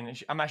is insane.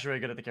 I'm actually really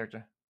good at the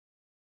character.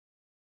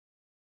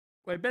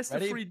 Wait, best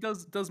of 3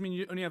 does mean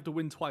you only have to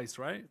win twice,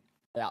 right?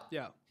 Yeah.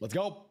 Yeah. Let's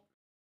go. All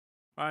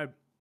right.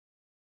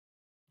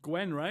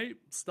 Gwen, right?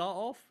 Start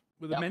off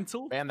with a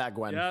mental. Ban that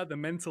Gwen. Yeah, the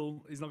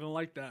mental. He's not gonna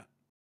like that.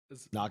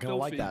 It's not gonna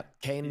like that.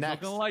 Kane He's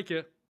next. Not gonna like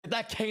it. Get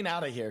that Kane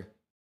out of here.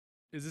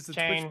 Is this a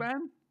Twitch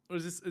ban? Or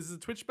is this a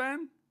Twitch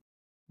ban?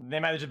 They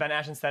might have just ban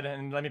Ash instead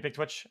and let me pick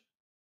Twitch.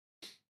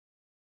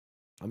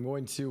 I'm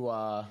going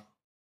to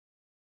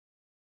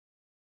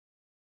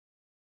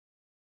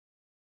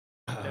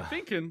They're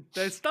thinking.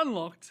 They're stun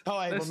locked. Oh,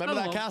 hey, remember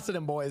that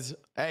Cassidon, boys.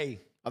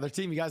 Hey, other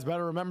team, you guys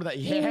better remember that.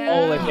 Yeah.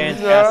 Oh,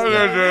 against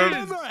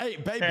Cassidon. Hey,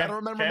 babe, better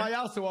remember my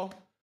Yasuo.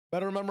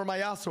 Better remember my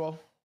Yasuo.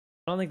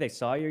 I don't think they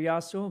saw your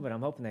Yasuo, but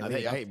I'm hoping they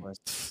leave it up for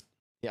us.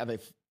 Yeah,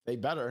 they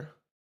better.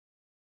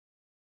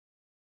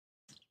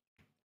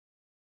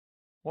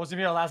 What was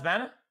gonna be our last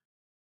ban?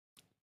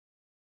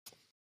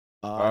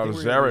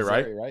 Zeri,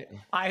 right?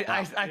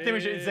 I think we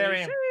should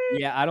Zeri.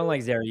 Yeah, I don't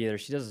like Zeri either.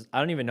 She does. I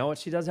don't even know what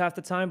she does half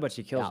the time, but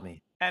she kills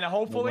me. And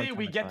hopefully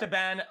we get to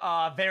ban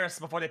Varus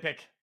before they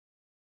pick.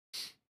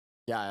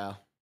 Yeah.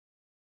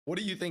 What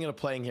are you thinking of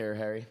playing here,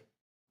 Harry?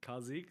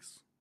 Kha'Zix.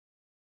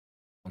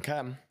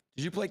 Okay.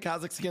 Did you play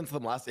Kha'Zix against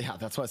them last? Yeah,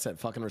 that's what I said.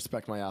 Fucking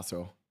respect my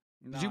Yasuo.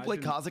 Did you play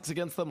Kha'Zix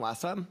against them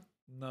last time?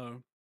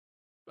 No.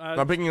 Am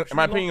I picking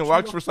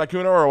Lux for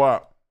Sykkuno or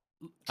what?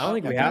 I don't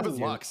think we have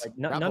Lux. Like,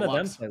 none of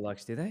them play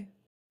Lux, do they?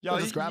 Yo,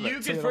 just grab it. You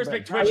can first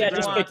pick Twitch. Yeah,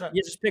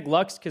 just pick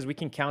Lux because we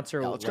can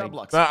counter. Let's grab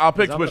Lux. Nah, I'll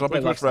pick Twitch. I'll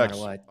pick Twitch Rex.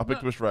 I'll pick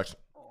Twitch Rex.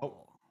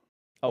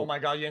 Oh my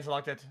god, you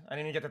interlocked it. I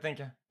didn't even get to think.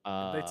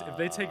 If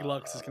they take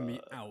Lux, it's gonna be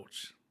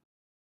ouch.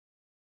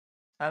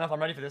 I don't know if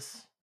I'm ready for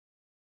this.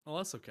 Oh,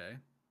 that's okay.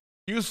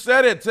 You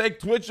said it. Take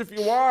Twitch if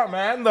you want,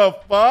 man. The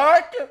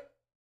fuck?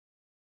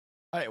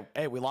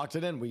 Hey, we locked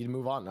it in. We can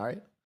move on, all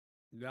right?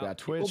 Yeah,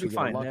 Twitch. We'll be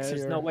fine.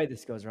 There's no way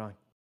this goes wrong.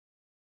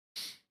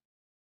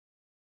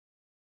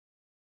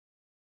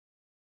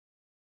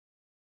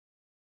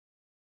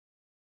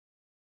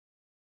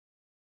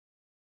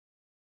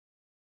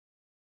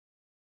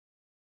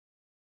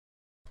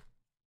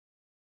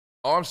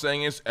 All I'm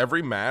saying is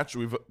every match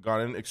we've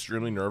gotten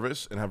extremely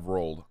nervous and have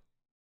rolled.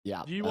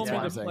 Yeah. Do you want me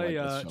to play? Do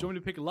you want me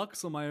to pick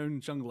Lux or my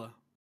own jungler?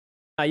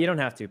 You don't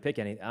have to pick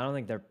any. I don't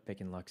think they're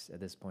picking Lux at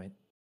this point.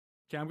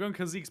 Okay, I'm going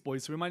Kha'Zix,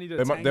 boys. So we might need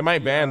a. They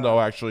might ban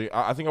though. Actually,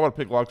 I think I want to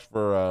pick Lux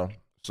for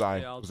Psy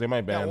because they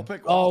might ban.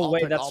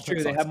 Wait, that's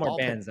true. They have more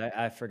bans.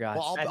 I forgot.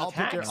 Well, I'll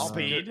pick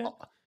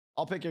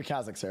your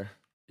Kha'Zix here.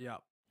 Yeah.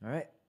 All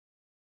right.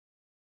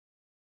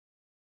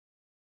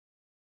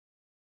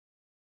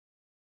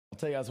 I'll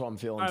tell you guys what I'm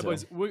feeling. All right,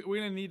 boys. We're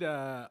gonna need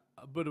but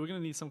we're gonna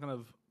need somewhat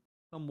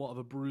of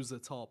a bruiser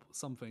top,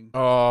 something.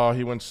 Oh,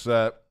 he went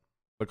set.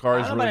 The car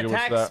is really good with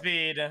set.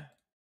 Speed.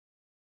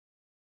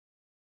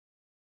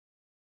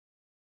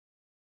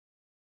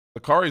 The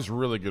car is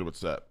really good with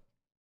set.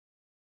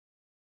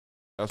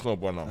 That's no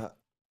bueno.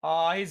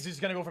 He's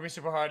just gonna go for me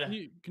super hard.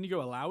 Can you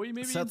go Alawi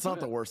maybe? Set's not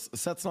the worst.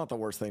 Set's not the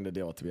worst thing to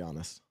deal with, to be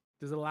honest.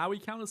 Does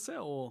Alawi count as set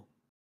or?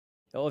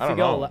 Well, if you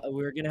go,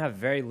 we're gonna have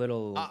very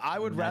little. I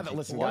would rather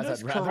listen,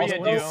 guys. I'd rather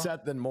do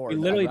set than more. We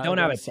literally don't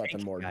have a tank,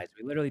 guys.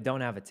 We literally don't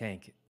have a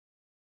tank.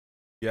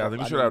 Yeah, I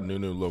think we should have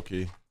Nunu low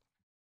key.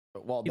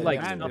 Well, they like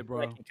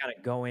bro. Can kind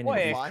of go in.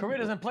 Wait, Korea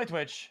doesn't play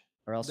Twitch.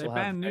 Or else they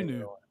banned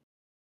Nunu.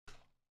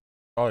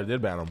 Oh, they did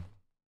ban him.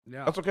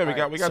 Yeah, that's okay.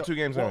 We got 2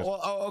 games.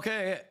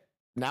 Okay.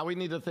 Now we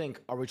need to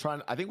think. Are we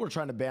trying? I think we're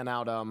trying to ban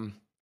out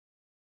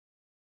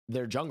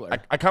their jungler.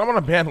 I kind of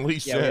want to ban Lee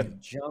Sin,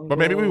 but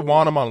maybe we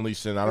want him on Lee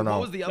Sin. I don't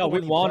know. No, we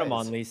want him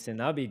on Lee Sin.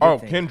 That'd be a good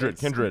thing.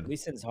 Kindred. Lee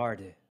Sin's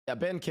hard. Yeah,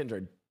 ban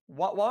Kindred.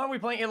 Why aren't we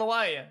playing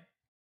Illawarra?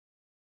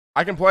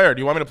 I can play her. Do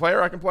you want me to play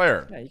her? I can play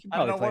her. Yeah, you can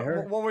probably play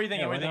her. What were you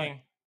thinking?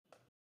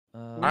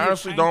 I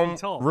honestly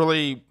don't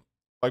really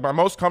like. My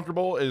most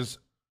comfortable is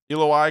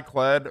Eloy,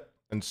 Kled,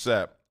 and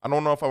Set. I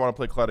don't know if I want to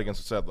play Kled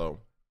against Set though.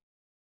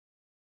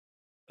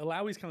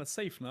 Alawi's kind of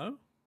safe, no?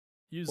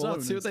 Well,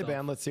 let's see what they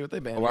ban.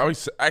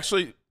 Alawi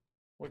actually.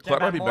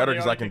 Kled might be better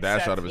because I can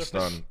dash out of his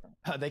stun.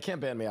 They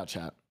can't ban me out,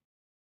 chat.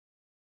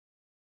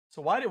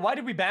 So why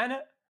did we ban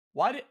it?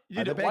 Why did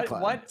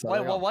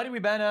we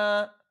ban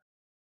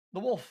the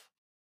wolf?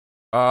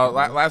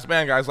 Last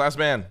ban, guys. Last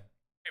ban.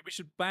 Hey, we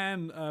should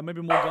ban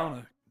maybe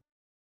Morgana,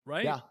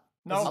 right? Yeah.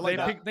 No,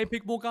 they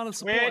pick Morgana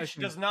support. Twitch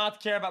does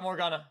not care about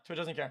Morgana. Twitch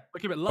doesn't care.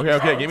 Okay, but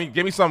okay.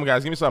 Give me some,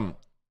 guys. Give me some.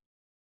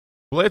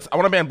 Blitz. I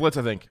want to ban Blitz.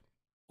 I think.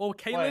 Oh,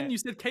 Caitlyn. You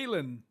said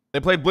Caitlyn. They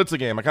played Blitz a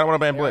game. I kind of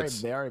want to ban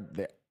Blitz. They are.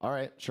 All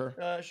right, sure.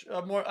 No,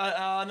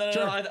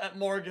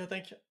 Morg, I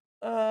think.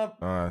 That's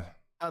fine.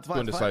 Too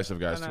indecisive,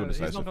 guys. Too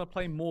indecisive. He's not gonna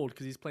play Morg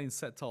because he's playing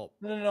set top.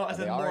 No. I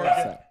said Morg.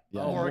 Yeah.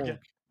 Morg.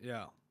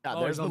 Yeah.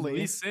 There's the lead.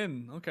 Lee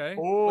Sin. Okay.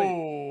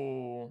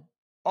 Oh.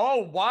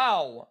 Oh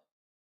wow.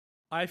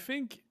 I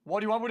think. What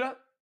do you want with that?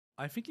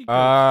 I think you.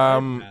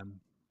 Go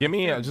give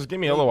me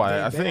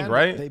Eloy. I think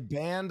right. They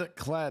banned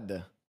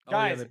Kled.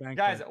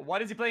 Guys,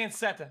 what is he playing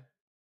set?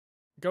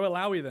 Go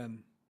Alawi then.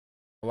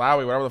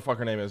 Alawi, whatever the fuck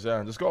her name is.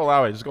 Yeah, just go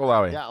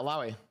Alawi. Yeah,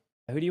 Alawi.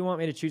 Who do you want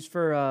me to choose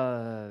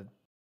for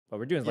But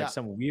we're doing like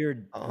some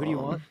weird. Who do you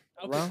want?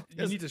 Okay.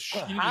 You need to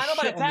I don't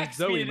know about attack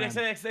speed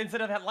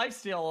instead of that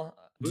lifesteal.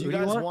 Do you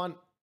guys want?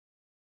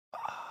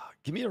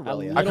 Give me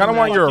Aurelia. I kind of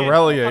want your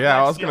Aurelia.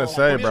 Yeah, I was gonna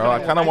say, bro.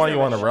 I kind of want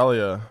you on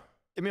Aurelia.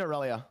 Give me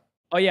Aurelia.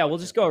 Oh yeah, we'll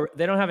just go.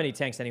 They don't have any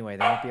tanks anyway.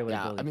 They won't be able to.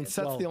 Yeah, I mean,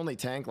 Seth's the only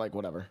tank. Like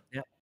whatever.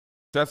 Yeah.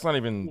 That's not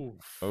even.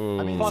 I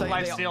mean, fuck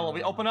lifesteal.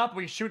 We open up,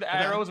 we shoot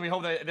arrows, and we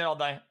hope they all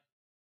die.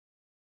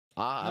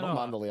 I don't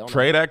mind the Leona.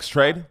 Trade X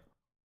trade.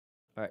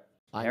 All right.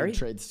 I need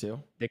trades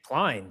too.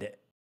 Declined.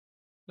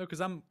 No,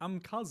 because I'm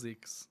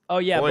Kha'Zix. Oh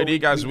yeah. Well,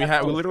 AD guys, we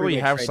literally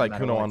have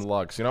Sykkuno on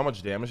Lux. You know how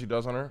much damage he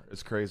does on her?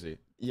 It's crazy.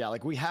 Yeah,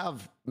 like we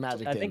have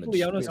magic damage. I think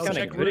Leona's kind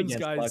of good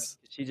against Lux.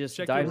 She just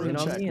dives in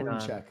on me.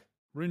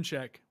 Rune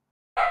check.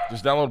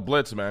 Just download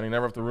Blitz, man. You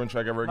never have to rune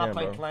check ever again, Not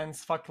playing bro.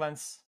 cleanse. Fuck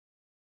cleanse.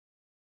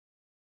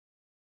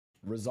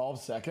 Resolve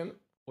second.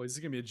 Boy, this is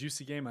gonna be a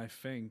juicy game, I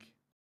think.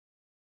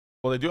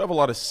 Well, they do have a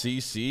lot of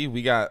CC.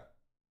 We got.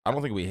 I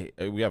don't think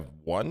we have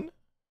 1,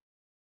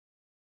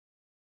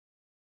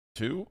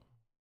 2.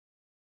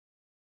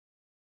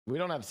 We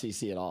don't have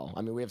CC at all.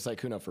 I mean, we have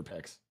Sykkuno for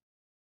picks.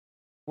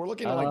 We're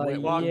looking at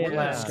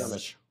like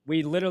skirmish.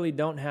 We literally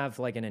don't have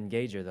like an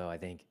engager though. I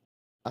think.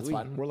 That's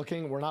fine. We're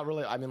looking. We're not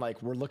really. I mean, like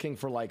we're looking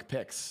for like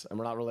picks, and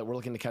we're not really. We're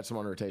looking to catch them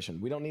on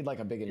rotation. We don't need like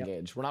a big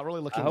engage. We're not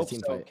really looking to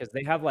team fight because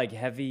they have like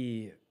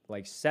heavy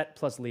like Set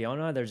plus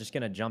Leona. They're just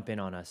gonna jump in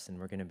on us, and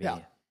we're gonna be.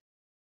 Yeah.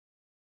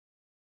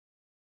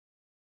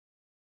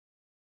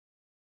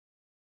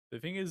 The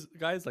thing is,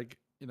 guys, like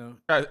you know,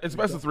 guys, it's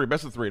best of 3.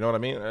 Best of 3. You know what I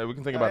mean? We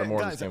can think about it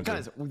more in this game.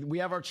 Guys, we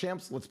have our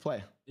champs. Let's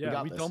play.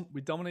 Yeah,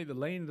 we dominate the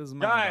lane. It doesn't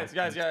matter.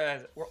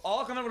 Guys. We're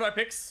all coming with our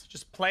picks.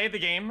 Just play the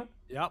game.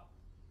 Yep.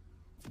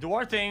 Do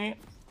our thing.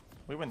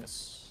 We win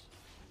this.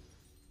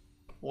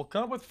 We'll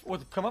come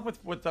up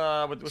with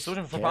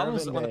solution for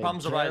problems when the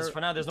problems arise. For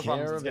now, there's no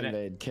problems. Let's get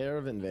it. Care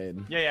of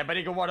invade. Yeah,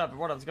 buddy, go ward up.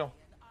 Let's go.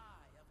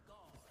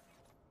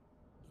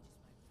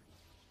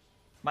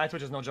 My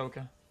Twitch is no joke.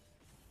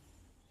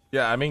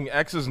 Yeah, I mean,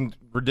 X is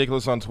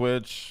ridiculous on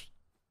Twitch.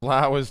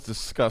 Blau is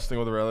disgusting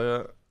with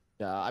Aurelia.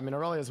 Yeah, I mean,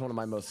 Aurelia is one of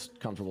my most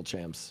comfortable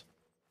champs.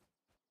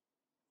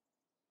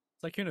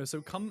 It's like, you know, so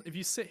come, if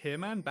you sit here,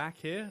 man, back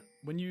here,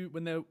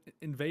 when they're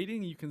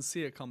invading, you can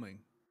see it coming.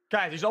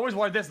 Guys, you should always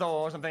ward this, though,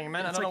 or something,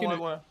 man. It's I don't know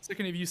what...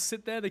 Second, if you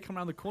sit there, they come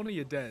around the corner,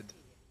 you're dead.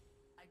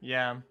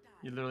 Yeah,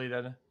 you're literally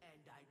dead.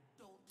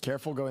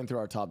 Careful going through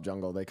our top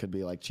jungle. They could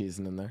be, like,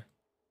 cheesing in there.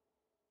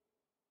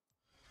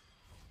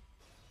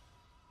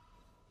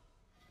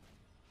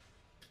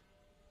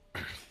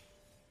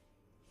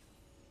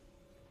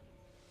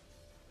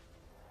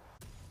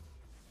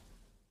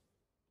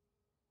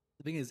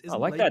 The thing is, I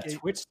like that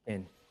Twitch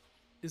skin.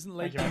 Isn't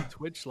late game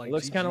Twitch like? It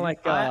looks kind of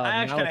like I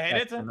actually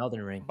hate it,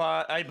 Elden Ring,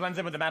 but it blends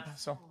in with the map.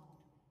 So.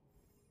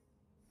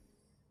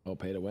 Oh,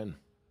 pay to win.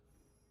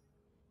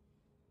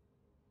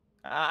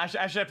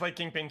 Actually, I play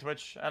Kingpin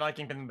Twitch. I like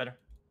Kingpin better.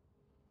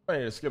 I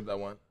need to skip that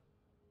one.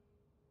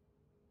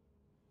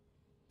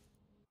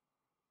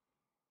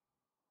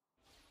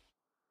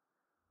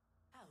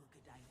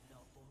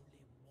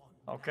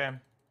 Okay.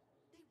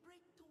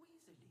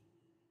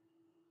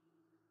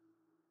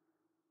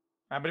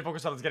 Everybody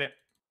focus on. Let's get it.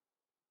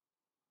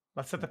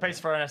 Let's set the pace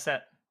for an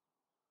set.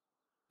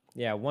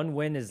 Yeah, one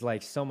win is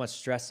like so much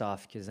stress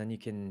off because then you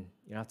don't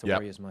have to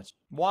worry as much.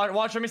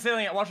 Watch me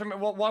stealing it.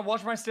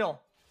 Watch my steal.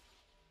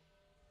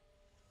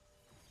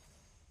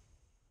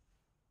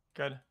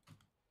 Good.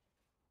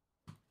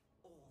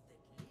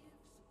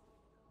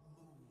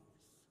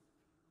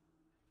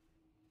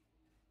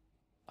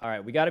 All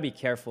right, we got to be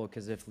careful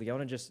because if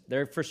Leona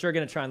they're for sure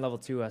going to try and level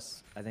 2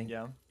 us, I think.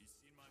 Yeah.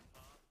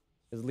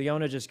 Because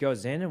Leona just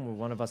goes in and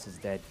one of us is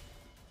dead.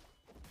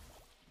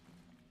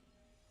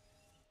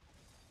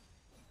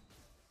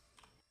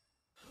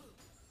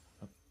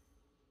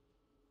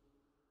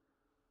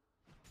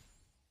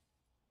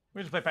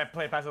 We just play past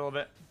a little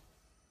bit.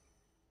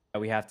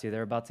 We have to.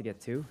 They're about to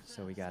get 2,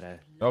 so we gotta.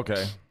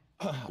 Okay.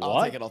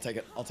 I'll take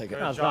it.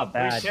 No, it's not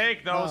bad. We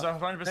take those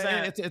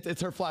 100%.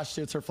 It's her flash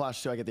too. It's her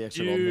flash too. I get the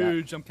extra Huge.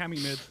 gold. Yeah. I'm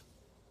camming mid.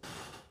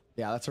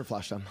 Yeah, that's her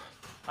flash done.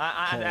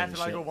 I have to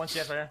let go once.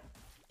 Yes, right here.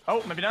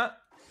 Oh, maybe not.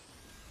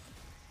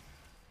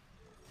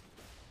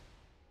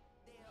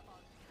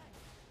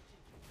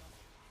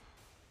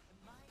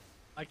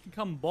 I can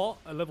come bot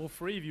at level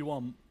 3 if you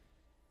want.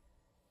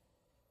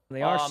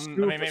 They are. I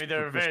mean, maybe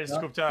they're very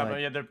scooped up. But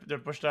yeah, they're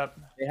pushed up.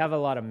 They have a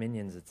lot of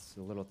minions. It's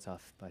a little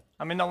tough, but.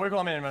 I mean, no, we're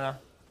going in right now.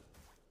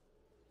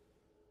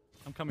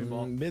 I'm coming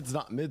bot. Mid's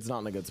not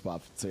in a good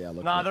spot. So yeah,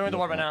 look. Nah, they're in the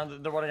ward right now.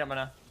 They're warding up right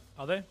now.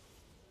 Are they?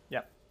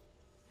 Yep.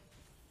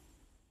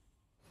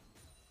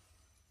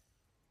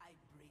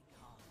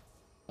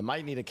 I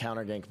might need a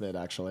counter gank mid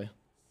actually.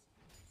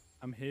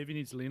 I'm here if you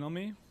need to lean on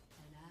me.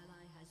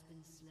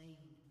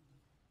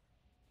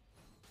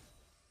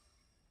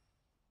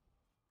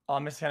 Oh, I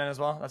missed cannon as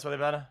well. That's really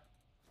bad.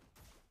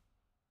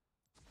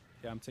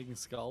 Yeah, I'm taking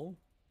skull.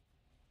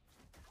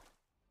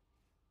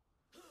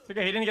 It's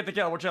okay, he didn't get the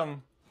kill. We're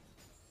chilling.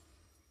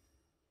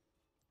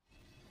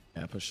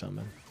 Yeah, push some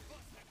man.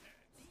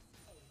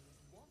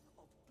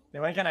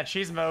 They went kind of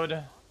cheese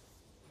mode.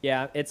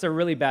 Yeah, it's a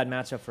really bad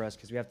matchup for us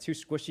because we have 2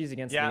 squishies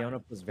against Leona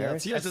plus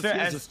Varus.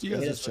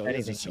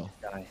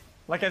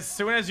 Like as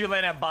soon as you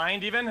land a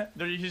bind, even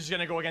he's just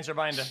gonna go against your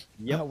bind.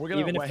 Yeah, we're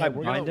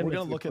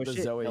gonna look at the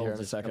Zoe here in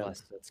a second.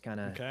 It's kind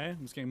of okay.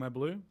 I'm just getting my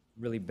blue.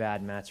 Really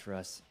bad match for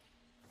us.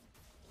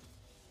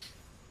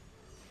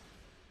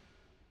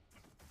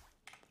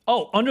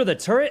 Oh, under the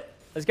turret?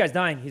 This guy's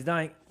dying. He's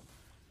dying.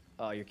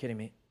 Oh, you're kidding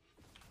me.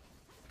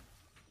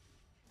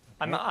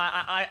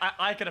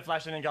 I could have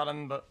flashed in and got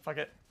him, but fuck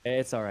it.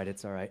 It's all right.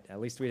 It's all right. At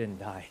least we didn't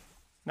die.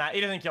 Nah,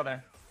 he didn't kill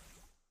there.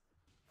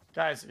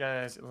 Guys,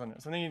 listen.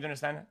 Something you need to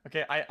understand.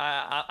 Okay,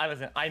 I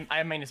listen.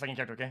 I main this fucking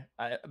character. Okay,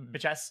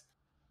 bitch ass.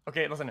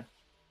 Okay, listen.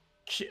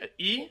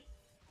 E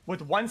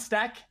with 1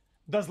 stack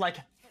does like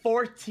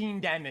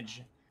 14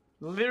 damage.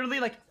 Literally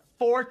like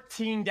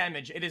 14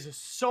 damage. It is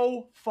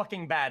so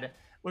fucking bad.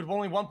 With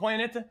only 1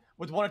 point in it,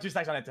 with 1 or 2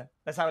 stacks on it.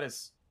 That's how it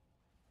is.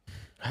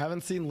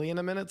 Haven't seen Lee in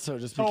a minute, so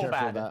just be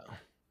careful of that.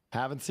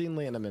 Haven't seen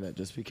Lee in a minute,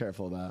 just be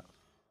careful of that.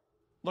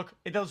 Look,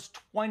 it does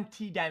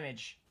 20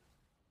 damage.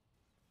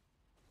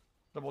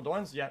 Double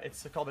Dorns? Yeah,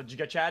 it's called the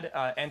Giga Chad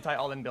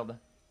anti-all-in build.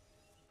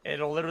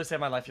 It'll literally save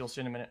my life, you'll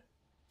see in a minute.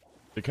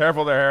 Be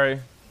careful there,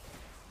 Harry.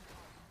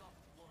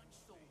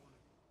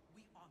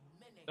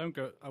 Don't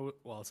go.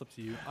 Well, it's up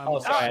to you. Oh,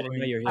 sorry, I didn't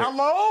know you were here.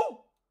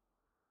 Hello?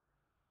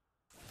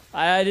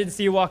 I didn't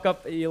see you walk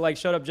up. You like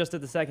showed up just at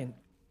the second.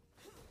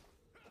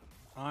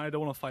 I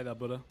don't want to fight that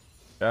Buddha.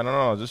 Yeah,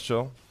 no, just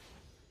chill.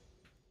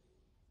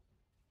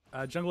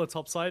 Jungler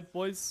top side,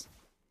 boys.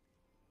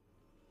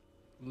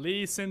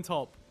 Lee Sin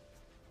top.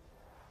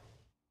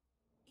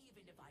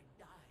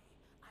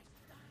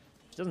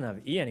 She doesn't have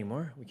E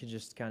anymore. We could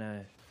just kind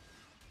of.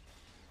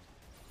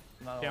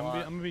 Yeah,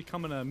 I'm gonna be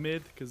coming a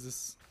mid because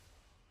this.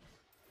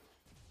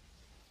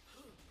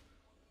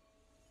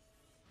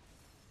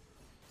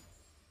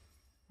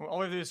 All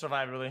we have to do is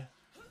survive, really.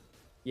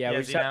 Yeah, we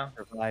just have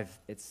to survive.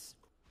 It's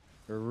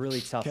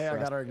really tough. Okay, I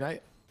got our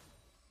ignite.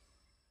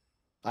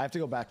 I have to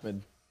go back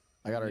mid.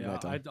 I got our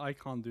ignite time. I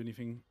can't do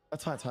anything.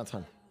 That's fine. That's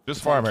fine.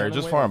 Just farm, Harry.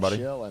 Just farm, buddy.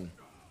 Chilling.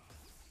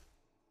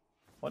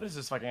 What is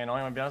this fucking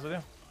annoying? I'm gonna be honest with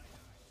you.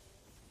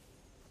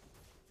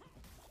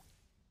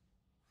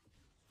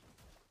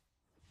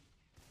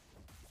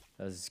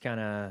 That's kind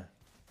of.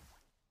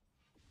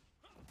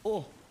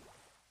 Oh.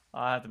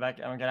 I have to back.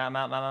 I'm gonna get out. I'm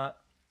out.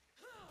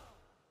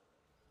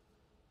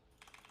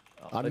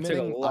 I'm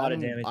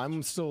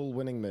still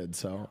winning mid,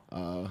 so.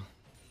 Man,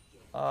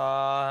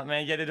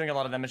 yeah, they're doing a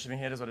lot of damage to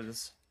me. It is what it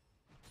is.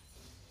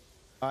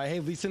 Hey,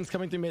 Lee Sin's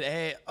coming through mid.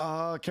 Hey,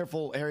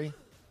 careful, Harry.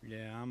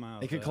 Yeah, I'm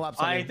out. They could collapse.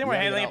 I think we're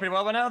handling it pretty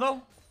well by now,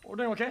 though. We're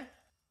doing okay.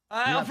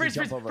 Freeze!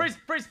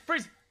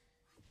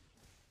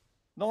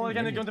 No, they're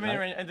gonna go into main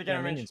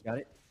range. Got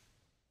it.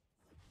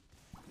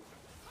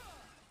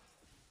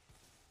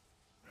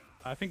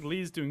 I think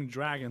Lee's doing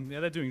dragon. Yeah,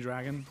 they're doing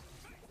dragon.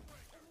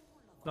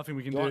 Nothing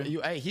we can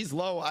do. Hey, he's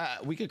low.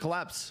 We could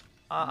collapse.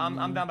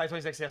 I'm down by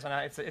 26 CS now.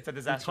 It's a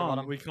disaster.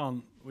 We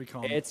can't.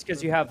 It's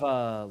because you have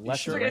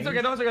less. It's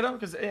okay though.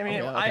 Because I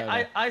mean,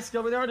 I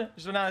skill with hard.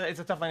 So now it's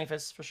a tough laning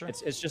phase for sure.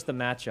 It's just the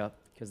matchup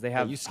because they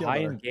have high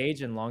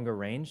engage and longer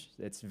range.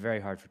 It's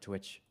very hard for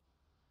Twitch.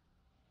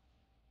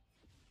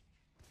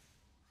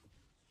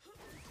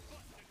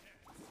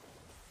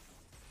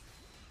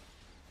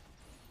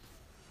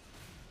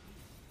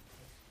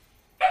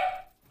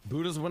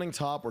 Buddha's winning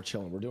top. We're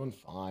chilling. We're doing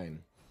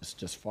fine.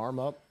 Just farm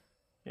up.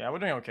 Yeah, we're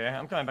doing okay.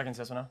 I'm coming back in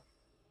CS now.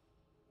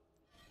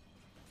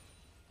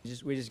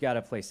 We just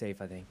gotta play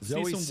safe, I think.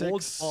 Zoe see some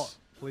wards bot,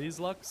 please,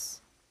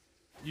 Lux.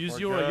 You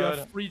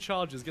have 3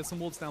 charges. Get some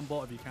wards down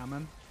bot if you can,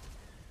 man.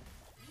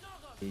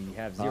 You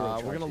have 0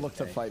 charges. We're gonna look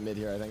to fight mid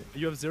here, I think.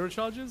 You have 0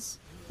 charges?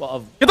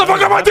 Well, get the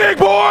fuck out of my dick,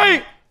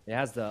 boy! It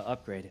has the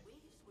upgrade.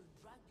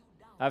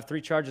 I have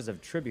 3 charges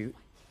of tribute.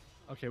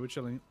 Okay, we're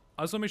chilling.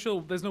 I just wanna make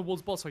sure there's no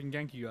wards bot so I can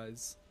gank you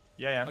guys.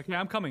 Yeah. Okay,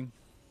 I'm coming.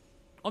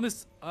 On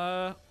this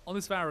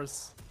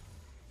Varus.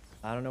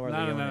 I don't know where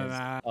Leon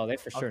is. Oh, they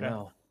for sure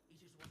know.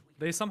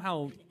 They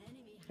somehow.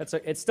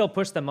 It still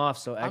pushed them off.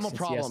 So I'm a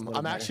problem.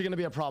 I'm actually gonna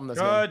be a problem this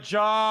game. Good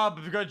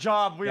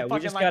job. We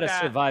just gotta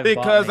survive.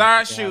 Because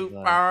I shoot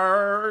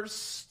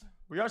first.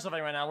 We are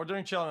surviving right now. We're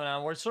doing chill right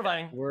now. We're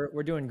surviving.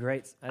 We're doing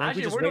great.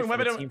 Actually, we're doing way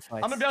better. I'm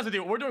gonna be honest with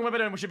you. We're doing way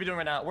better than we should be doing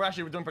right now. We're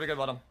actually doing pretty good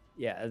bottom.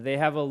 Yeah, they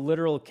have a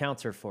literal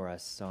counter for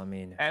us. So I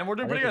mean. And we're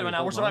doing pretty good right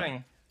now. We're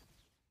surviving.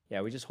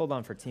 Yeah, we just hold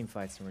on for team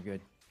fights and we're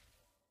good.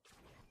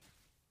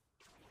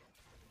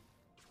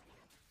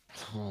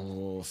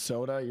 Oh,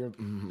 Soda, you're.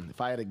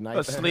 If I had ignite.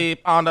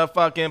 Asleep on the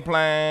fucking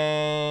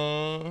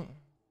plane.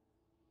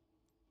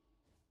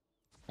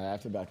 I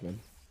have to back mid.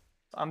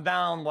 I'm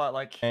down. What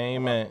like?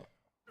 Amen.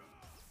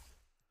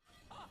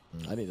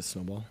 I need a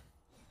snowball.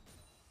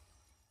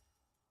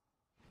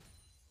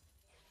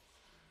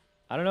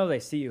 I don't know if they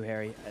see you,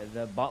 Harry.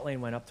 The bot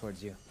lane went up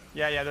towards you.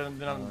 Yeah, they're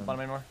not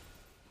bottom anymore.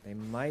 They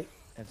might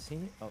have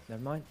seen it. Oh,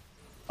 never mind.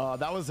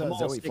 That was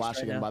Zoe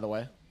flashing in, by the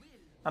way.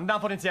 I'm down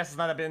putting CS. It's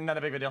not a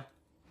big deal.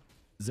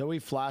 Zoe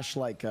flashed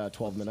like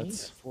 12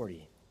 minutes.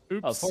 40.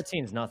 Oops. Oh,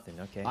 14's nothing.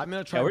 Okay. I'm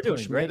gonna try to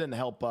push mid and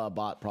help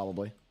bot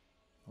probably.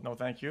 No,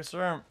 thank you,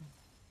 sir.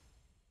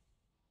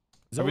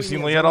 Have we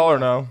seen Lee at all or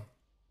no?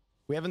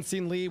 We haven't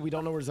seen Lee. We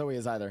don't know where Zoe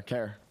is either.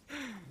 Care.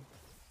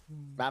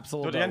 Maps a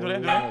little bit. Do it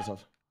again.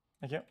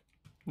 Thank you.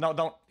 No,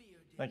 don't.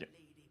 Thank you.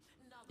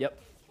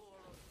 Yep.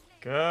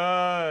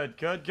 Good.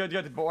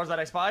 But where's that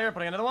expire?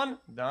 Putting another one.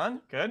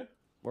 Done. Good.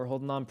 We're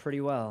holding on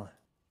pretty well.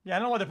 Yeah, I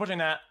don't know why they're pushing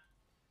that.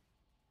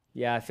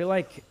 Yeah, I feel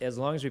like as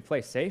long as we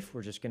play safe,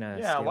 we're just gonna.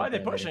 Yeah, why are they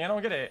pushing? Later. I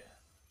don't get it.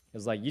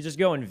 It's like you just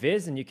go in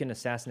Viz and you can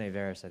assassinate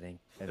Varus, I think.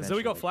 So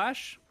we got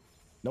flash?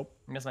 Nope.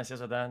 Miss my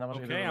sister there.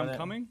 Okay, I'm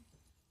coming.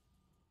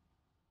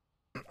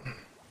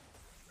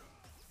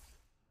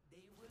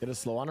 Get a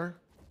slow on her.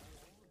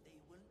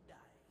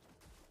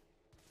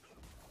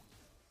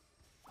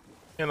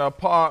 In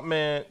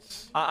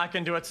apartments. I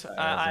can do it.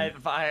 I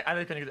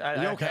can do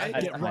it. You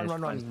okay?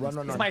 Run.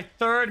 It's my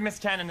third miss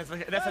cannon.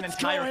 That's an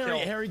entire kill.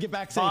 Harry, get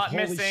back safe.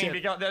 Holy missing shit.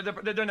 Because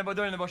they're doing the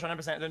bush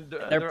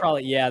 100%.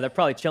 They're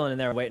probably chilling in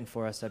there waiting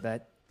for us, I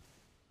bet.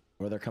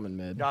 Or they're coming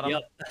mid. Got him.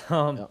 Yep.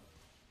 Yep.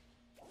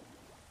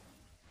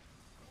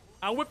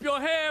 I'll whip your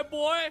hair,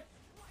 boy.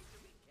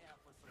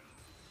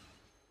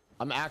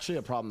 I'm actually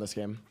a problem this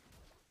game.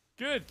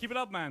 Good. Keep it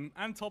up, man.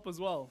 And top as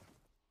well.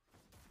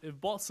 If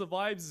bot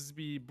survives, it's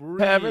be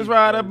brilliant. Heaven's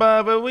right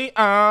above it, we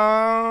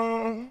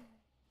on.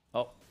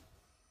 Oh.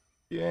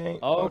 Yeah.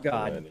 Oh,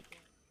 God.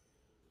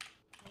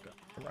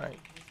 Right.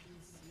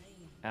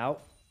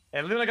 Out.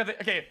 And Luna got the...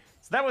 Okay,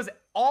 so that was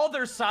all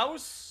their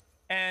sauce,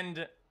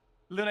 and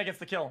Luna gets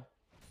the kill.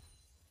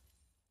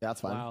 Yeah,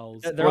 that's fine. Wow.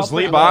 Was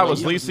Lee bot?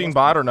 Was Lee seen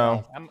bot or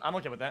no? I'm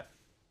okay with that.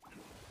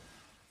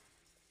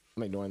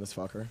 I'm ignoring this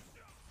fucker.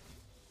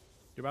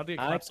 You're about to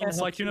get clapped on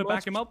Sykkuno,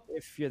 back him up.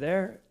 If you're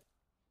there.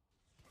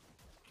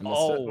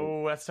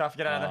 Oh, that's tough.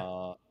 Get out of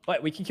there.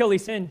 But we can kill Lee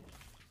Sin.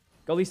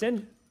 Go Lee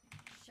Sin.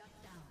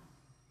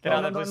 Get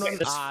out of there, please.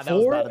 That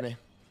was bad of me.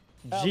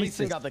 Lee Jesus.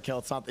 Sin got the kill.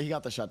 It's not. He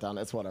got the shutdown.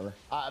 It's whatever.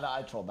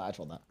 I trolled that.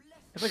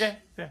 It's okay.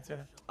 Yeah, it's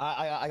okay.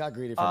 I got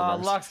greedy for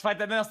the Lux, fight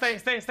that. No, stay.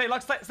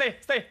 Lux, stay.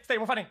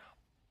 We're fighting.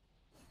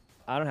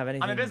 I don't have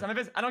anything. I'm in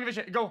Viz. I don't give a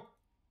shit. Go. All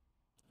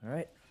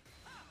right.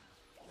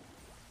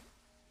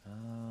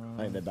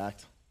 I think they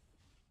backed.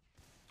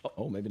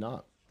 Oh, maybe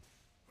not.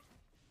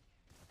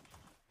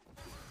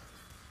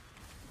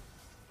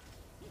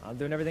 I'm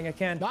doing everything I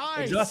can.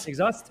 Nice.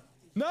 Exhaust.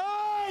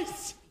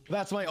 Nice.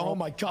 That's my. Oh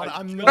my God.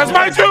 That's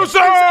my two, sir.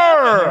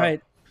 All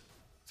right.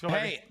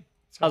 Hey,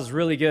 that was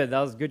really good. That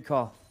was a good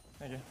call.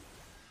 Thank you.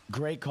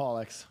 Great call,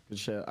 X. Good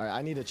shit. All right,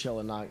 I need to chill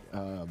and not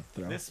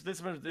throw. This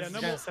is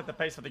gonna set the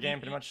pace for the game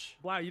pretty much.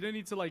 Wow, you don't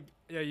need to like.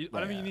 I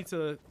don't think you need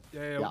to.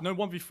 Yeah. No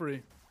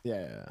 1v3.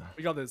 Yeah.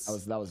 We got this.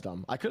 That was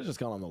dumb. I could have just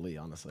gone on the Lee,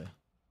 honestly.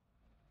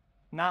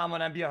 Nah,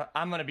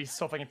 I'm gonna be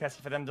so fucking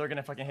pissed for them. They're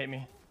gonna fucking hate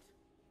me.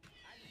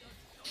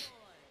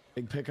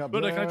 Big pickup.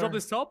 But can I drop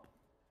this top?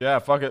 Yeah,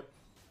 fuck it.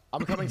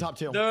 I'm coming top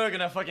 2. They're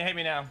gonna fucking hate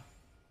me now.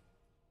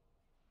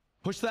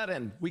 Push that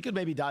in. We could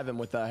maybe dive him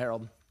with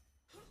Herald.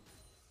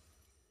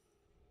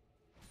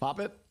 Pop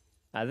it.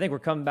 I think we're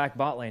coming back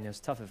bot lane. It was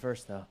tough at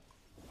first, though.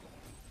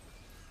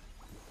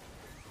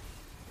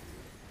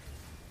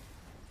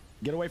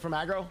 Get away from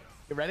aggro.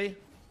 Get ready.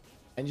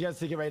 And you guys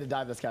to get ready to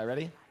dive this guy.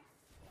 Ready?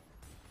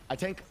 I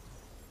tank.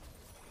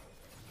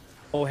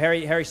 Oh,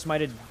 Harry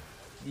smited.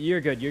 You're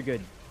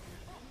good.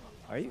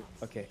 Are you?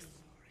 Okay.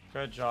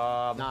 Good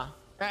job. Nah.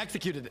 I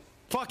executed it.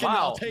 Fucking wow,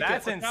 I'll take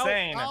that's it.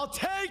 insane. I'll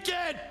take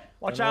it.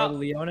 Watch out.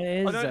 Leona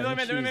is.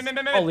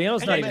 Oh,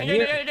 Leona's not even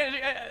here.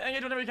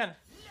 Engage whatever you can.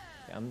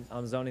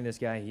 I'm zoning this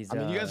guy. He's. I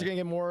mean, you guys are gonna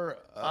get more.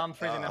 I'm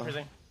freezing. I'm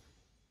freezing.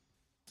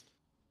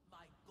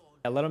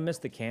 I let him miss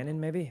the cannon,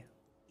 maybe.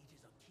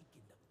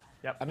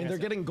 Yep. I mean, they're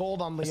getting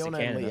gold on Leona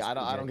and Lee.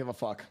 I don't give a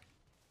fuck.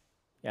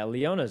 Yeah,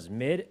 Leona's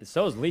mid.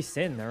 So is Lee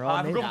Sin. They're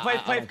all mid. Go for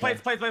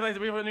plays.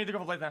 We need to go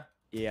for plays now.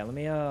 Yeah, let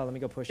me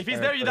go push. If he's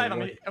there, you dive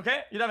him.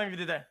 Okay, you dive him if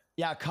you're there.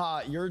 Yeah,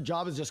 Ka, your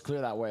job is just clear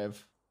that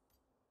wave.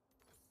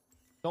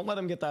 Don't let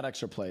him get that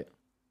extra plate.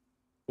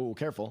 Ooh,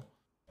 careful.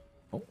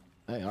 Oh,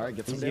 hey, all right,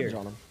 get some damage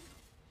on him.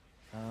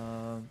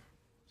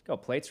 Let's go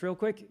plates real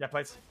quick. Yeah,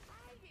 plates.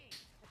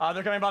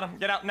 They're coming bottom.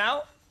 Get out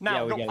now.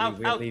 Now, yeah, go out.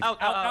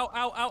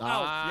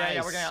 Nice.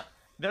 Yeah, we're getting out.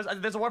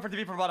 There's a ward for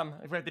TP for bottom.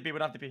 If we have TP, we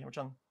don't have TP. Which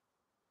one?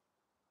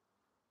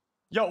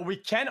 Yo, we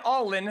can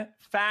all in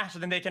faster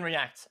than they can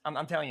react.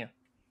 I'm telling you.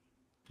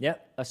 Yeah,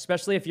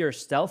 especially if you're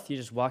stealth, you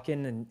just walk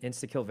in and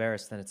insta-kill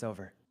Varus, then it's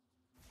over.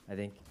 I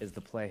think is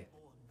the play.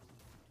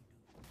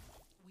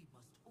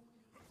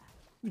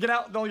 Get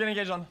out, don't get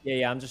engaged on.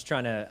 Yeah, I'm just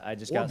trying to, I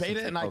just got bait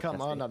it and I come.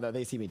 Oh, no,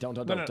 they see me. Don't.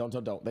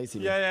 They see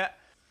me. Yeah.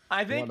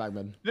 I think, right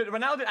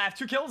now I have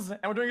 2 kills and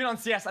we're doing it on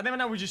CS. I think right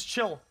now we just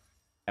chill.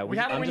 Yeah,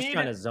 I'm just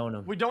trying to zone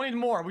them. We don't need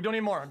more.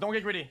 Don't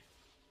get greedy.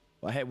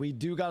 Well, hey, we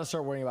do got to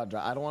start worrying about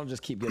I don't want to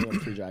just keep giving them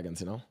free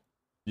dragons, you know?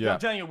 Yeah. I'm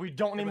telling you, we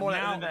don't need more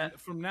than that.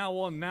 From now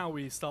on,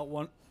 we start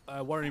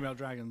worrying about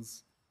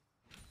dragons.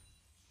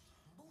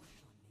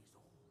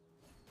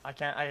 I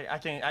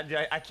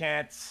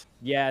can't.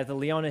 Yeah, if the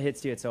Leona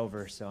hits you, it's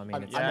over. So I mean,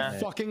 I'm a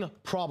fucking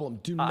problem.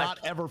 Do not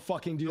ever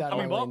fucking do that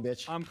on lane,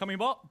 bitch. I'm coming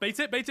bot. Bait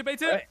it.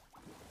 Right.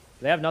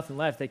 They have nothing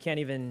left. They can't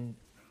even.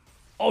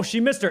 Oh, she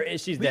missed her.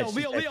 She's dead.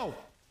 Leo.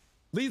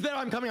 Lee's there.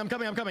 I'm coming. Oh,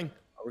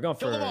 we're going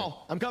for kill them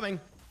all. I'm coming.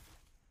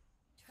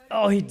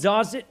 Oh, he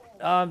dodged it.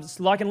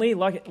 Lock and Lee.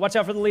 Lock it. Watch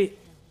out for the Lee.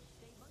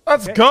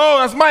 Let's go.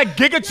 That's my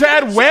Giga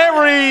Chad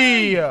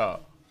Wary. Oh,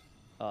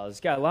 this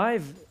guy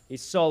live.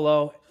 He's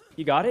solo.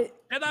 You got it?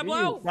 Get that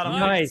blow.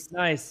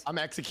 Nice. I'm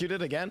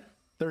executed again.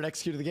 Third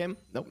execute of the game.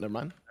 Nope, never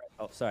mind.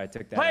 Oh, sorry. I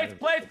took that.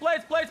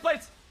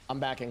 Plates. I'm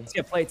backing. Let's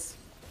get plates.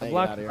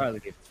 Block.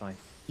 It's fine.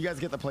 You guys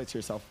get the plates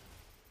yourself.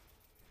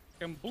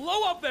 Can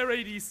blow up their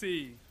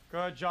ADC.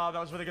 Good job. That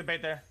was really good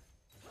bait there.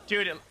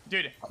 Dude,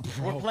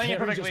 we're playing it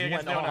perfectly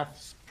against Leona.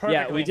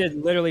 Yeah, we did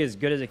literally as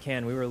good as it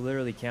can. We were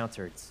literally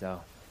countered,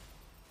 so.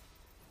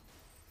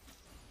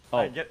 Oh.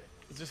 Right,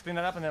 let's just clean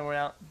that up and then we're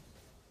out.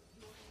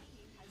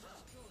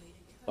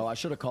 Oh, I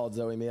should have called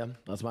Zoe Mia.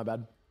 That's my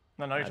bad.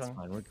 No, you're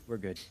fine. We're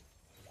good.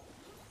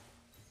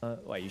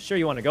 Wait, you sure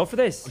you want to go for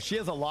this? Oh, she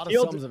has a lot of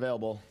sums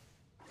available.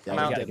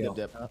 Yeah, we gotta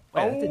dip.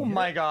 Oh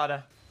my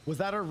god. Was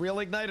that a real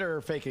ignite or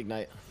a fake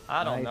ignite?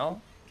 I don't know.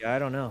 I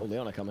don't know. Oh,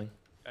 Leona coming.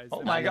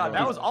 Oh my god,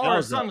 that was all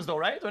our sums though,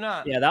 right? Or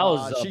not? Yeah, that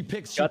was. She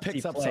picks up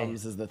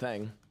sums is the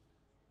thing.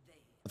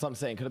 That's what I'm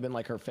saying. Could have been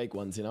like her fake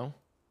ones, you know?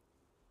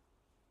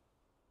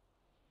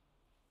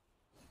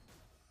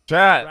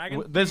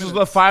 Chat, this is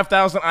the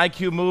 5,000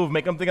 IQ move.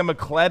 Make them think I'm a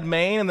Kled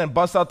main and then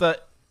bust out the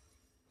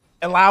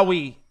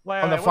Ilawi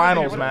on the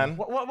finals, man.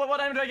 What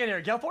item do I get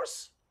here? Gale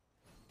Force?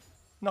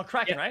 No,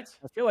 Kraken, right?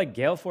 I feel like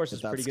Gale Force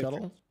is pretty good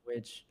for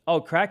Twitch. Oh,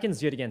 Kraken's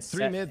good against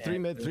 3 mid.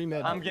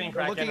 I'm getting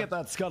Kraken. Looking at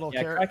that scuttle.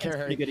 Yeah, Kraken's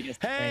pretty good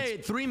against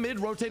Hey, 3 mid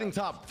rotating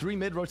top. 3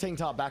 mid rotating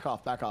top. Back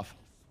off.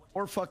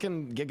 Or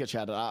fucking Giga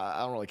Chad. I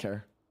don't really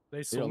care.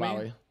 They saw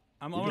me.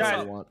 I'm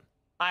on.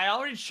 I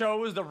already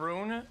chose the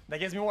rune that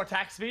gives me more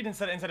attack speed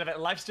instead of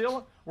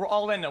lifesteal. We're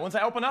all in. Once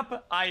I open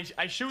up, I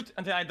shoot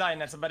until I die,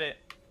 and that's about it.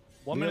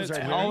 1 minute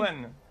right all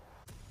in.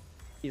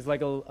 He's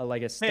like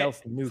a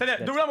stealth nuke. Stay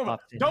there. Do not move.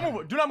 Don't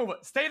move. Do not move.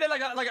 Stay there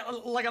like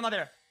I'm not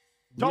there.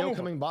 Don't move.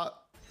 Coming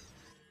bot.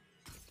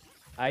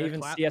 I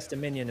even CS a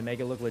minion to make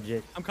it look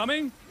legit. I'm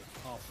coming.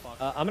 Oh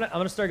fuck. I'm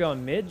gonna start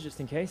going mid just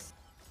in case.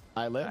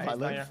 I live.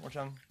 Watch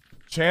on.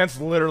 Chance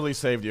literally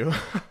saved you.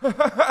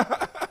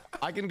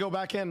 I can go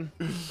back in.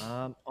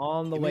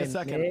 On the way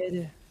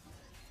mid.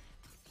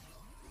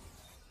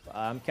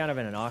 I'm kind of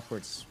in an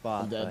awkward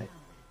spot. But...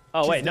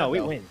 Oh wait, no,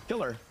 we win.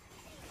 Killer.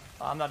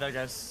 I'm not dead,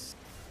 guys.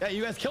 Yeah,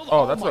 you guys killed.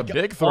 Oh, that's a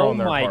big throw on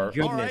their part. Oh my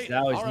goodness,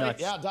 that was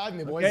nuts. Yeah, dive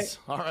me, boys.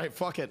 All right,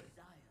 fuck it.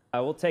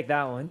 We'll take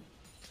that one.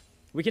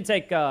 We can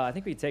take. I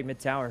think we can take mid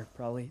tower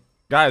probably.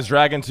 Guys,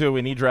 Dragon 2.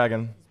 We need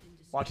Dragon.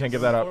 I can't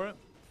give that up.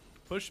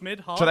 Push mid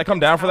hard. Should I come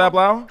down for that,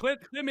 Blau? Clear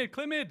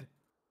mid.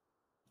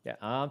 Yeah,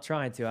 I'm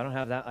trying to. I don't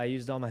have that. I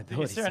used all my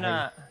abilities. Or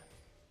not?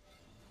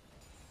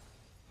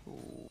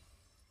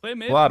 Play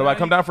mid. Blau, do I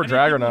come down for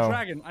drag or no?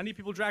 I need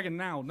people dragon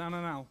now.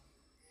 No.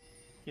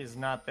 He's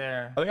not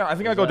there. I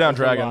think I go down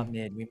dragon.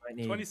 Mid. We might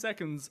need 20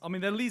 seconds. I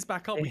mean, their leads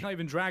back up. We can't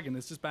even dragon.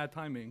 It's just bad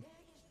timing.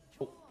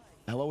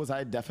 Hello, was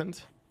I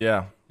deafened?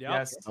 Yeah.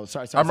 Yes. Oh,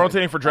 sorry. I'm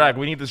rotating for drag.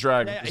 We need this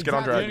drag. Just get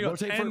on drag.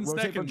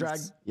 Rotate for drag.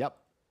 Yep.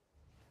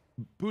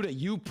 Buddha,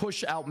 you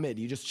push out mid.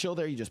 You just chill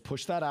there. You just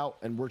push that out,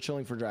 and we're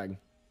chilling for drag.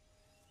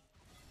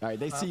 All right,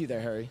 they see you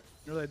there, Harry.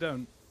 No, they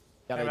don't.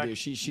 Yeah, they do.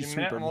 She's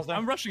super.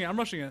 I'm rushing it. Yeah,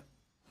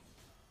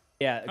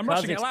 I'm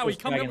rushing it. Lowy,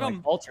 come. Like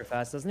ultra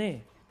fast, doesn't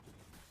he?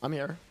 I'm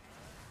here.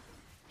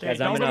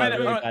 Guys, I'm in a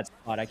really bad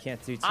spot. I can't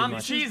do too much. I'm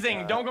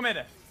cheesing. Don't go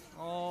mid.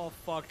 Oh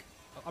fuck.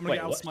 I'm gonna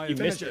get outsmited. You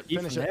missed it.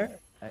 Finish it. There?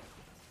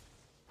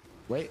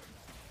 Wait.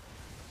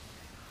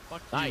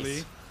 Fuck nice.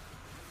 Lee.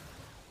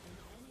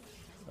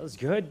 That was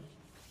good.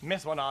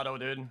 Miss one auto,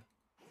 dude.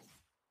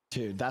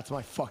 Dude, that's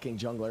my fucking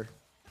jungler.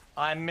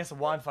 I miss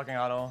one fucking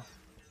auto.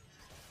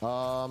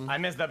 I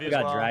missed W as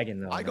well. Got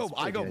dragon though. I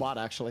go bot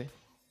actually.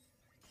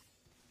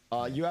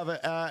 You have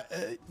a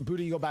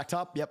Booty. You go back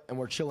top. Yep, and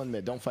we're chilling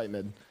mid. Don't fight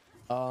mid.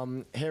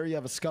 Harry, you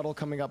have a scuttle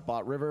coming up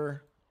bot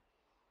river.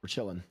 We're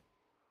chilling.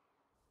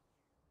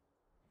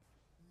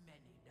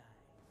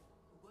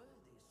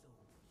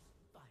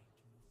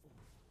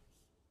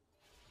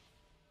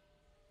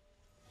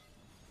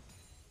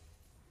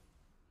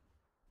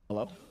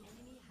 Hello?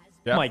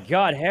 Yeah. Oh my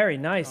god, Harry,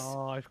 nice.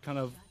 Oh, I've kind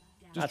of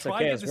just tried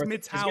to get this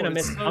mid tower. I'm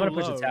gonna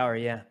push the tower,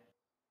 yeah.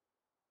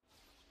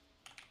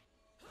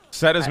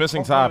 Set is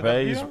missing top,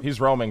 eh? He's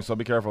roaming, so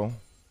be careful.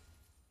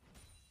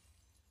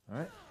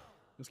 Alright.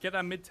 Let's get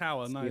that mid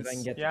tower,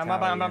 nice. Yeah,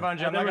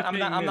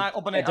 I'm not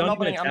opening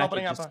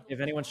up.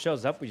 If anyone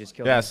shows up, we just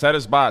kill them. Yeah, set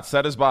is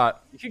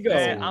bot. You could go.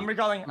 I'm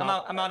recalling. I'm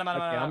out.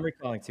 I'm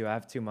recalling too. I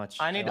have too much.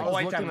 I need to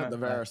was looking at the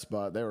Varus,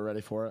 but they were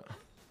ready for it.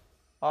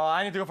 Oh,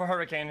 I need to go for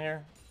Hurricane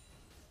here.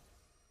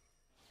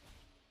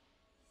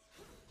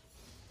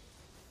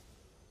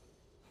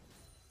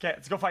 Okay,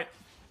 let's go fight.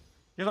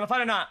 You guys wanna fight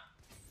or not?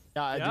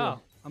 Yeah, I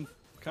do. I'm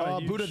kind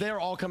of Buddha, they're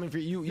all coming for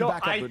you. Yo,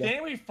 back up, I Buddha.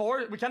 think we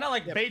kind of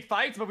like bait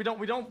fights, but we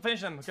don't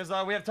finish them because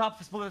we have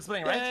top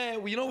splitting, right? Yeah,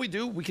 well, you know what we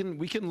do? We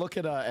can look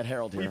at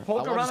Herald here. We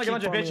poke around like a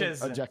bunch of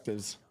bitches.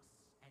 Objectives.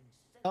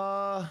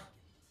 I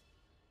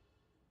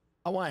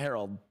want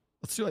Herald.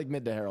 Let's do like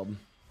mid to Herald.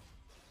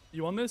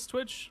 You on this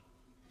Twitch?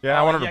 Yeah,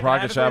 I wanted to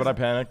pocket shot, but I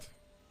panicked.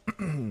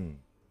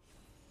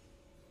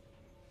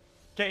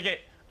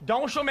 Okay.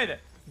 Don't show mid.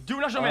 Do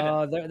not show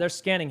mid. They're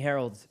scanning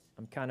Herald.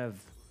 I'm kind of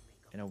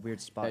in a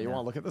weird spot. Yeah, you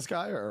want to look at this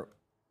guy or?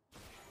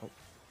 Oh.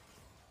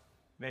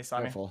 They saw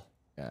me.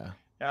 Yeah.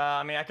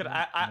 I mean, I could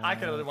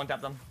have one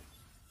tapped them.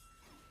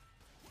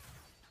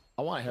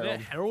 I want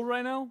Herald. Herald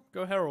right now?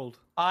 Go Herald.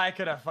 I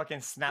could have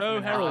fucking snapped him.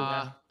 Go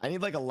Herald. I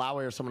need like a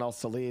Lowy or someone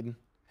else to lead.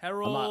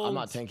 Herald. I'm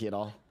not tanky at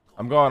all.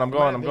 I'm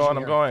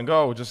going.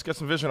 Go. Just get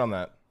some vision on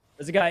that.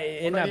 There's a guy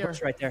in that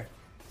bush right there.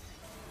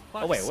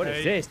 Oh wait, what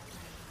is this?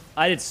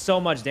 I did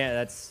so much damage.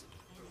 That's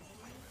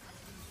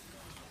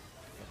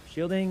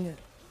shielding.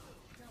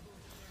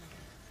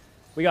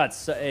 We got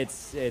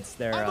it's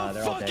they're all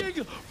dead. I'm a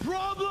fucking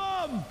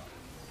problem.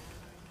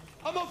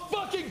 I'm a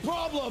fucking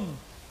problem.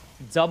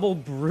 Double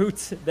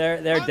brute.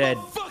 They're dead.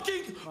 I'm a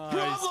fucking problem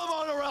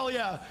on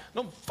Aurelia.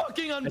 I'm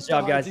fucking Nice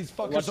job, guys. These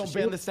fuckers don't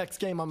ban this next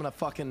game. I'm gonna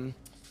fucking.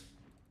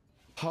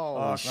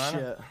 Holy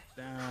shit.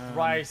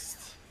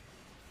 Christ.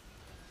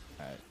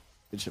 Alright.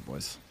 Good shit,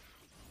 boys.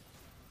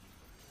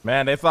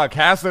 Man, they thought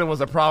Caston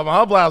was a problem,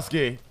 huh,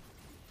 Blowski?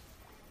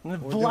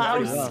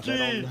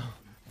 Blowski.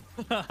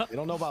 You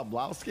don't know about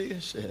Blowski?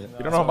 Shit. You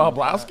don't know about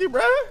Blowski,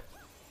 bruh?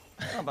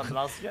 I don't know about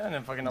Blowski. I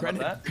didn't fucking know about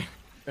that.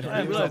 I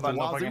didn't realize about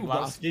no fucking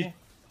Blowski.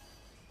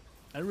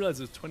 I didn't realize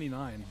it was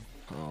 29.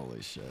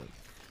 Holy shit.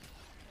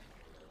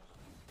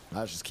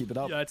 Let's just keep it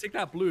up. Yeah, take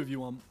that blue if you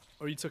want.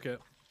 Or you took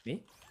it.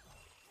 Me?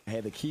 Hey,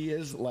 the key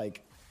is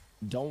like,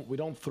 we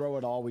don't throw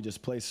it all. We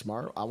just play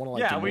smart. I want to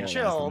like. Yeah, we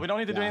chill. We don't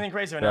need to do anything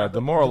crazy right now. Yeah,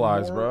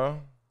 demoralize,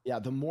 bro. Yeah,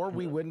 the more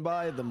we win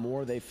by, the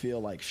more they feel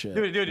like shit.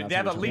 Dude, they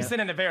have a Lee Sin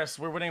and a Varus.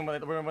 We're winning the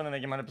game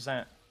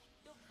 100%.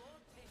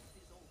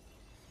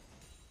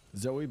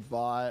 Zoe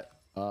bought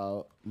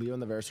Leo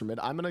and the Varus for mid.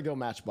 I'm gonna go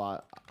match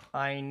bot.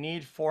 I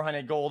need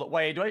 400 gold.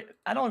 Wait,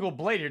 I don't go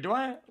blade here, do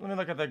I? Let me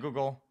look at the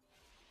Google.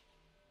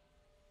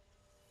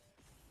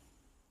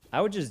 I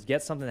would just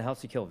get something that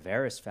helps you kill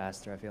Varus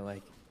faster, I feel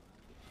like.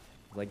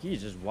 Like, you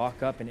just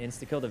walk up and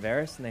insta-kill the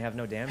Varus and they have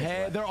no damage.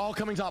 Hey, they're all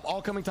coming top.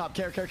 All coming top.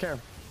 Care.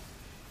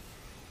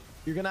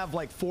 You're going to have,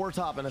 like, 4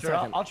 top in a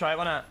second. I'll try it.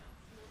 Why not?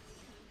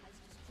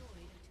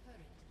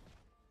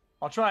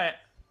 I'll try it.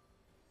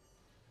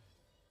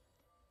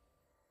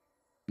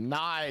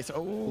 Nice.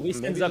 Oh, Lee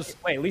Sin's up.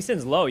 Wait, Lee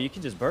Sin's low. You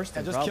can just burst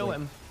him, just kill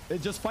him.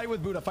 Just fight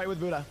with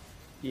Buddha.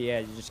 Yeah,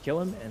 you just kill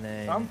him and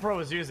then... Some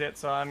pros use it,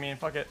 so, I mean,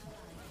 fuck it.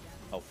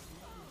 Oh.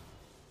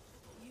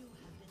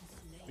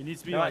 We need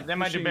to be like, they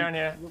might do Baron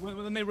here.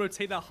 When they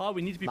rotate that hard,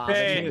 we need to be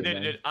pushing.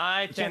 Dude,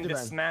 I can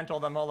dismantle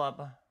them. Hold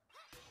up.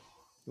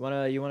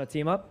 You wanna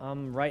team up?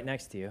 I'm right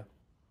next to you.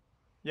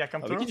 Yeah,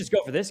 come through. We can just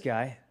go for this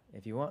guy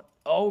if you want.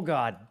 Oh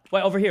god.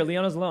 Wait, over here.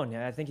 Leona's alone.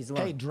 Yeah, I think he's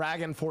alone. Hey,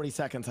 Dragon 40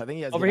 seconds. I think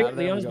he has over here.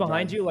 Leona's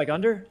behind you, like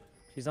under.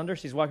 She's under.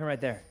 She's walking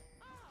right there.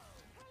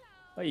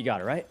 Oh, you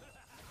got it, right?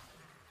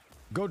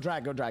 Go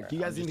drag. You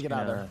guys need to get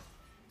out of there.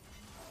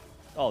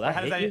 Oh,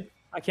 that hit you?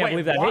 I can't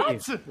believe that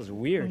hit you. It was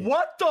weird.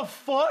 What the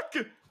fuck?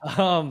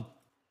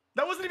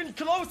 That wasn't even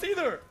close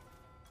either.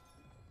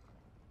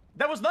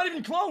 That was not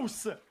even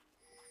close.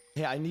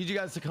 Yeah, I need you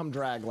guys to come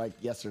drag like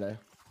yesterday.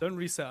 Don't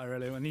reset,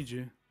 Aurelio. I need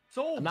you.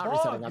 So I'm not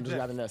resetting. I'm just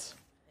grabbing this.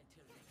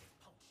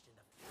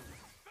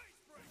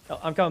 Oh,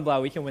 I'm coming,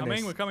 Blau. We can win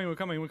this. We're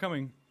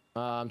coming.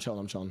 I'm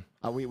chilling.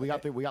 We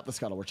got the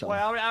scuttle. We're chilling. Wait,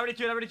 I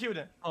already queued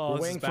it. Oh,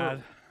 this is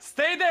bad.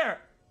 Stay there.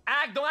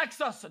 Don't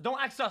axe us.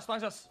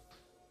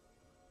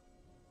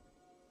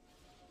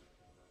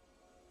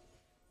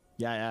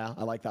 Yeah,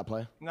 I like that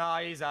play. No,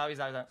 he's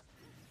out.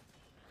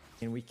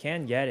 And we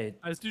can get it.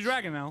 Let's do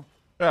dragon now.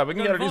 Yeah, we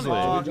can get it easily.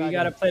 We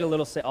gotta play it a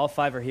little. All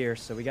 5 are here,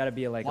 so we gotta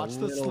be like a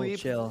little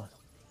chill.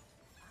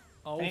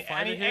 Oh, 8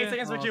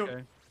 seconds for Q.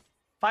 Okay.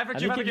 5 for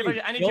Q.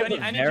 I need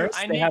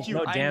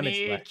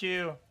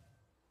Q.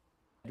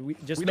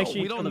 Just make sure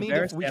you kill the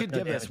Varus. We could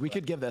give this. We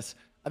could give this.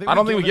 I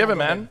don't think we give it,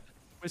 man.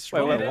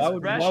 Why would we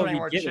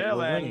give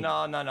it?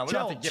 No. We don't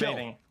have to give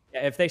anything.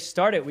 Yeah, if they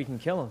start it, we can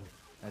kill them.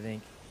 I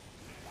think.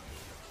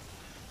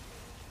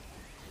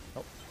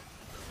 Oh.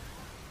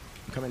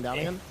 I'm coming down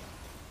again.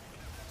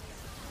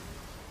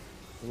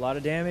 A lot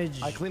of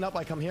damage. I clean up.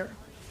 I come here.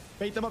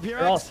 Bait them up here.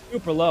 They're all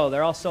super low.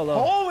 They're all so low.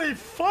 Holy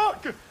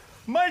fuck!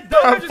 My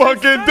damage.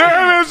 Fucking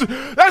damage!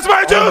 That's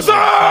my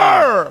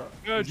juicer!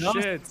 Good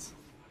shit.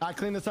 I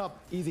clean this up.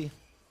 Easy.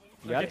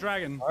 Get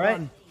dragon. All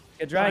right.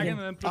 Get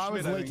dragon. I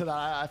was late to that.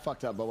 I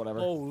fucked up, but whatever.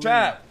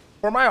 Chat.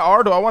 For my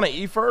R, do I want to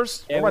E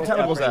first? Where my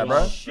tentacles at,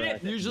 bro?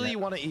 Usually you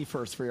want to E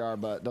first for your R,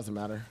 but it doesn't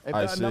matter. If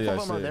I see.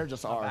 Enough of them are there,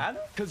 just R.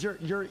 Because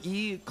your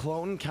E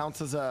clone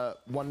counts as a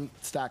 1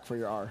 stack for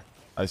your R.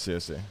 I see.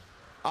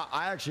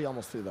 I actually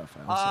almost threw that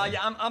fast. Yeah,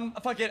 I'm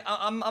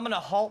gonna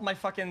halt my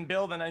fucking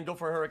build and then go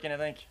for a Hurricane, I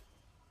think.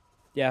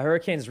 Yeah,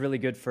 Hurricane's really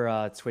good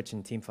for Twitch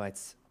and team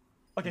fights.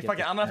 Okay, fuck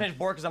it. I'm gonna finish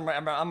board because I'm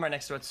right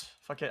next to it.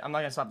 Fuck it. I'm not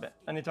gonna stop it.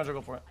 I need to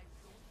go for it.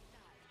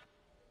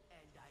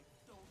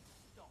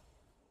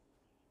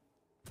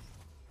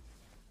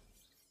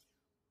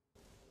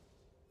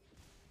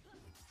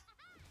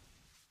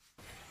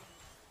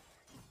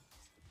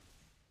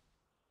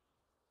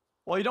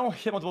 Well, you don't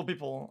hit multiple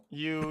people.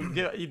 You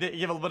give a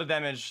little bit of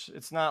damage.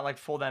 It's not like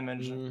full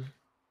damage.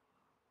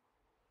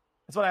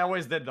 That's what I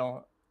always did,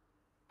 though.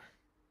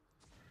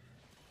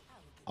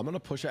 I'm gonna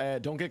push.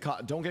 Don't get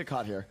caught. Don't get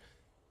caught here.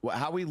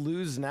 How we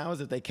lose now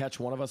is if they catch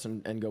one of us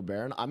and go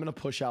Baron. I'm gonna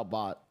push out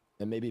bot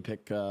and maybe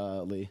pick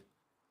Lee.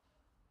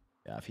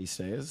 Yeah, if he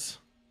stays.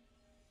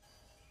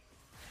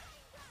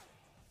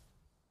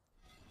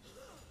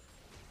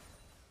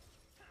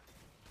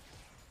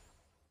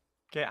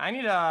 Okay, I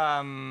need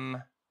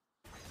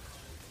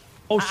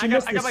Oh, she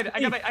missed I got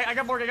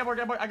board.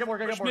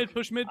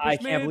 Push mid. I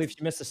can't believe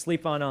she missed a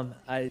sleep on him.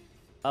 That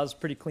was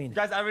pretty clean.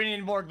 Guys, I really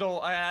need Borg though.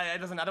 I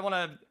don't want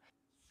to.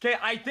 Okay,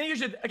 I think you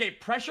should. Okay,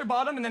 pressure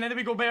bottom and then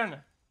we go Baron.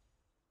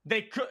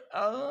 They could.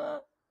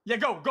 Yeah,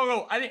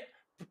 go. I think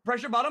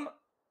pressure bottom.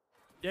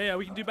 Yeah,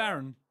 we can do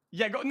Baron.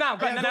 Yeah, go now.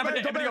 Go. No.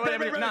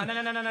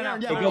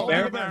 Go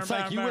Baron.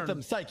 Psych, you with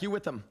them. Psych, you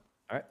with them.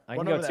 All right, I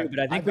can go too, but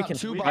I think we can.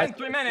 3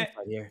 minutes.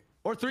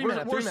 Or 3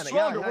 minutes. We're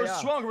stronger.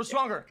 We're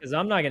stronger. Because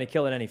I'm not gonna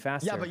kill it any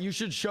faster. Yeah, but you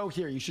should show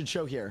here.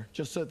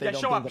 Just so that they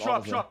don't. Show up.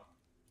 All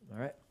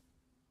right.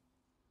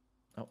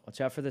 Oh,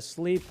 watch out for the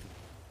sleep.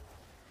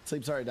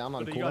 Sleep's already down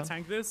on cooldown. You gotta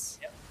tank this?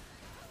 Yep.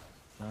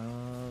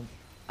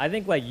 I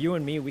think like you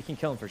and me, we can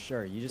kill him for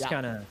sure. You just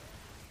kind of,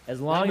 as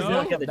long as they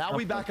don't get the now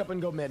we back up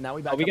and go mid. Now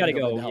we back up. We gotta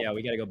go. Yeah,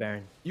 we gotta go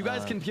Baron. You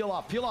guys can peel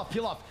off. Do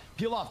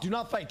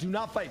not fight.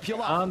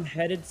 Peel off. I'm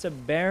headed to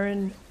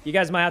Baron. You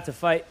guys might have to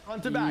fight.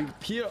 Front to back.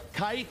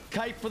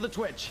 Kite for the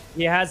Twitch.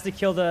 He has to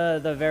kill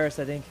the Varus,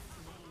 I think.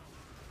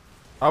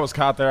 I was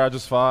caught there. I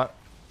just fought.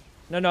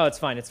 No, it's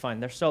fine.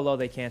 They're so low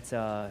they can't.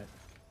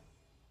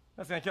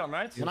 That's gonna kill him,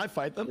 right? Can I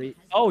fight them?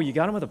 Oh, you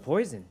got him with a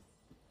poison.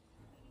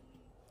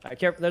 I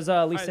care. There's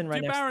a Lee Sin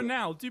right next to you.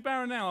 Do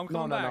Baron now. I'm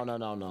coming back.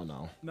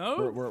 No.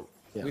 No?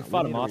 We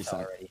fought him off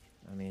already.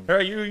 I mean.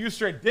 Hey, you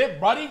straight dip,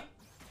 buddy.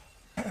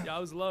 Yeah, I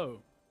was low.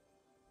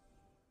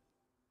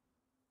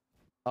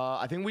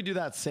 I think we do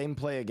that same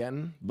play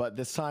again, but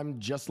this time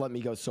just let me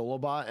go solo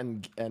bot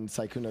and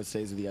Sykkuno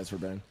stays with you guys for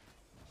Baron.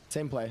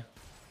 Same play.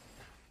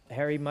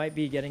 Harry might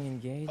be getting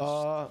engaged.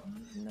 Oh,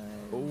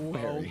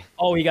 Harry.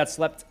 Oh, he got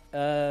slept.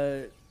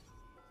 Yeah,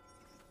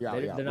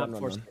 they're not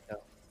forcing it though.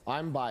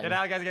 I'm buying. Get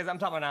out, guys. I'm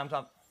top right now. I'm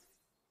top.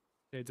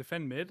 Okay,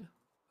 defend mid.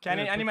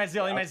 Okay, I need my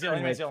zeal.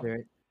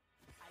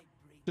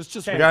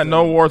 Just. We got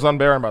no wards on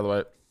Baron, by the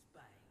way.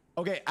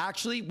 Okay,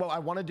 actually, what I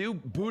want to do,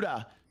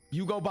 Buddha,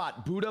 you go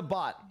bot. Buddha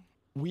bot.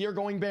 We are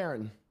going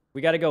Baron.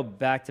 We got to go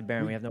back to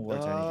Baron. We have no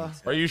wards or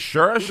anything. Are you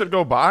sure I should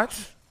go bot?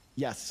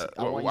 Yes.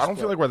 I don't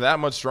feel like we're that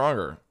much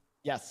stronger.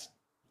 Yes.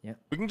 Yeah.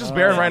 We can just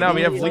Baron right now.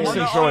 We have Lee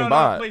Sin showing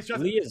bot.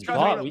 Lee is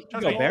bot. We can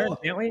go Baron,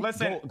 can't we?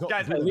 Listen,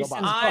 guys,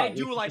 I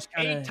do like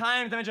 8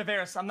 times damage of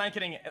Varus. I'm not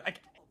kidding.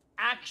 Like,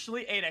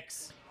 actually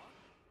 8x.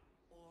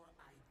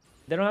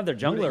 They don't have their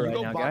jungler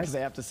right now, guys.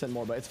 They have to send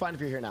more, but it's fine if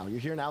you're here now. You're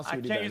here now, so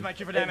we do can't use my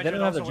Q for damage. They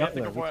don't have the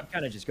jungler. We can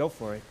kind of just go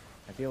for it,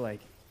 I feel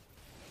like.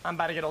 I'm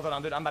about to get ulted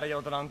on, dude. I'm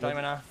telling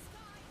you now.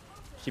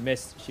 She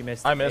missed.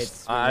 I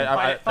missed.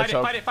 I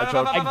fight it.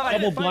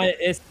 Double blind.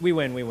 We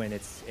win.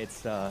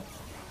 It's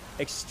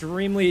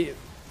extremely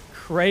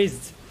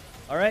crazed.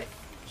 All right,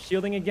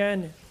 shielding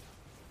again.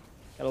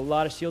 Got a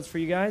lot of shields for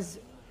you guys.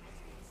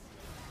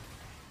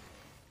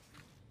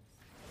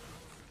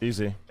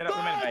 Easy.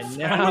 Right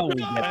now we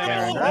get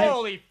Baron, right?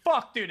 Holy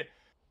fuck, dude.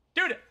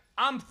 Dude,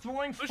 I'm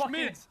throwing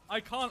fucking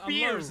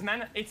spears,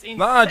 man. It's insane.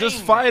 Nah,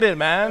 just fight it,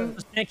 man.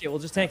 Just tank it. We'll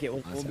just tank it.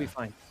 We'll be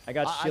fine. I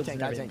got shields.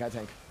 I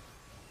tank.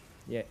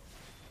 Yeah.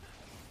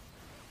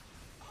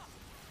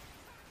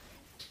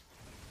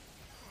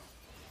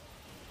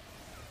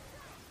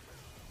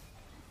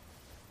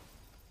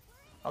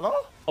 Hello?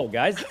 Oh,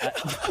 guys.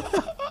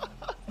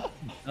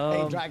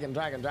 Hey, dragon.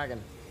 Dragon right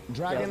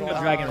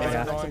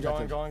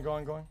Going.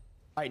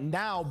 All right,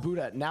 now,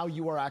 Buddha, now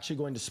you are actually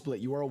going to split.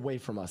 You are away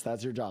from us.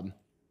 That's your job.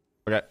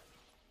 Okay.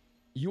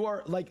 You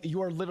are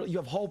literally, you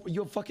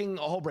have fucking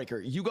a hole breaker.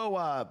 You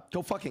go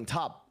fucking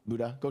top,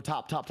 Buddha. Go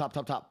top.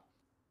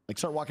 Like,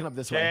 start walking up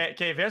this way.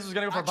 Okay, if Varus is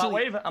gonna go for bot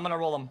wave, I'm gonna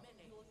roll him.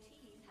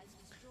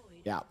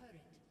 Yeah.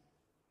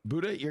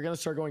 Buddha, you're gonna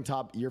start going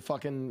top. You're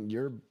playing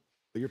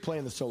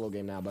the solo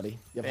game now, buddy.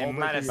 You have hole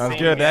breaker. Sounds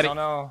good, Daddy. I don't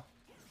know.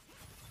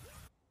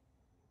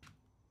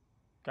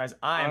 Guys,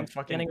 I'm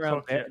fucking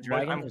cooked.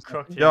 I'm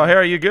cooked. Yo,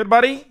 Harry, you good,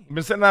 buddy? You've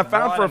been sitting that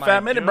fountain for a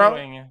fat minute,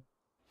 bro.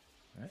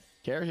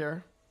 Care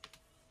here.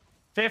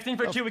 15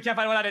 for Q. We can't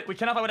fight without it. We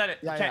cannot fight without it.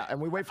 Yeah.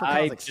 And we wait for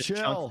Kha'Zix.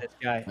 Chill. This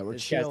guy. Yeah, we're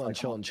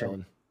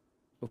chilling.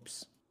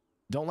 Oops.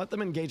 Don't let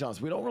them engage on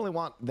us. We don't really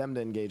want them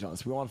to engage on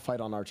us. We want to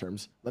fight on our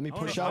terms. Let me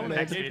push out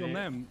mid. On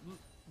them.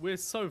 We're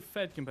so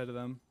fed compared to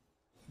them.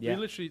 Yeah.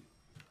 We literally.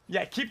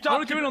 Yeah, keep talking. What are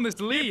we doing on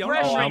this Lee?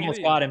 I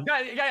almost got him.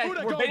 Guys,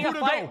 we're baiting a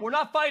fight. We're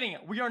not fighting.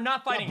 We are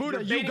not fighting.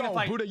 Buddha, you go.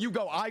 Buddha, you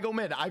go. I go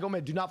mid.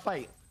 Do not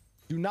fight.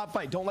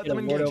 Don't let them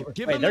engage.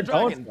 Give them the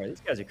dragon.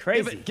 These guys are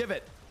crazy. Give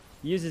it.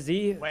 Uses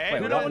E. Wait, no.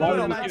 We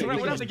don't have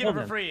to give it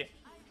for free. You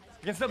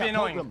can still be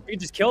annoying. You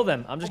just kill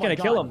them. I'm just gonna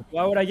kill them.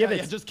 Why would I give it?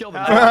 Yeah, just kill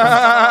them.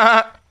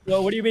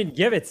 Well, what do you mean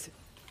give it?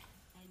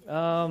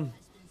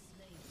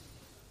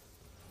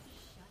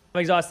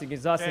 I'm exhausted.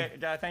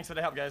 Okay, thanks for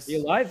the help, guys. Are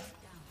you alive?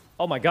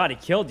 Oh my god, he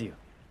killed you.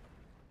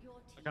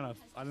 I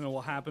don't know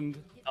what happened.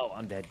 Oh,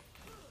 I'm dead.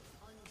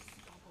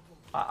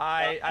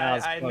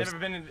 I've never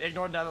been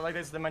ignored like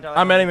this in my entire life.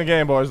 I'm ending the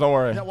game, boys. Don't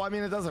worry. Yeah, well, I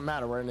mean, it doesn't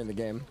matter. We're ending the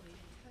game.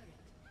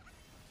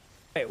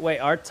 Wait,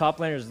 our top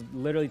laner is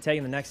literally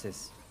taking the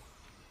Nexus.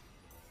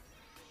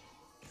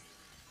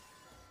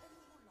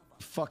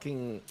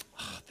 Fucking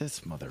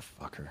this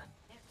motherfucker.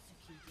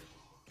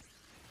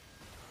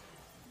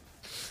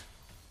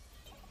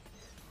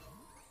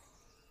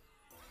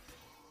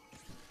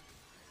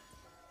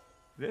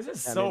 This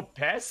is so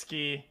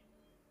pesky.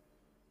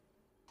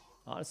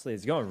 Honestly,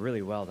 it's going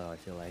really well, though, I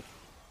feel like.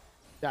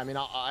 Yeah, I mean,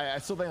 I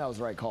still think that was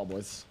the right call,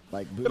 boys.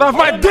 Like, get off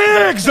my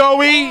dick,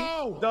 Zoe!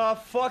 Oh, the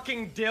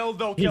fucking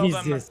dildo killed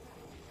him.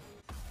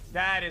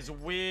 That is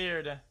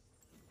weird.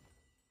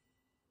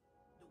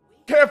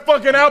 Can't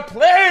fucking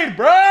outplayed,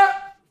 bruh!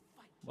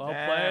 Well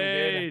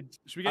played.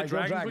 Should we get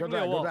dragon quickly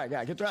or what?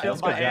 Yeah, get dragon.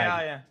 Let's go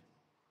dragon.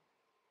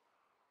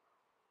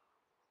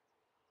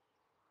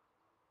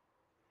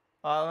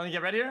 Yeah. Let me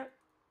get ready here.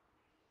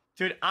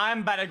 Dude, I'm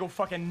about to go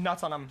fucking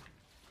nuts on him.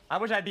 I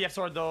wish I had BF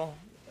sword though,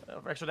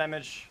 for extra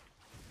damage.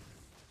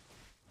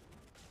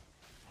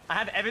 I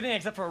have everything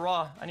except for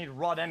raw. I need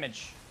raw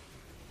damage.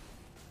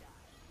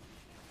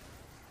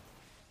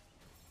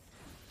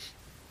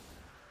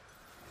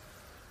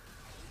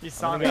 He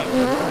saw me.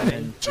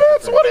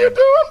 Chance, what are you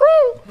doing,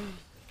 bro?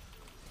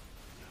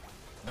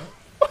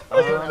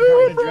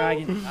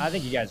 Dragon. I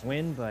think you guys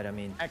win, but I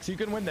mean, X, you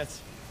can win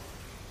this.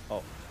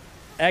 Oh,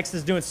 X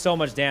is doing so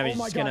much damage.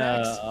 Oh He's my gonna.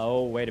 God, X.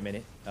 Oh, wait a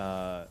minute.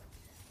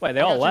 Wait, they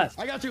all left.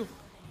 I got you.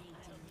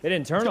 They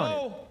didn't turn on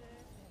it.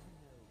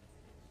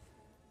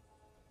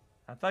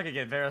 I thought I could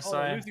get Varus. Oh,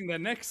 they're losing their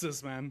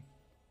Nexus, man.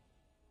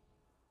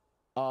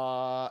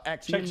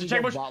 X.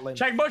 Check bush.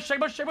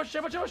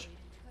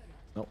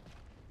 Nope.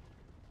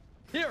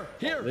 Here.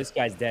 Oh, this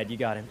guy's dead. You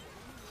got him.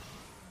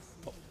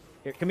 Oh,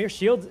 here, come here,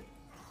 shield.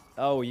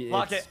 Oh,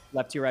 Lock it's it.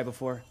 left to you right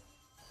before.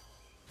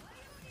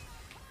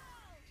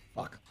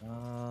 Fuck.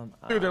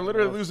 Dude, they're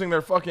literally losing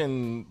their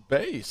fucking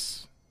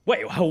base.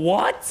 Wait,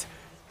 what?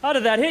 How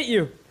did that hit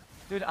you?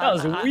 Dude, that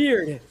was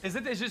weird. Is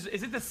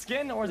it the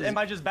skin or am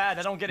I just bad?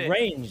 I don't get it.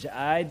 Range.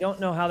 I don't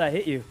know how that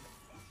hit you.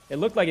 It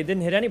looked like it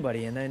didn't hit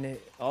anybody, and then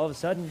all of a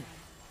sudden.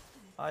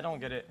 I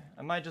don't get it.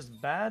 Am I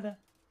just bad?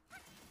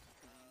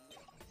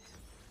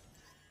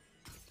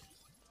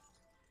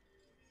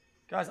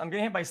 Guys, I'm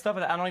getting hit by stuff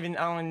that I don't even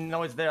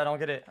know it's there. I don't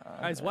get it.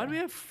 Guys, why do we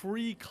have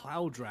 3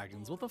 cloud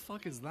dragons? What the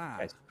fuck is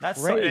that?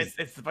 That's so,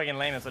 it's fucking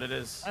lame. That's what it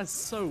is. That's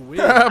so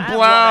weird.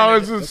 Blau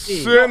is just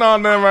shitting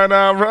on them right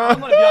now, bro.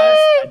 I'm gonna be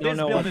honest. This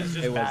build is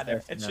just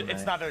bad.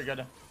 It's not very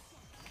good.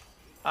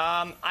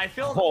 I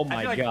feel. Oh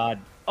my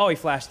god. Oh, he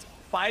flashed.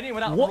 Fighting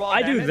without what? raw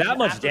I do damage that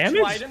much after damage?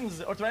 2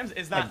 items or 2 items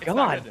is not. It's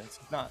not good. It's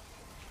not.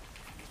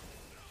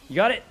 You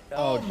got it?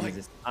 Oh,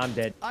 Jesus. I'm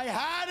dead. I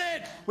had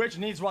it! Which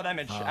needs raw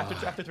damage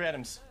after 3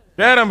 items.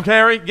 Get him,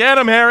 Harry. Get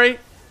him, Harry.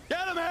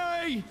 Get him,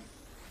 Harry!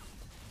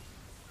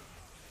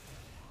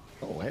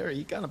 Oh, Harry,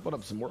 he kind of put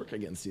up some work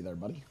against you there,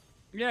 buddy.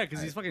 Yeah,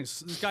 because he's fucking.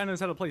 This guy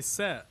knows how to play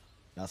set.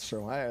 That's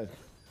true. All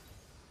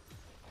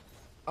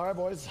right,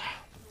 boys.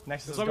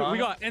 Next is so we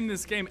got to end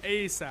this game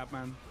ASAP,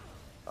 man.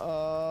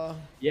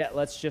 Yeah,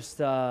 let's just.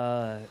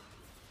 Yeah,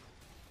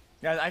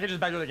 I could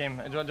just backdoor the game.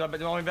 Do you want me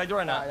to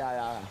backdoor or not?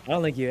 Yeah. I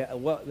don't think you.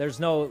 Well, there's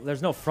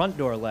no front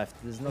door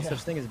left. There's no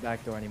such thing as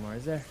backdoor anymore,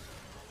 is there?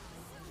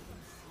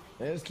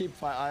 They just keep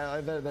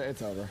fighting.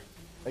 It's over.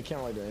 They can't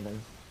really do anything.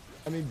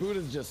 I mean,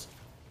 Buddha's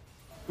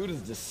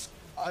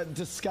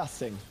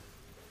disgusting.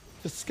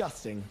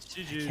 Disgusting.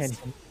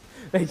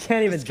 They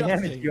can't even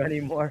damage you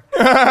anymore.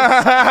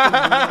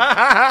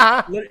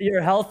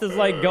 Your health is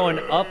like going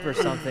up or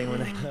something when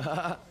they.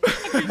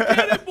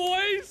 Get it,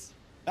 boys!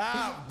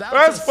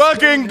 Let's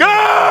fucking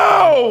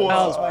go!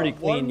 That was pretty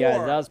clean,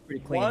 guys. That was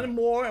pretty clean. One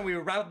more, and we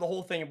wrap up the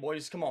whole thing,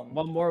 boys. Come on.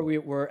 One more,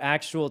 we're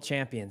actual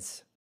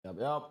champions. Yep.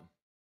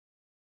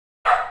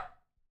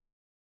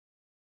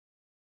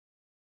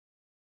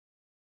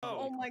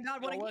 Oh my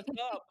god, what what's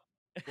up?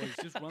 Boys,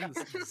 just run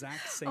this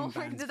exact same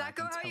did that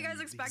go how you guys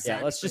expected?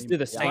 Yeah, let's just do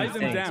the same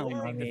thing.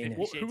 I mean,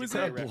 who is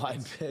that?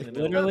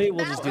 Literally,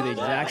 we'll just do the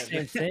exact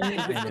same thing.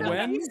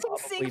 When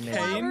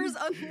flowers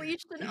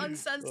unleashed and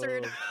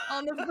uncensored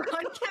on the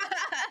broadcast.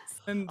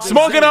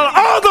 Smoking on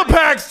all the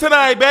packs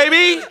tonight,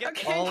 baby.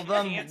 All of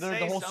them, they're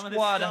the whole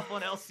squad.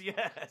 On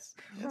LCS.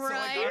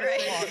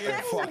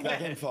 Right. Fuck, that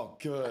game felt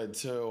good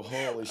too.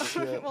 Holy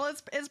shit. Well,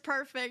 it's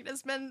perfect.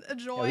 It's been a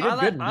joy.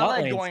 Yeah, I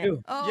like going.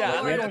 too. Yeah,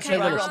 I like going straight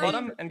back on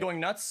bottom and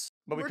going nuts.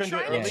 But we couldn't do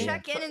it early. We're trying to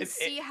check in and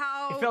see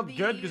how it felt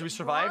good because we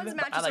survived. Bronze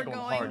But I like matches going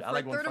are hard. I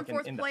like for going third and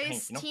fucking in fourth the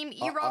place. paint. Team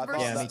E-Rob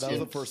versus that was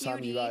the first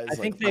time you guys. I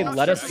think like, they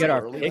let us get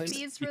our early.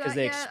 picks because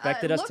they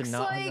expected us to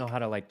not know how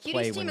to like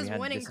play when we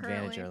had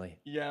disadvantage early.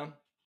 Yeah.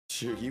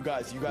 Shoot, you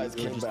guys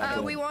came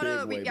back. we want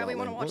to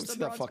watch the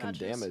that fucking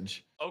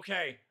damage.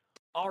 Okay.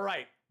 All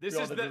right.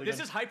 This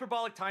is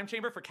hyperbolic time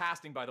chamber for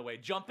casting, by the way.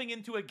 Jumping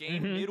into a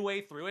game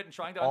midway through it and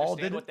trying to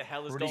understand what the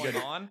hell is going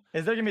on.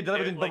 Is there gonna be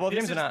delivered in both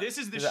games or not? This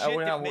is the shit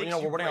that makes you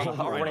we're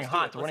running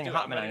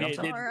hot, man.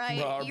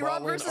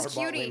 E-Rob versus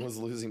Cutie was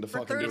losing to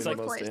fucking doing the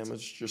most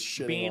damage. Just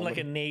shitting being on like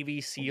them. a Navy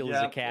SEAL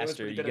as a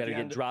caster, you gotta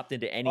get dropped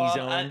into any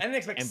zone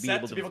and be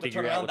able to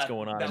figure out what's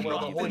going on.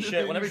 Holy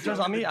shit! Whenever he turns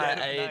on me,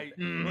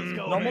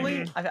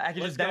 normally I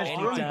can just damage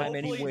anytime,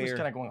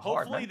 anywhere.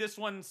 Hopefully this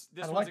one's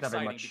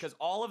exciting because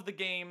all of the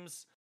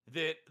games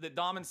that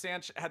Dom and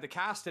Sanch had to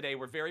cast today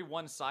were very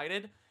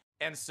one-sided,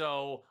 and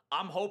so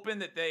I'm hoping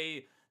that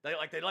they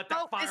let that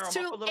fire them up a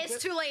little bit.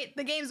 It's too late.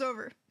 The game's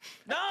over.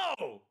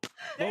 No.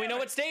 Well, we know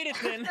what state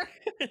it's in.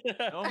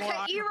 No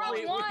more. E-Rob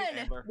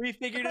won. We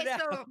figured it out.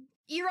 So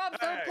E-Rob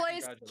third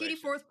place, Cutie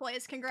fourth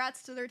place.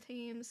 Congrats to their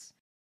teams.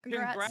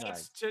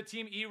 Congrats to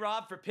Team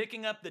E-Rob for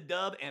picking up the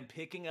dub and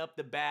picking up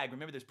the bag.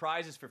 Remember, there's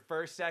prizes for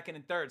first, second,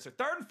 and third. So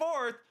third and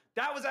fourth,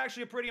 that was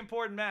actually a pretty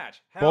important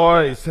match.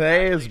 Boys,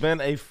 today has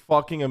been a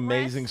fucking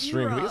amazing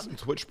stream. Can we get some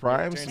Twitch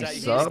Prime, some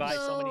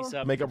subs,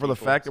 make up for the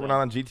fact that we're not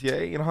on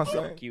GTA, you know what I'm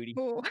saying? Cutie.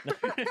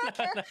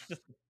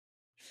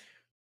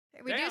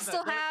 We do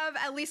still have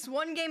at least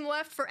one game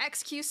left for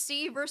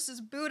XQC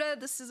versus Buddha.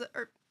 This is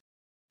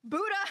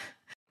Buddha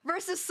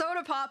versus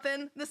Soda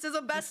Poppin'. This is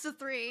a best of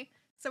 3.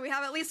 So we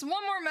have at least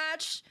one more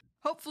match,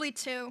 hopefully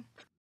 2.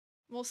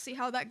 We'll see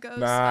how that goes.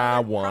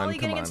 One. Probably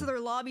getting into their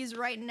lobbies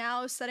right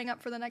now, setting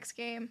up for the next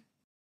game.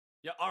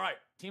 Yeah, all right.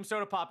 Team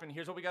Soda Poppin',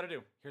 here's what we got to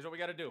do.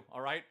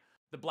 All right?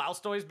 The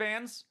Blaustoys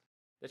bans,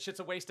 that shit's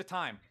a waste of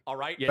time. All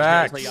right?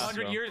 Yeah,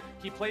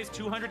 he plays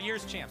 200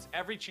 years champs.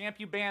 Every champ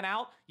you ban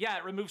out, yeah,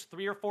 it removes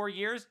 3 or 4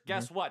 years.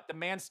 Guess what? The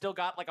man still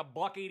got like a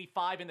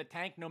 $185 in the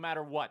tank no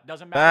matter what.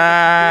 Doesn't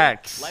matter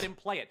what you do. Let him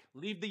play it.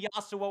 Leave the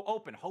Yasuo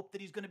open. Hope that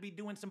he's going to be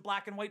doing some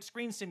black and white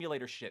screen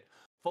simulator shit.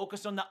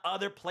 Focus on the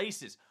other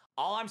places.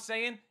 All I'm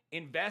saying,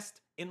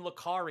 invest in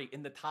Lucari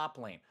in the top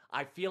lane.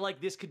 I feel like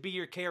this could be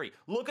your carry.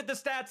 Look at the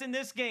stats in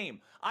this game.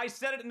 I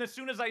said it, and as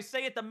soon as I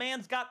say it, the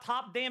man's got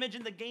top damage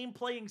in the game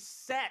playing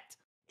Set.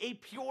 A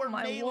pure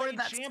melee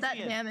champion. Set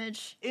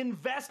damage.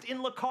 Invest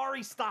in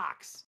Lucari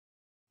stocks.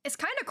 It's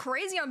kind of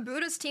crazy on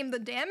Buddha's team. The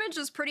damage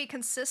is pretty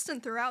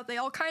consistent throughout. They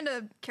all kind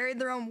of carried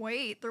their own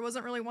weight. There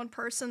wasn't really one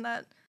person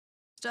that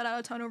stood out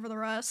a ton over the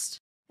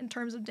rest in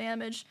terms of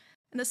damage.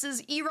 And this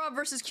is E-Rob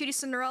versus Cutie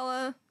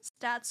Cinderella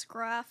stats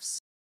graphs.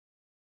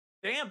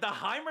 Damn, the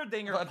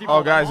Heimerdinger.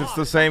 Oh, guys, it's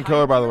the same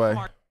code, by the way.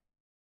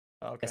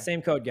 Okay. Yeah,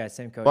 same code, guys.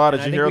 Same code. Wow,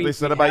 did you hear what they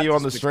said about you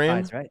on the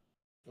stream? Right?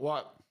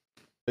 What?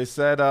 They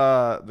said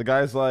the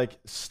guy's like,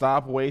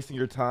 stop wasting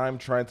your time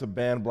trying to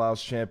ban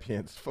Blouse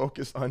champions.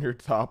 Focus on your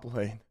top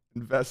lane.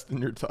 Invest in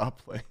your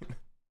top lane.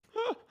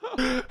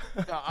 They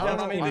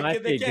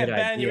can't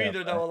ban you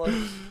either, though. Like.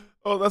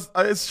 Oh,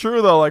 it's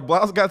true though. Like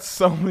Blouse got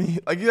so many.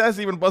 Like he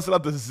hasn't even busted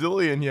out the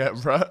Zillion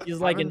yet, bro. He's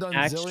like an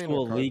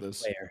actual league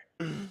player.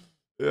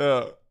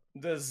 Yeah.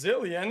 The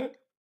Zillion.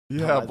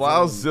 Yeah,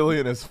 Blouse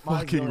Zillion is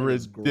fucking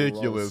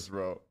ridiculous,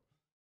 bro.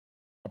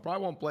 I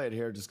probably won't play it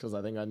here just because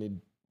I think I need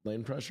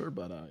lane pressure,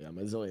 but yeah,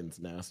 my Zillion's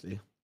nasty.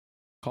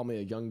 Call me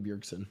a young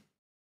Bjergsen.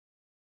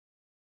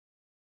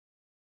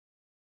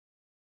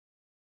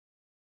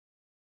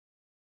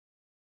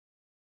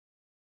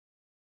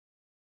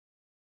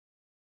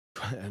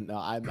 No,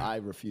 I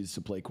refuse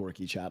to play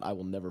Quirky Chat. I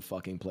will never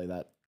fucking play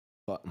that.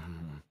 Fuck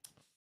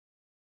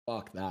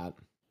that.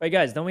 Wait,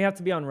 guys, don't we have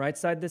to be on right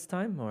side this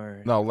time,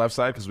 or no, left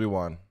side because we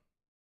won?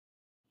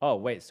 Oh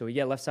wait, so we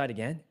get left side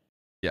again?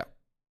 Yeah.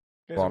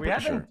 Well, I'm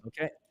pretty sure.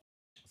 Okay.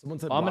 Someone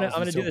said I'm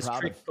gonna do this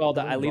trick called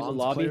I leave the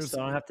lobby, so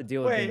I don't have to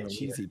deal with being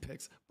cheesy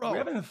picks. Bro, we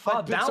haven't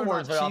fought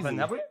downwards very often,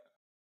 have we?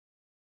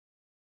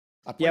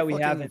 Yeah,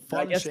 we haven't.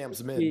 I guess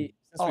since we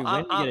win,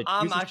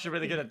 I'm actually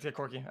really good at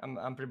Corky.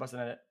 I'm pretty busting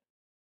at it.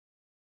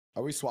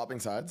 Are we swapping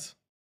sides?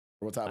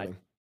 Or what's happening?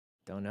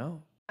 Don't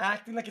know.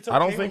 Acting like it's okay. I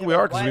don't think we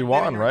are because we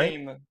won,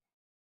 right? What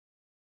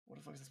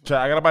the fuck is this?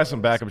 Chat, I gotta buy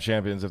some backup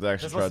champions if they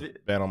actually try to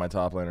ban all my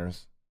top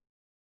laners.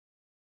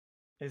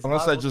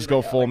 Unless I just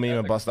go full meme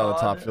and bust out a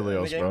top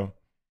Philios, bro.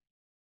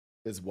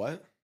 Is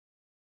what?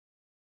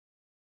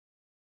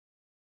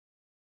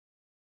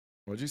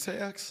 What'd you say,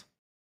 X?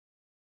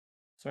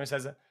 Somebody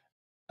says,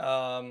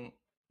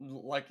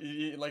 like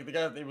the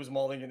guy that was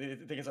mauling, they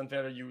think it's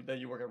unfair that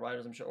you work at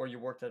Riders, I'm sure, or you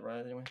worked at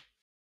Riot anyway.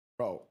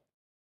 Bro,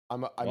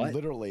 I'm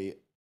literally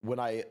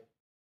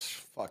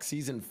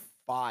season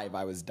 5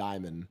 I was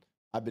diamond.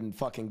 I've been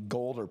fucking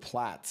gold or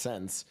plat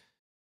since.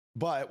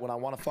 But when I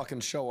want to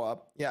fucking show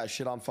up, yeah, I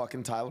shit on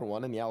fucking Tyler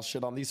 1, and yeah, I'll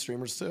shit on these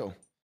streamers too.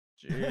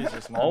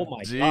 Jesus, man. Oh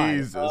my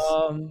Jesus.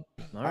 God.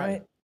 All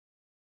right.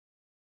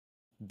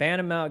 Ban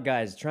him out,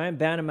 guys. Try and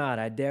ban him out.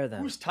 I dare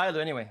them. Who's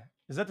Tyler anyway?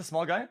 Is that the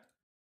small guy?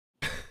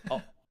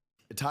 Oh.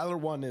 Tyler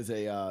 1 is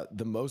the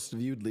most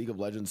viewed League of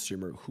Legends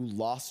streamer who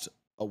lost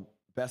a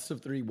best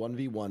of 3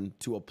 1v1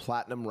 to a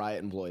platinum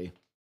Riot employee.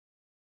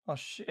 Oh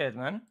shit,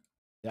 man.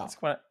 Yeah.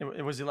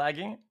 Was he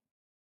lagging?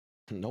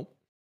 Nope.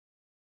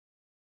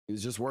 He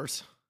was just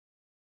worse.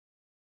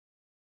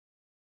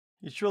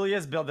 He truly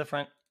is built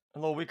different. A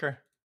little weaker.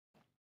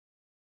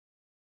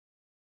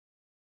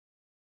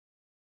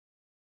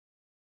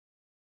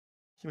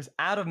 He was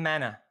out of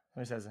mana.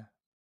 He says.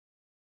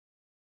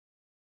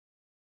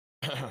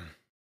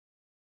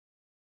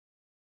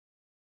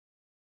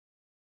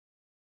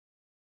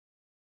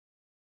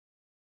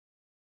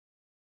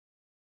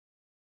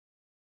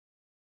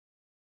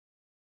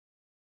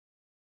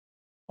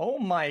 Oh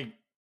my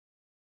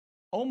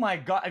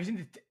god! Have you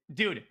seen the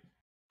dude?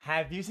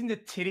 Have you seen the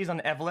titties on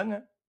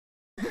Evelyn?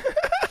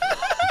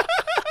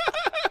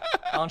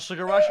 On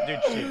Sugar Rush, dude,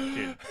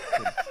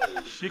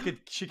 she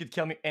could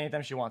kill me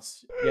anytime she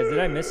wants. Yeah, did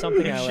I miss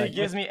something? If she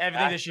gives me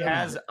everything that she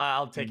has,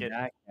 I'll take it.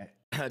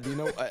 Do you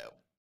know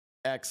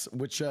X?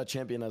 Which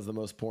champion has the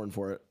most porn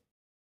for it?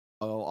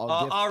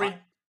 I'll give Ari.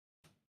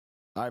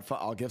 All right,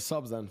 I'll give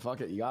subs then.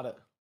 Fuck it, you got it.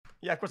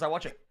 Yeah, of course I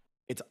watch it.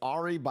 It's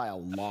Ari by a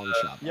long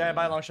shot. Yeah,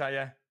 by a long shot.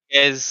 Yeah.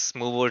 Guys,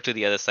 move over to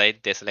the other side.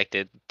 They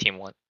selected team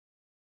 1.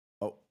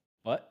 Oh.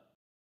 What?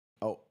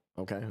 Oh,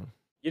 okay.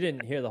 You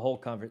didn't hear the whole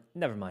conversation.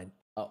 Never mind.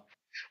 Oh.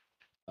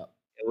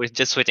 We're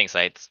just switching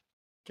sides.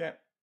 Okay.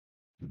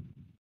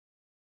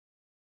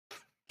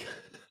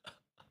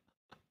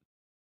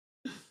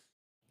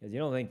 Because you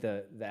don't think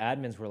the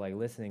admins were like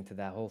listening to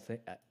that whole thing?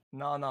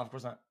 No, of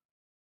course not.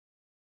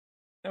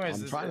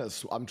 Anyways,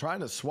 I'm trying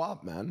to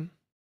swap, man.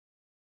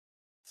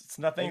 It's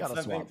nothing. It's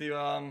nothing to you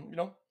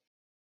know,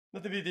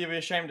 nothing to be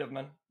ashamed of,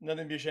 man.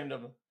 Nothing to be ashamed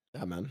of.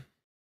 Yeah, man.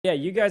 Yeah,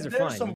 you guys are There's fine.